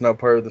and he's not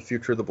part of the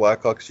future of the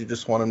Blackhawks, you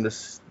just want him to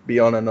be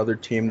on another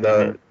team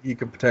that he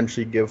could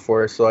potentially give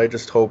for. So I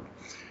just hope,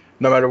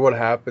 no matter what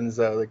happens,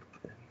 that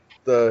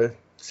the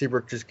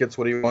Seabrook just gets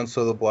what he wants.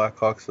 So the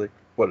Blackhawks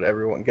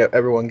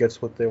everyone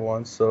gets what they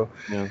want. So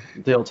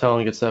Dale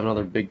Talon gets to have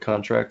another big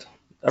contract.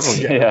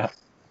 Yeah,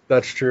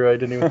 that's true. I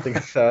didn't even think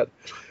of that.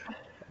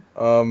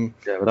 But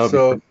that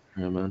would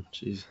be man.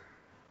 Jeez.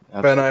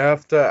 Absolutely. Ben, I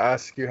have to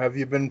ask you: have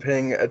you been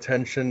paying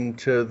attention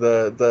to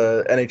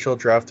the NHL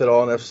draft at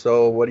all? And if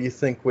so, what do you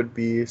think would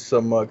be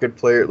some good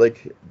player?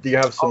 Do you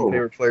have some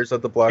favorite players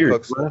that the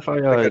Blackhawks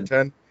pick at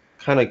 10?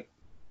 Kind of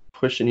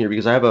push in here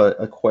because I have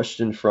a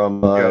question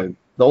from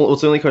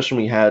it's the only question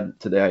we had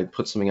today. I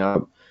put something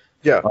out.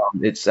 Yeah.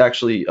 It's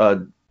actually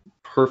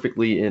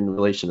perfectly in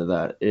relation to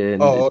that.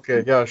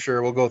 Okay. Yeah,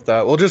 sure. We'll go with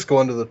that. We'll just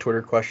go into the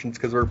Twitter questions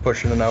because we're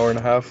pushing an hour and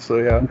a half. So,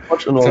 yeah.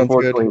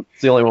 Unfortunately,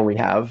 it's the only one we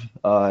have.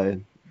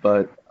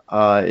 But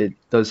it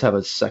does have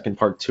a second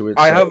part to it.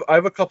 I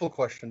have a couple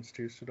questions,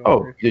 too. So don't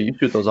worry. Yeah, you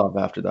shoot those off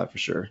after that for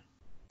sure.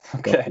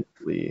 Okay.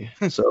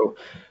 So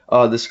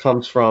this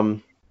comes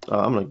from,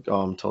 I'm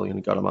totally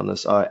going to gut him on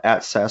this,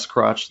 at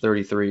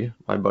Sasquatch33,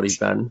 my buddy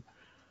Ben.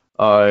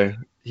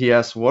 He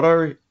asked, what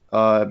are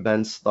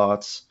Ben's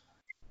thoughts,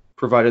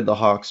 provided the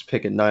Hawks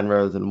pick at 9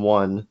 rather than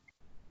 1,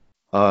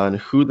 on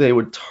who they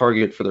would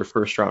target for their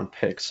first round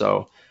pick.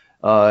 So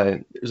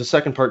there's a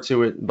second part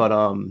to it,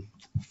 but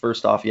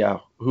first off,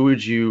 who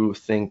would you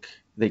think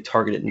they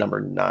target at number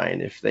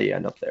 9 if they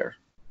end up there?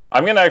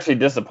 I'm going to actually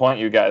disappoint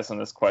you guys on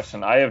this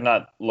question. I have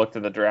not looked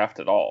at the draft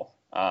at all.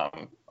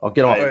 I'll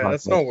get off.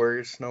 That's no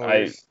worries.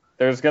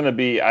 there's going to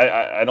be,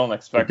 I don't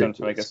expect them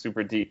to make a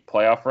super deep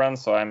playoff run,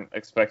 so I'm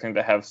expecting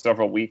to have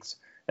several weeks,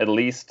 at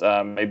least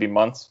maybe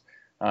months,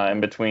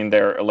 in between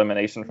their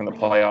elimination from the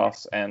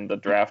playoffs and the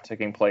draft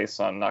taking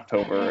place on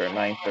October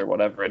 9th or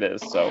whatever it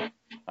is. So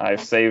I've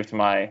saved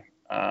my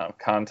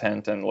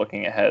content and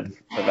looking ahead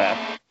for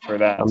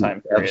that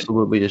time period.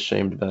 Absolutely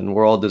ashamed, Ben.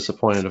 We're all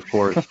disappointed, of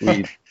course.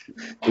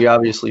 We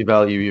obviously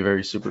value you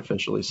very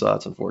superficially, so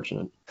that's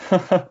unfortunate.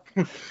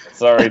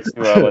 Sorry to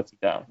let you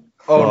down.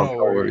 No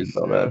worries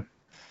about that.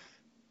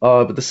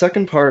 But the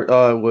second part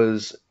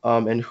was,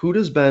 and who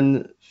does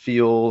Ben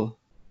feel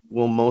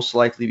will most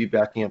likely be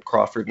backing up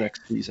Crawford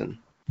next season?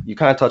 You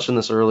kind of touched on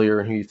this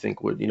earlier, and who you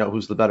think would,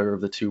 who's the better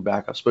of the two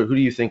backups, but who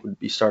do you think would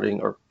be starting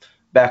or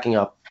backing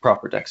up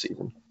Crawford next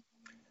season?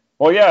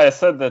 Well, yeah, I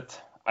said that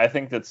I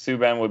think that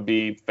Subban would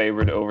be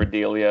favored over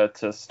Delia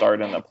to start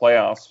in the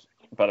playoffs,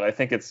 but I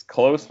think it's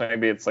close.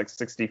 Maybe it's like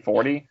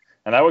 60-40,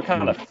 and I would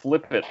kind of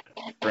flip it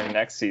for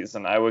next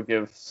season. I would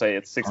say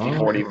it's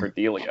 60-40 for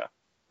Delia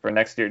for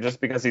next year,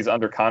 just because he's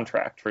under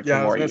contract for 2 more years.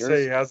 Yeah, I was going to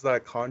say he has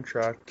that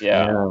contract.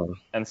 Yeah.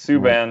 And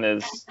Subban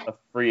is a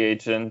free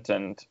agent,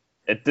 and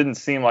it didn't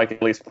seem like,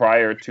 at least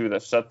prior to the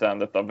shutdown,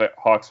 that the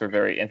Hawks were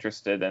very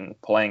interested in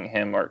playing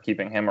him or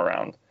keeping him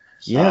around.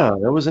 Yeah,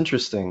 that was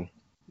interesting.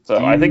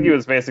 So I think he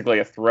was basically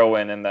a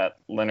throw-in in that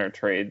Leonard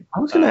trade. I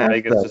was going to ask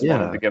Vegas that, just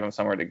wanted to give him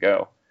somewhere to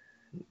go.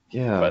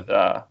 Yeah.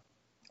 But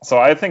so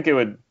I think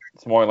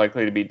it's more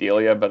likely to be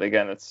Delia, but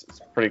again, it's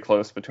pretty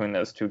close between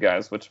those two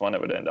guys, which one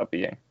it would end up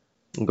being.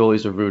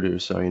 Goalies are voodoo,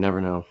 so you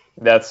never know.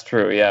 That's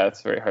true. Yeah,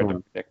 it's very hard to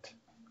predict.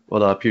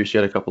 Well, Pierce,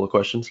 you had a couple of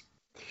questions.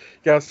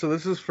 Yeah, so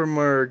this is from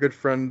our good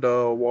friend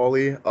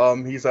Wally.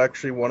 He's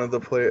actually one of the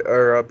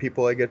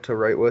people I get to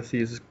write with.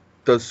 He's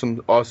does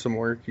some awesome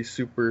work. He's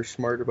super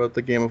smart about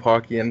the game of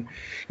hockey, and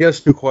he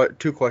has two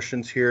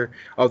questions here.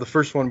 The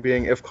first one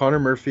being, if Connor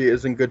Murphy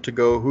isn't good to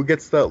go, who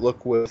gets that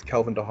look with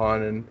Calvin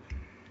DeHaan? And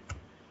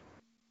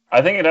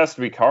I think it has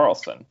to be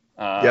Karlsson.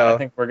 I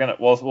think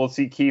we'll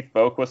see Keith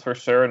Boquist for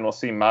sure, and we'll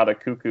see Mata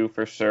Kuku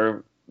for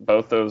sure.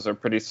 Both those are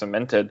pretty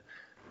cemented.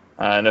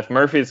 And if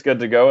Murphy's good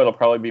to go, it'll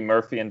probably be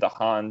Murphy and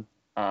DeHaan.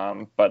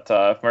 But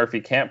if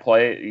Murphy can't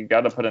play, you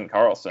got to put in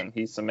Karlsson.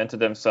 He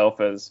cemented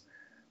himself as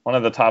one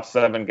of the top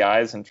 7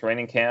 guys in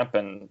training camp,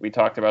 and we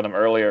talked about him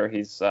earlier.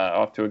 He's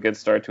off to a good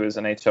start to his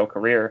NHL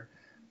career.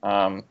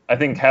 I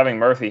think having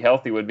Murphy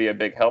healthy would be a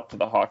big help to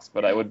the Hawks,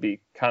 but I would be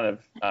kind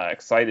of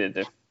excited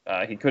if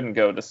he couldn't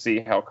go, to see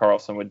how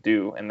Karlsson would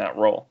do in that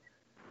role.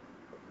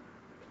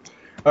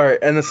 All right,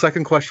 and the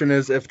second question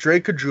is, if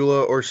Drake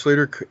Caggiula or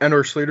Slater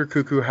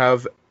Cuckoo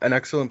have an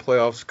excellent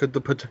playoffs, could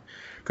the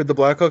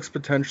Blackhawks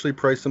potentially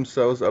price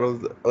themselves out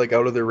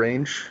of their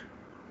range?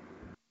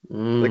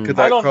 Like, could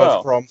that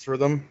cause problems for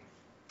them?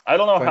 I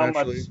don't know how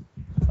much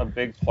a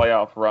big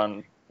playoff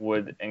run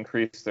would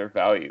increase their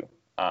value.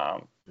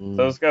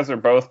 Those guys are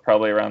both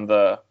probably around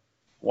the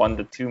 $1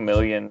 to $2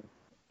 million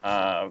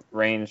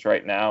range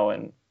right now,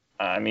 and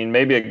I mean,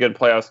 maybe a good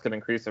playoffs could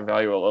increase their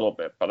value a little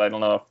bit, but I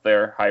don't know if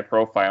they're high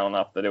profile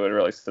enough that it would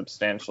really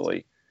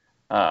substantially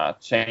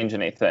change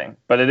anything.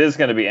 But it is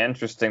going to be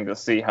interesting to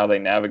see how they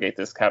navigate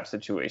this cap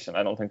situation.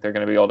 I don't think they're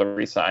going to be able to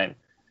re-sign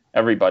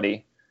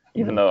everybody,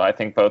 even though I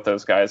think both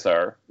those guys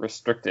are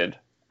restricted.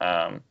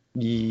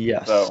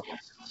 Yes. So,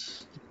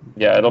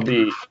 yeah, it'll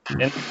be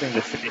interesting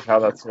to see how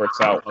that sorts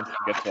out once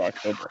we get to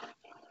October.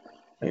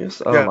 I guess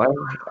I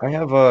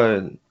have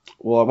I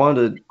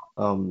wanted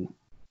to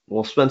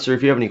Spencer,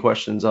 if you have any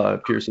questions,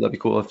 Pierce, that'd be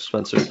cool if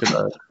Spencer could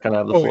kind of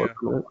have the floor.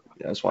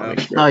 Yeah, I just want to make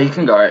sure. No, you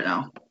can go right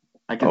now.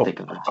 I can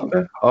think of it.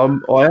 Okay.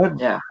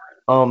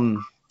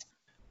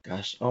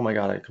 Gosh, oh my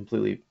God, I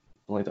completely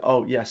blanked.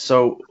 Oh yeah,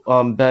 so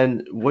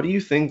Ben, what do you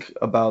think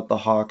about the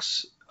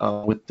Hawks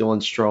with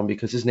Dylan Strome?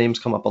 Because his name's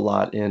come up a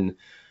lot in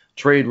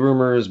trade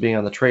rumors, being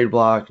on the trade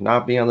block,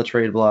 not being on the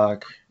trade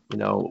block.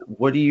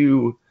 What do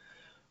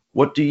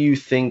you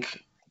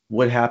think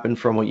would happen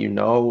from what you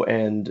know,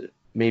 and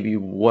maybe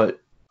what,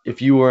 if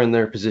you were in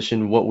their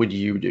position, what would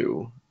you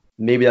do?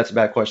 Maybe that's a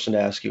bad question to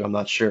ask you, I'm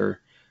not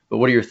sure. But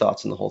what are your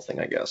thoughts on the whole thing,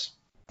 I guess?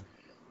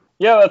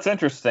 Yeah, that's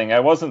interesting.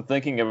 I wasn't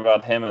thinking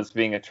about him as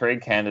being a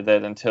trade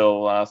candidate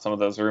until some of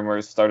those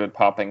rumors started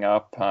popping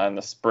up in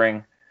the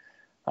spring.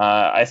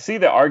 I see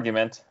the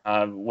argument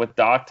with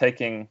Doc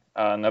taking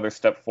another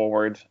step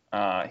forward.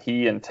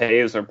 He and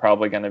Taves are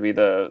probably going to be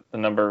the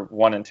number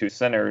 1 and 2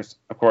 centers.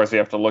 Of course, you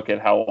have to look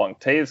at how long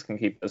Taves can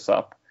keep this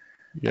up.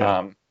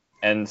 Yeah.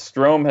 And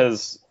Strome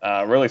has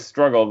really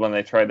struggled when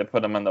they tried to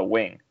put him on the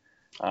wing.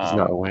 He's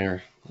not a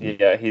winger.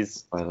 Yeah,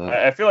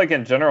 I feel like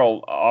in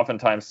general,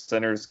 oftentimes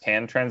centers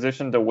can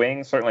transition to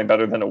wing. Certainly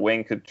better than a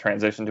wing could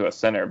transition to a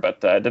center,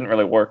 but it didn't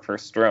really work for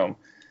Strome.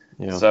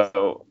 Yeah.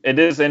 So it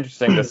is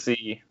interesting to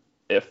see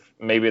if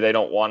maybe they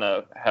don't want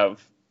to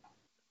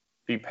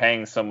be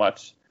paying so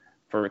much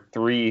for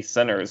 3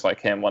 centers like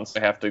him once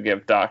they have to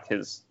give Doc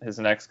his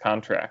next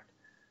contract.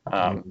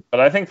 But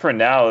I think for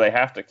now they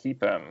have to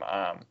keep him.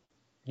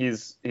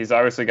 He's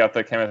obviously got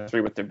the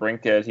chemistry with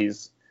DeBrincat.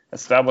 He's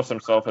established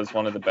himself as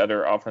one of the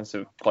better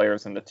offensive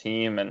players in the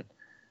team, and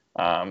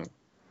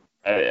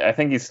I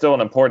think he's still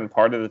an important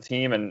part of the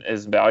team, and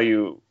his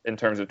value in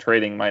terms of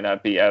trading might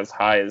not be as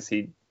high as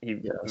he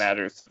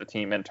matters to the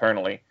team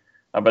internally.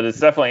 But it's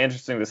definitely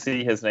interesting to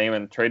see his name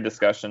in trade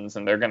discussions,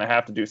 and they're going to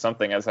have to do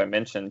something, as I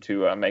mentioned,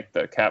 to make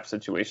the cap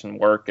situation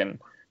work and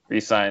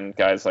re-sign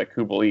guys like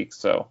Kubalik.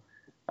 So,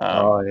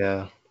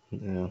 yeah,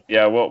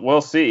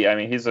 we'll see. I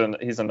mean, he's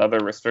another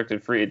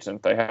restricted free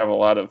agent. They have a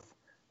lot of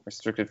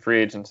restricted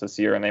free agents this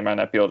year, and they might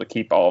not be able to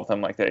keep all of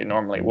them like they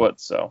normally would.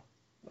 So,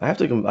 I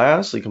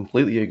honestly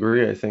completely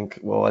agree. I think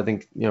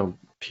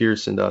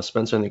Pierce and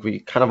Spencer, I think we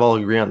kind of all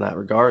agree on that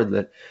regard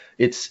that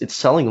it's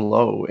selling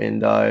low,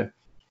 and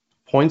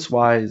points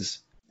wise,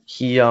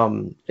 he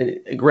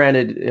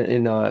granted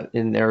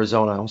in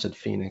Arizona, I almost said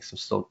Phoenix. I'm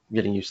still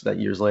getting used to that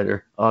years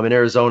later. In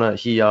Arizona,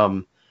 he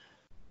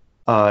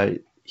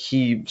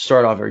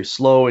started off very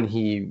slow and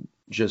he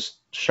just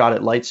shot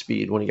at light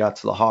speed when he got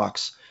to the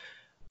Hawks.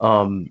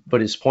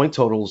 But his point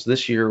totals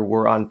this year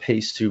were on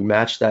pace to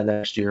match that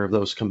next year of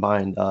those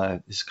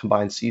his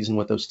combined season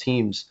with those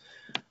teams.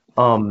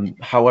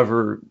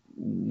 However,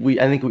 I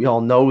think we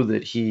all know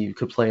that he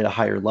could play at a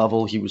higher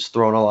level. He was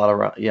thrown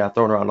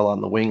around a lot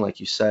in the wing,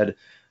 like you said.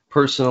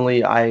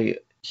 Personally,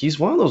 he's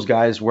one of those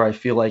guys where I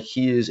feel like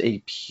he is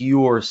a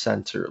pure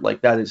center.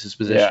 Like that is his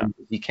position.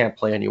 Yeah. He can't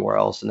play anywhere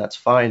else, and that's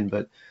fine.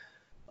 But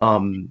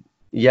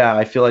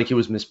I feel like he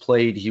was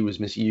misplayed. He was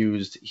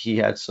misused. He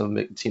had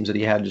it seems that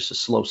he had just a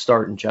slow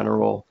start in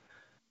general.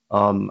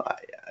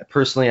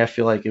 Personally, I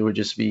feel like it would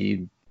just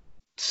be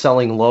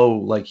selling low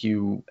like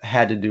you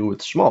had to do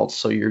with Schmaltz.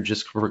 So you're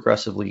just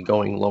progressively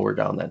going lower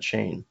down that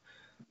chain.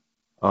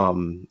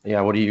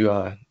 What do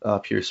you,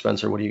 Pierce,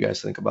 Spencer, what do you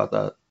guys think about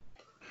that?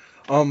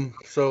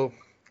 So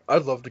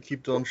I'd love to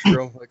keep Dylan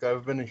Strome. Like,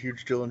 I've been a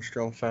huge Dylan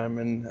Strome fan,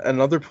 and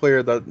another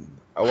player that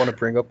I want to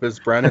bring up is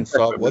Brandon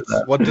Saad.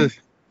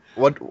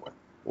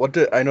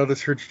 I know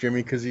this hurts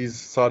Jimmy because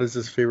Saad is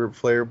his favorite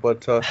player,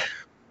 but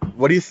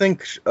what do you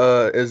think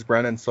is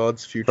Brandon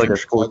Saad's future? Like a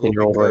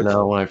 14-year-old right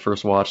now. When I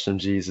first watched him,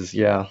 Jesus,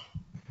 yeah.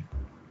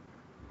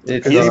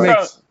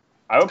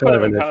 I would put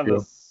him in kind of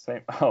the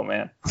same. Oh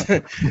man,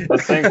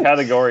 the same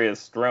category as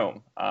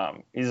Strome.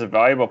 He's a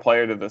valuable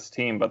player to this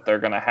team, but they're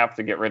going to have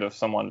to get rid of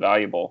someone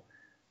valuable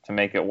to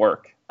make it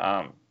work.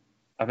 I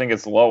think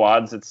it's low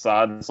odds it's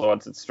Saad, it's low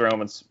odds it's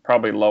Strome. It's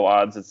probably low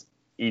odds it's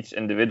each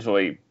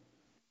individually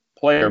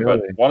player,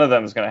 really? But one of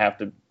them is going to have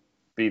to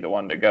be the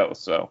one to go.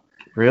 So.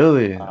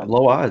 Really?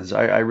 Low odds.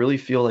 I really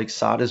feel like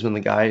Saad has been the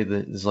guy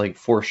that is like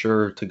for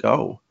sure to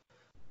go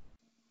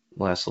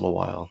last little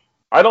while.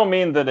 I don't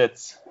mean that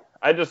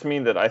I just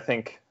mean that I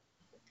think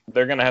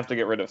they're going to have to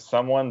get rid of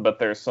someone, but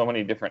there's so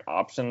many different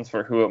options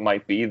for who it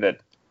might be that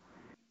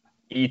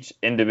each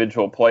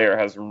individual player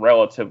has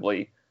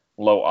relatively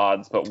low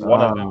odds, but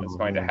one of them is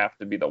going to have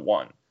to be the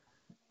one.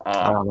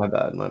 My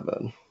bad.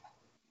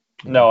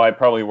 No, I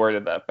probably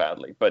worded that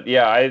badly. But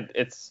yeah,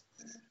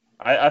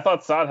 I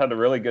thought Saad had a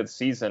really good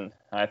season.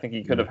 I think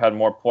he could have had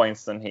more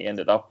points than he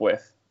ended up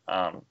with.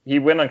 He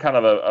went on kind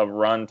of a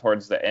run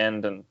towards the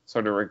end and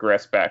sort of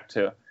regressed back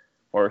to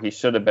where he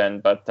should have been.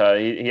 But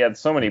he had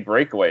so many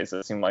breakaways,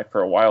 it seemed like,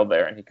 for a while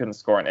there, and he couldn't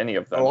score on any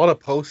of them. A lot of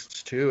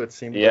posts, too, it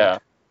seemed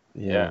like.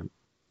 Yeah.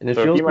 And it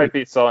feels he might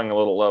be selling a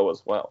little low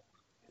as well.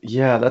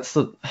 Yeah, that's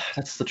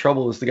the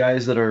trouble is the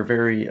guys that are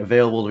very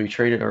available to be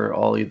traded are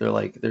all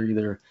they're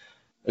either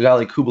a guy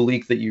like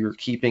Kubalik that you're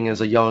keeping as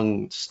a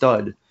young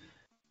stud,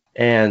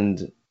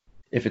 and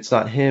if it's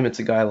not him, it's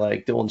a guy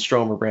like Dylan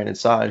Strome or Brandon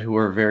Saad, who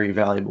are very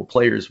valuable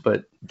players,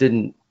 but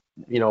didn't,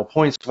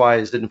 points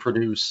wise, didn't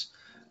produce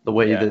the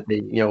way that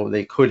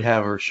they could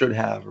have or should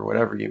have, or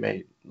whatever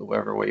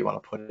way you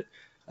want to put it.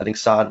 I think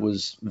Saad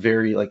was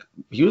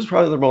he was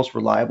probably the most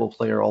reliable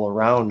player all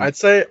around.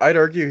 I'd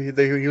argue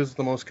he was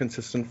the most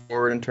consistent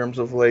forward in terms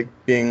of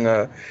being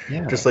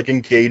just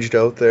engaged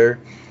out there.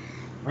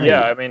 Right.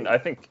 Yeah, I mean, I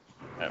think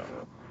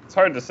it's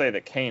hard to say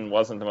that Kane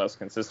wasn't the most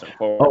consistent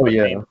forward. Oh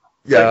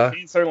yeah.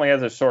 Kane certainly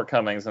has his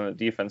shortcomings in the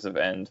defensive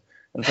end.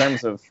 In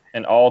terms of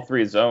in all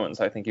three zones,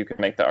 I think you could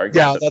make the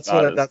argument. Yeah,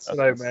 that's what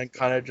I meant.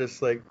 Kind of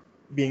just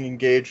being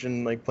engaged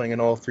and playing in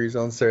all three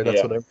zones there.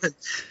 That's what I meant.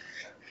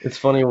 It's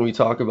funny when we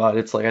talk about it.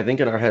 It's I think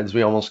in our heads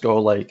we almost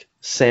go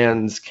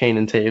Sands, Kane,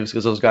 and Taves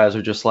because those guys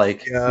are just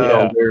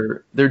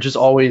they're just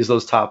always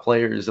those top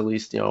players, at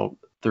least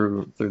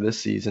through this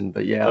season.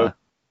 But yeah. So,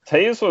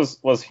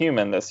 Taves was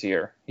human this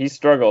year. He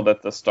struggled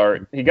at the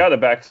start. He got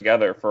it back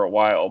together for a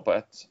while,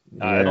 but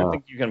I don't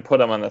think you can put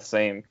him on the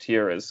same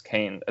tier as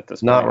Kane at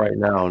this point. Not right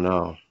now,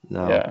 no.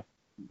 Yeah.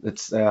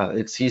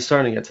 It's he's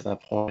starting to get to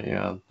that point.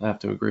 Yeah, I have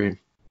to agree.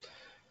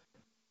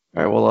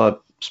 All right,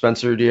 well,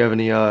 Spencer, do you have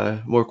any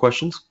more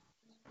questions?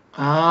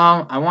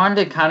 I wanted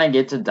to kind of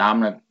get to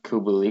Dominic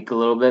Kubalik a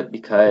little bit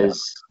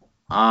because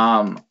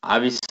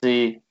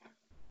obviously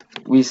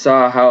we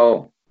saw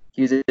how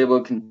he was able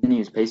to continue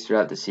his pace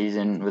throughout the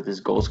season with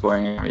his goal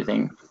scoring and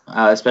everything,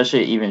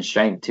 especially even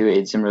strength too. He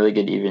had some really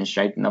good even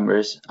strength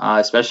numbers,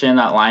 especially in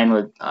that line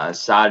with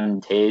Saad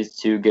and Taves,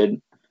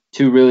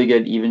 two really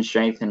good even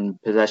strength and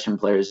possession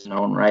players in their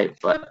own right.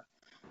 But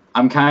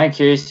I'm kind of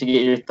curious to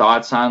get your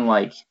thoughts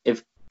on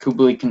if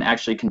Kubalik can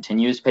actually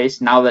continue his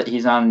pace now that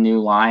he's on a new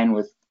line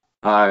with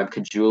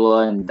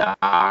Kajula and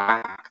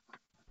Doc.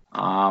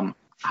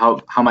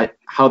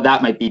 How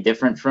that might be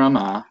different from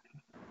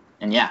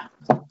and yeah,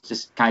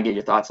 just kind of get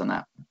your thoughts on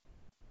that.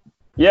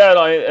 Yeah,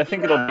 no, I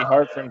think it'll be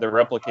hard for him to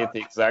replicate the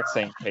exact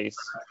same pace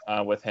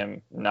with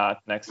him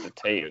not next to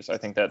Taves. I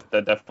think that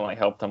definitely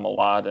helped him a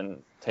lot,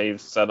 and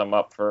Taves set him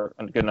up for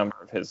a good number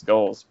of his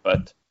goals.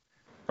 But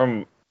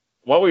from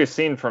what we've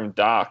seen from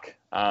Doc,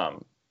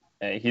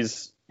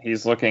 he's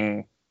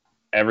looking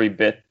every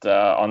bit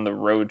on the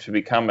road to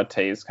become a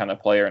Taves kind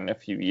of player in a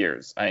few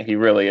years. He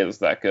really is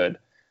that good.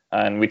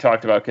 And we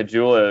talked about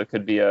Kajula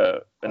could be an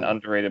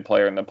underrated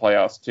player in the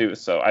playoffs too.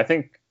 So I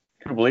think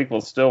Kubalik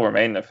will still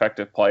remain an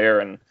effective player,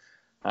 and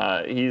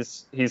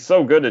he's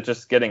so good at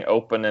just getting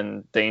open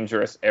in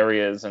dangerous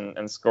areas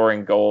and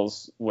scoring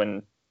goals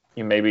when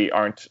you maybe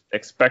aren't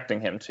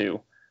expecting him to.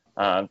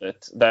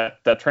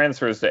 That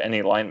transfers to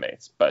any line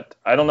mates, but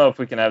I don't know if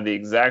we can have the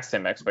exact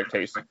same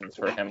expectations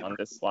for him on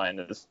this line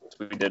as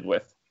we did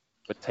with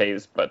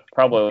Taves, but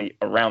probably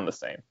around the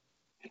same.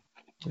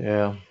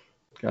 Yeah,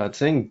 God,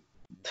 saying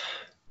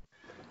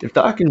if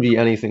Doc can be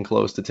anything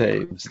close to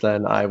Taves,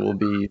 then I will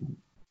be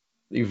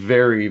a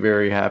very,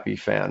 very happy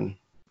fan.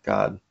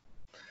 God,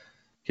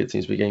 kid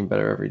seems to be getting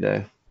better every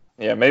day.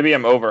 Yeah, maybe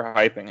I'm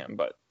overhyping him,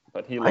 but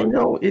he looks. I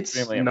know it's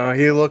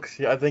he looks.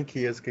 I think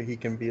he is. He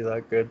can be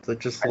that good. Like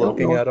just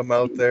looking at him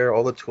out there,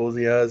 all the tools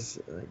he has,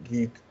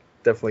 he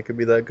definitely could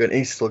be that good. And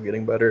he's still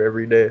getting better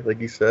every day, like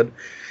you said.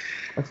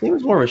 I think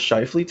it's more of a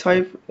Scheifele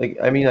type.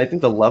 I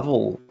think the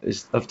level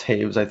of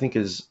Taves, I think,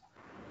 is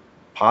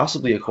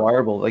possibly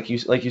acquirable. Like you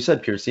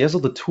said, Pierce, he has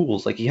all the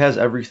tools. Like he has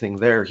everything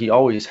there. He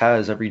always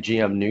has. Every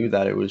GM knew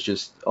that. It was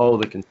just,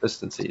 the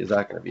consistency is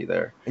not going to be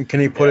there. And can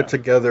he put it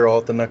together all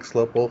at the next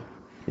level?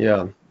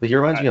 Yeah, but he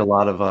reminds me a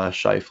lot of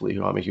Scheifele,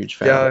 who I'm a huge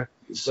fan of.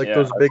 Yeah,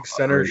 those big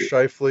centers,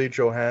 Scheifele,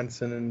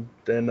 Johansson, and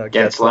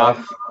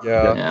Getzlaf.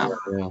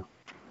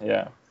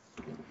 Yeah.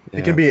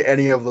 He can be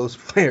any of those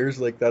players.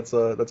 Like that's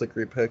a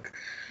great pick.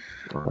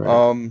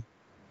 Right.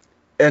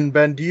 And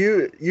Ben, do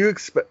you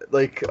expect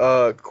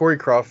Corey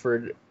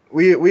Crawford?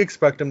 We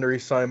expect him to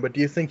resign, but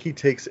do you think he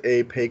takes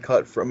a pay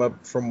cut from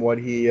what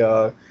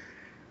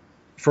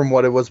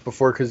it was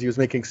before, because he was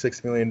making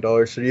 $6 million?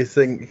 So do you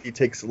think he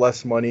takes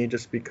less money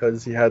just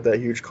because he had that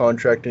huge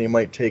contract, and he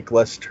might take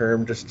less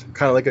term, just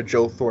kind of like a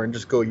Joe Thornton,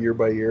 just go year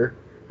by year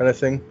kind of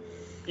thing?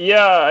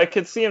 Yeah, I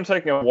could see him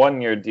taking a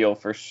 1-year deal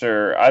for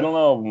sure. I don't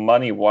know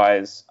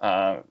money-wise.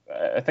 I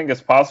think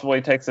it's possible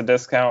he takes a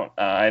discount.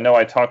 I know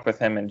I talked with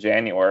him in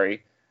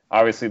January.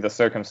 Obviously, the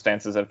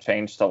circumstances have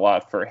changed a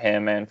lot for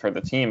him and for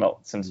the team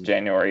since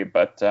January,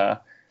 but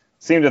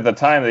seemed at the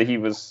time that he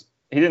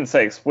didn't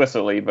say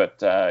explicitly,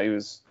 but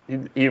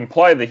he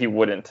implied that he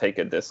wouldn't take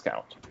a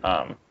discount.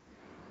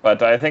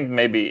 But I think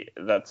maybe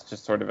that's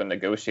just sort of a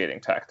negotiating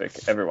tactic.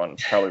 Everyone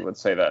probably would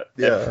say that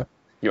if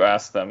you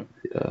ask them.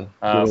 Yeah.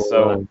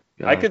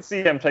 I could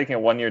see him taking a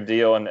 1-year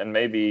deal and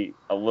maybe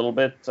a little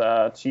bit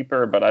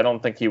cheaper, but I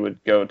don't think he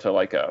would go to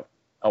like a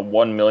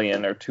 $1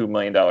 million or $2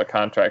 million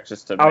contract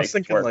just to make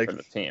it work for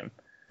the team.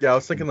 Yeah, I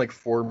was thinking like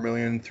 $4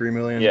 million, $3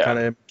 million, kind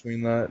of in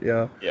between that.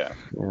 Yeah,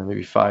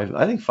 maybe 5.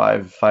 I think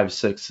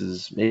 5-6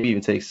 is maybe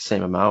even takes the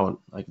same amount.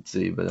 I could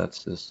see, but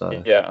that's just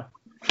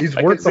He's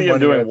I worth could see him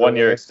doing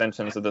 1-year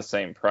extensions at the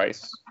same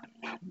price.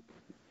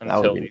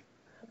 Until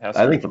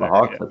I think for the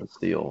Hawks, that's a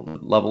steal. The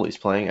level he's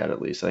playing at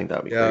least, I think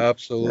that'd be great.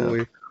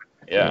 Absolutely.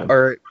 Yeah. All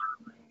right.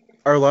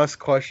 Our last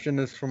question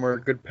is from our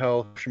good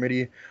pal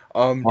Schmitty.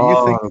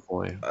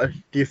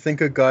 Do you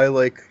think a guy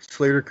like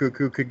Slater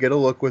Cuckoo could get a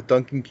look with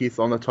Duncan Keith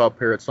on the top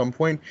pair at some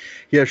point?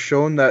 He has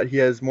shown that he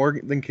is more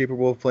than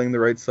capable of playing the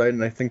right side,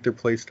 and I think their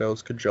play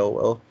styles could gel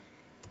well.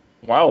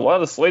 Wow, a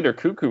lot of Slater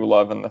Cuckoo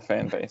love in the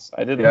fan base.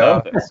 I didn't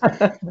know this.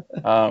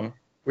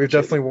 We've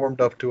definitely warmed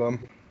up to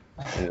him.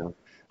 Yeah.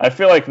 I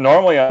feel like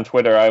normally on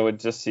Twitter I would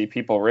just see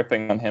people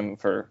ripping on him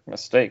for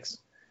mistakes.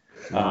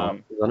 His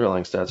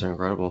underlying stats are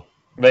incredible.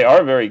 They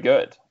are very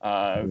good.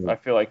 I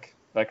feel like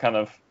that kind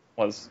of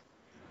was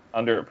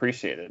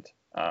underappreciated.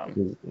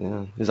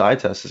 His eye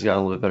test has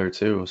gotten a little bit better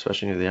too,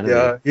 especially near the end of the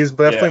year. He's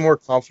definitely more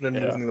confident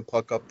in moving the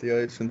puck up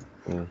the ice and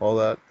all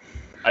that.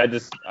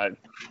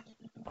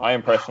 My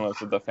impression was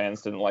that the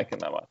fans didn't like him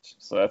that much,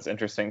 so that's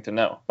interesting to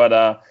know.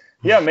 But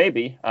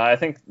maybe. I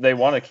think they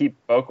want to keep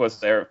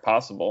Boquist there if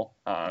possible.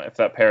 If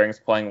that pairing's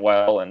playing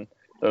well and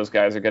those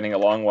guys are getting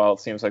along well,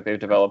 it seems like they've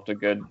developed a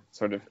good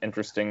sort of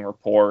interesting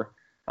rapport.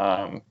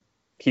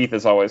 Keith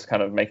is always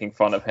kind of making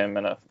fun of him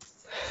in a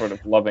sort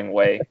of loving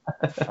way.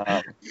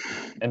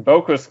 And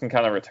Boquist can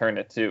kind of return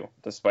it too,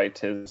 despite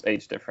his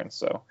age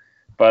difference.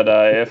 But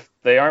if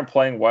they aren't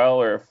playing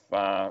well, or if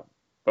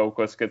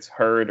Boquist gets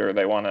hurt, or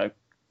they want to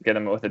get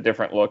him with a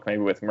different look,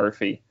 maybe with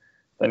Murphy,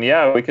 then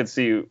we could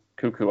see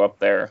Cuckoo up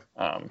there.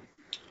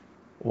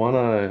 One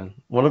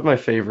of my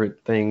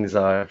favorite things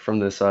from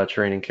this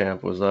training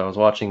camp was I was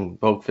watching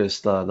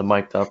Boquist, the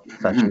mic'd up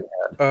section he had.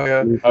 Oh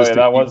yeah,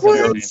 that was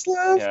what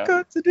Slav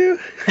got to do.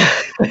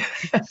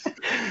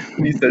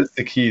 he says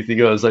to Keith,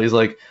 he's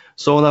like,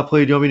 so on that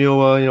play, do you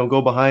want me to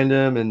go behind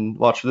him and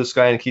watch for this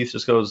guy? And Keith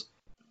just goes,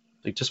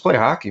 like, just play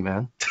hockey,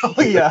 man.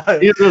 Oh yeah.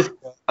 He goes,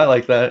 I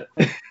like that.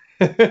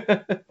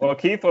 Well,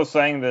 Keith was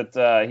saying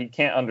that he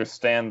can't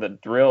understand the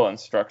drill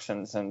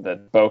instructions and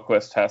that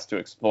Boquist has to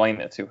explain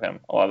it to him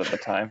a lot of the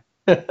time.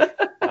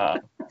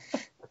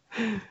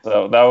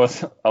 So that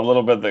was a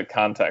little bit of the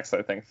context,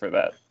 I think, for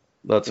that.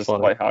 That's just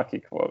funny. play hockey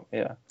quote.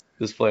 Yeah.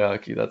 Just play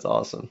hockey. That's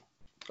awesome.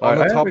 On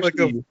the I have topic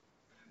of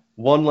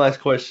one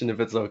last question, if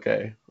it's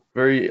okay.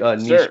 Very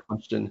niche Sure.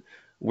 question.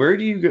 Where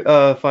do you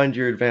find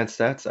your advanced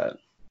stats at?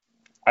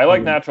 I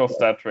like Natural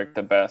Stat Trick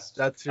the best.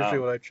 that's usually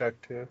what I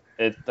check too.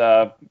 It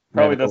probably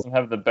Medical. doesn't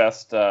have the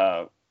best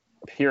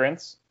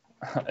appearance.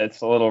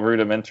 It's a little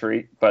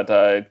rudimentary, but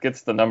it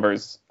gets the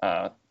numbers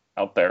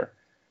out there.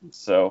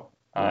 So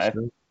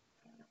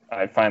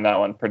I find that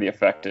one pretty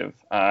effective.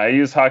 I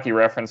use Hockey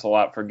Reference a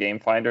lot for Game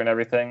Finder and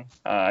everything.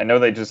 I know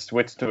they just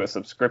switched to a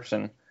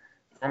subscription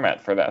format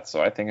for that,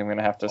 so I think I'm going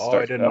to have to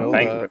start paying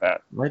for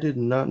that. I did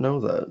not know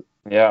that.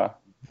 Yeah.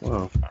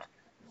 Wow.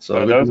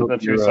 So those are the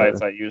two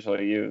sites I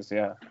usually use,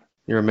 yeah.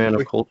 You're a man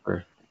of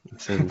culture, it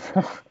seems.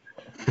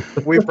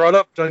 We brought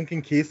up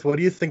Duncan Keith. What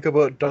do you think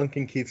about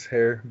Duncan Keith's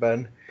hair,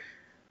 Ben?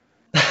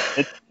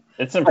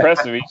 It's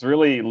impressive. He's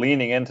really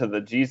leaning into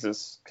the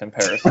Jesus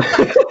comparison.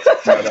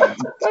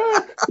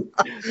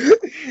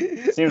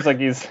 Seems like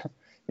he's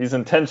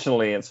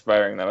intentionally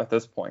inspiring them at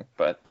this point,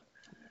 but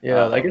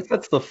yeah, I guess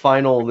that's the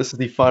final. This is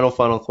the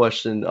final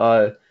question.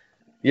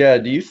 Yeah,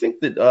 do you think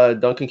that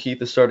Duncan Keith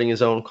is starting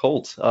his own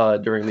cult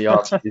during the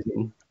off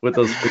season with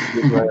those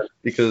pictures?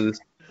 Because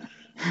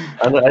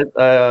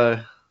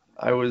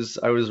I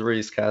was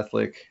raised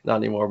Catholic, not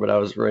anymore, but I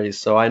was raised,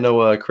 so I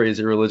know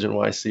Crazy Religion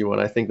when I see one.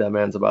 I think that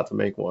man's about to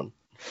make one.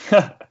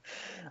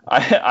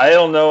 I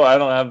don't know. I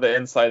don't have the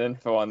inside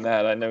info on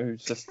that. I know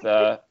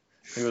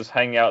he was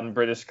hanging out in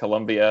British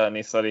Columbia, and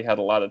he said he had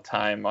a lot of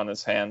time on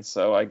his hands.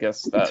 So I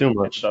guess that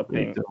ended up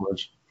being too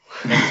much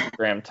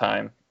Instagram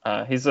time.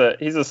 He's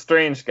a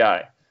strange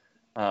guy,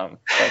 but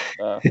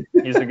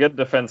he's a good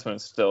defenseman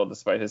still,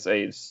 despite his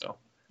age. So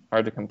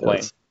hard to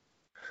complain.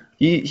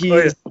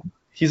 Yes.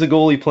 He's a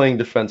goalie playing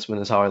defenseman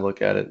is how I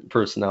look at it,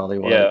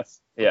 personality-wise. Yes,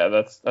 yeah,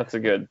 that's a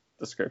good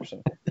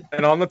description.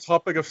 And on the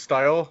topic of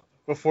style,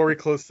 before we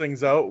close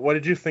things out, what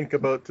did you think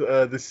about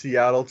the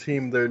Seattle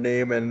team, their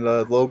name and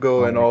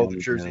logo and all the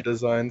jersey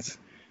designs?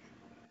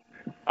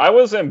 I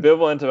was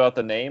ambivalent about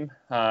the name.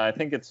 I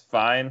think it's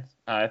fine.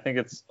 I think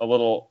it's a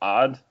little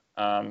odd.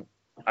 I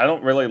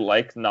don't really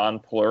like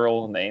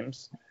non-plural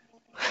names.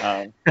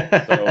 So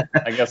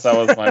I guess that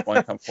was my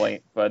one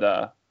complaint. But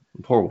I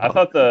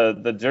thought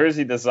the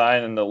jersey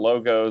design and the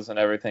logos and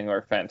everything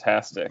were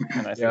fantastic.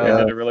 And I think they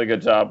did a really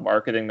good job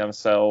marketing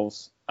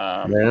themselves.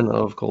 Man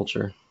of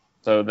culture.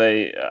 So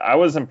I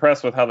was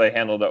impressed with how they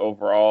handled it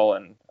overall,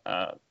 and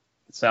it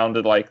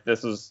sounded like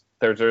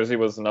their jersey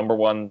was the number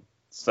one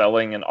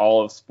selling in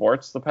all of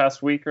sports the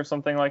past week or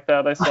something like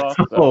that. I saw.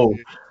 So,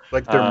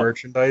 like their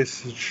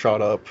merchandise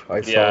shot up.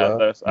 I saw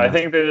that. I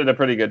think they did a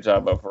pretty good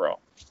job overall.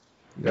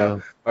 Yeah.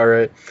 All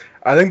right.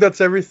 I think that's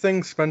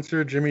everything.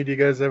 Spencer, Jimmy, do you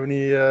guys have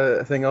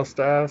anything else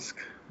to ask?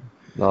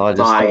 No, I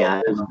just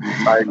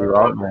tired you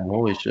out, man.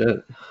 Holy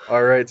shit.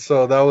 All right,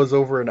 so that was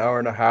over an hour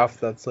and a half.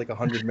 That's like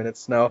 100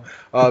 minutes now.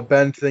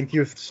 Ben, thank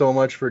you so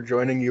much for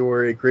joining. You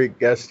were a great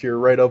guest. You're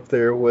right up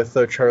there with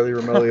Charlie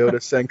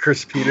Roumeliotis and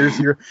Chris Peters.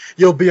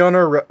 You'll be on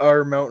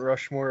our Mount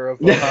Rushmore of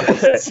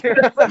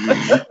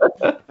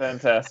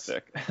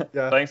Fantastic.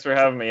 Yeah. Thanks for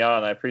having me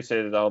on. I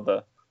appreciated all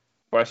the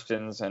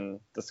questions and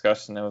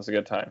discussion. It was a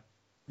good time.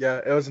 Yeah,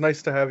 it was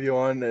nice to have you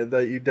on,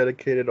 that you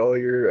dedicated all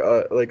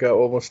your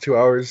almost 2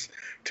 hours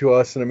to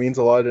us, and it means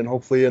a lot, and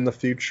hopefully in the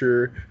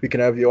future we can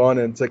have you on.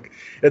 And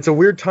it's a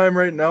weird time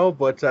right now,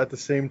 but at the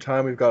same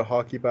time we've got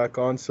hockey back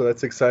on, so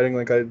that's exciting.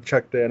 Like, I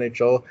checked the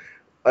NHL.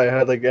 I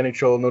had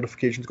NHL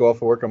notifications go off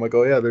at work. I'm like,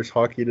 oh yeah, there's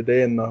hockey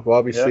today, and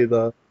obviously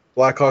the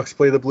Blackhawks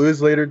play the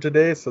Blues later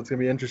today, so it's going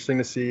to be interesting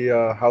to see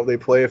how they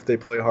play, if they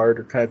play hard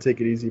or kind of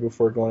take it easy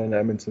before going into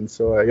Edmonton.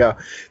 So,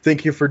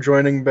 thank you for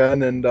joining,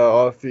 Ben, and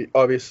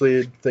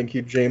obviously thank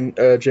you,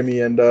 Jimmy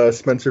and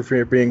Spencer,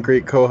 for being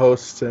great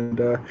co-hosts. And,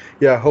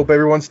 hope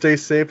everyone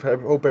stays safe. I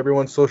hope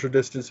everyone's social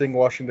distancing,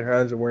 washing their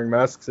hands, and wearing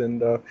masks.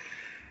 And,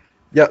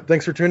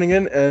 thanks for tuning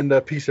in,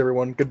 and peace,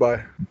 everyone.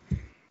 Goodbye.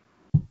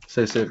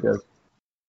 Stay safe, guys.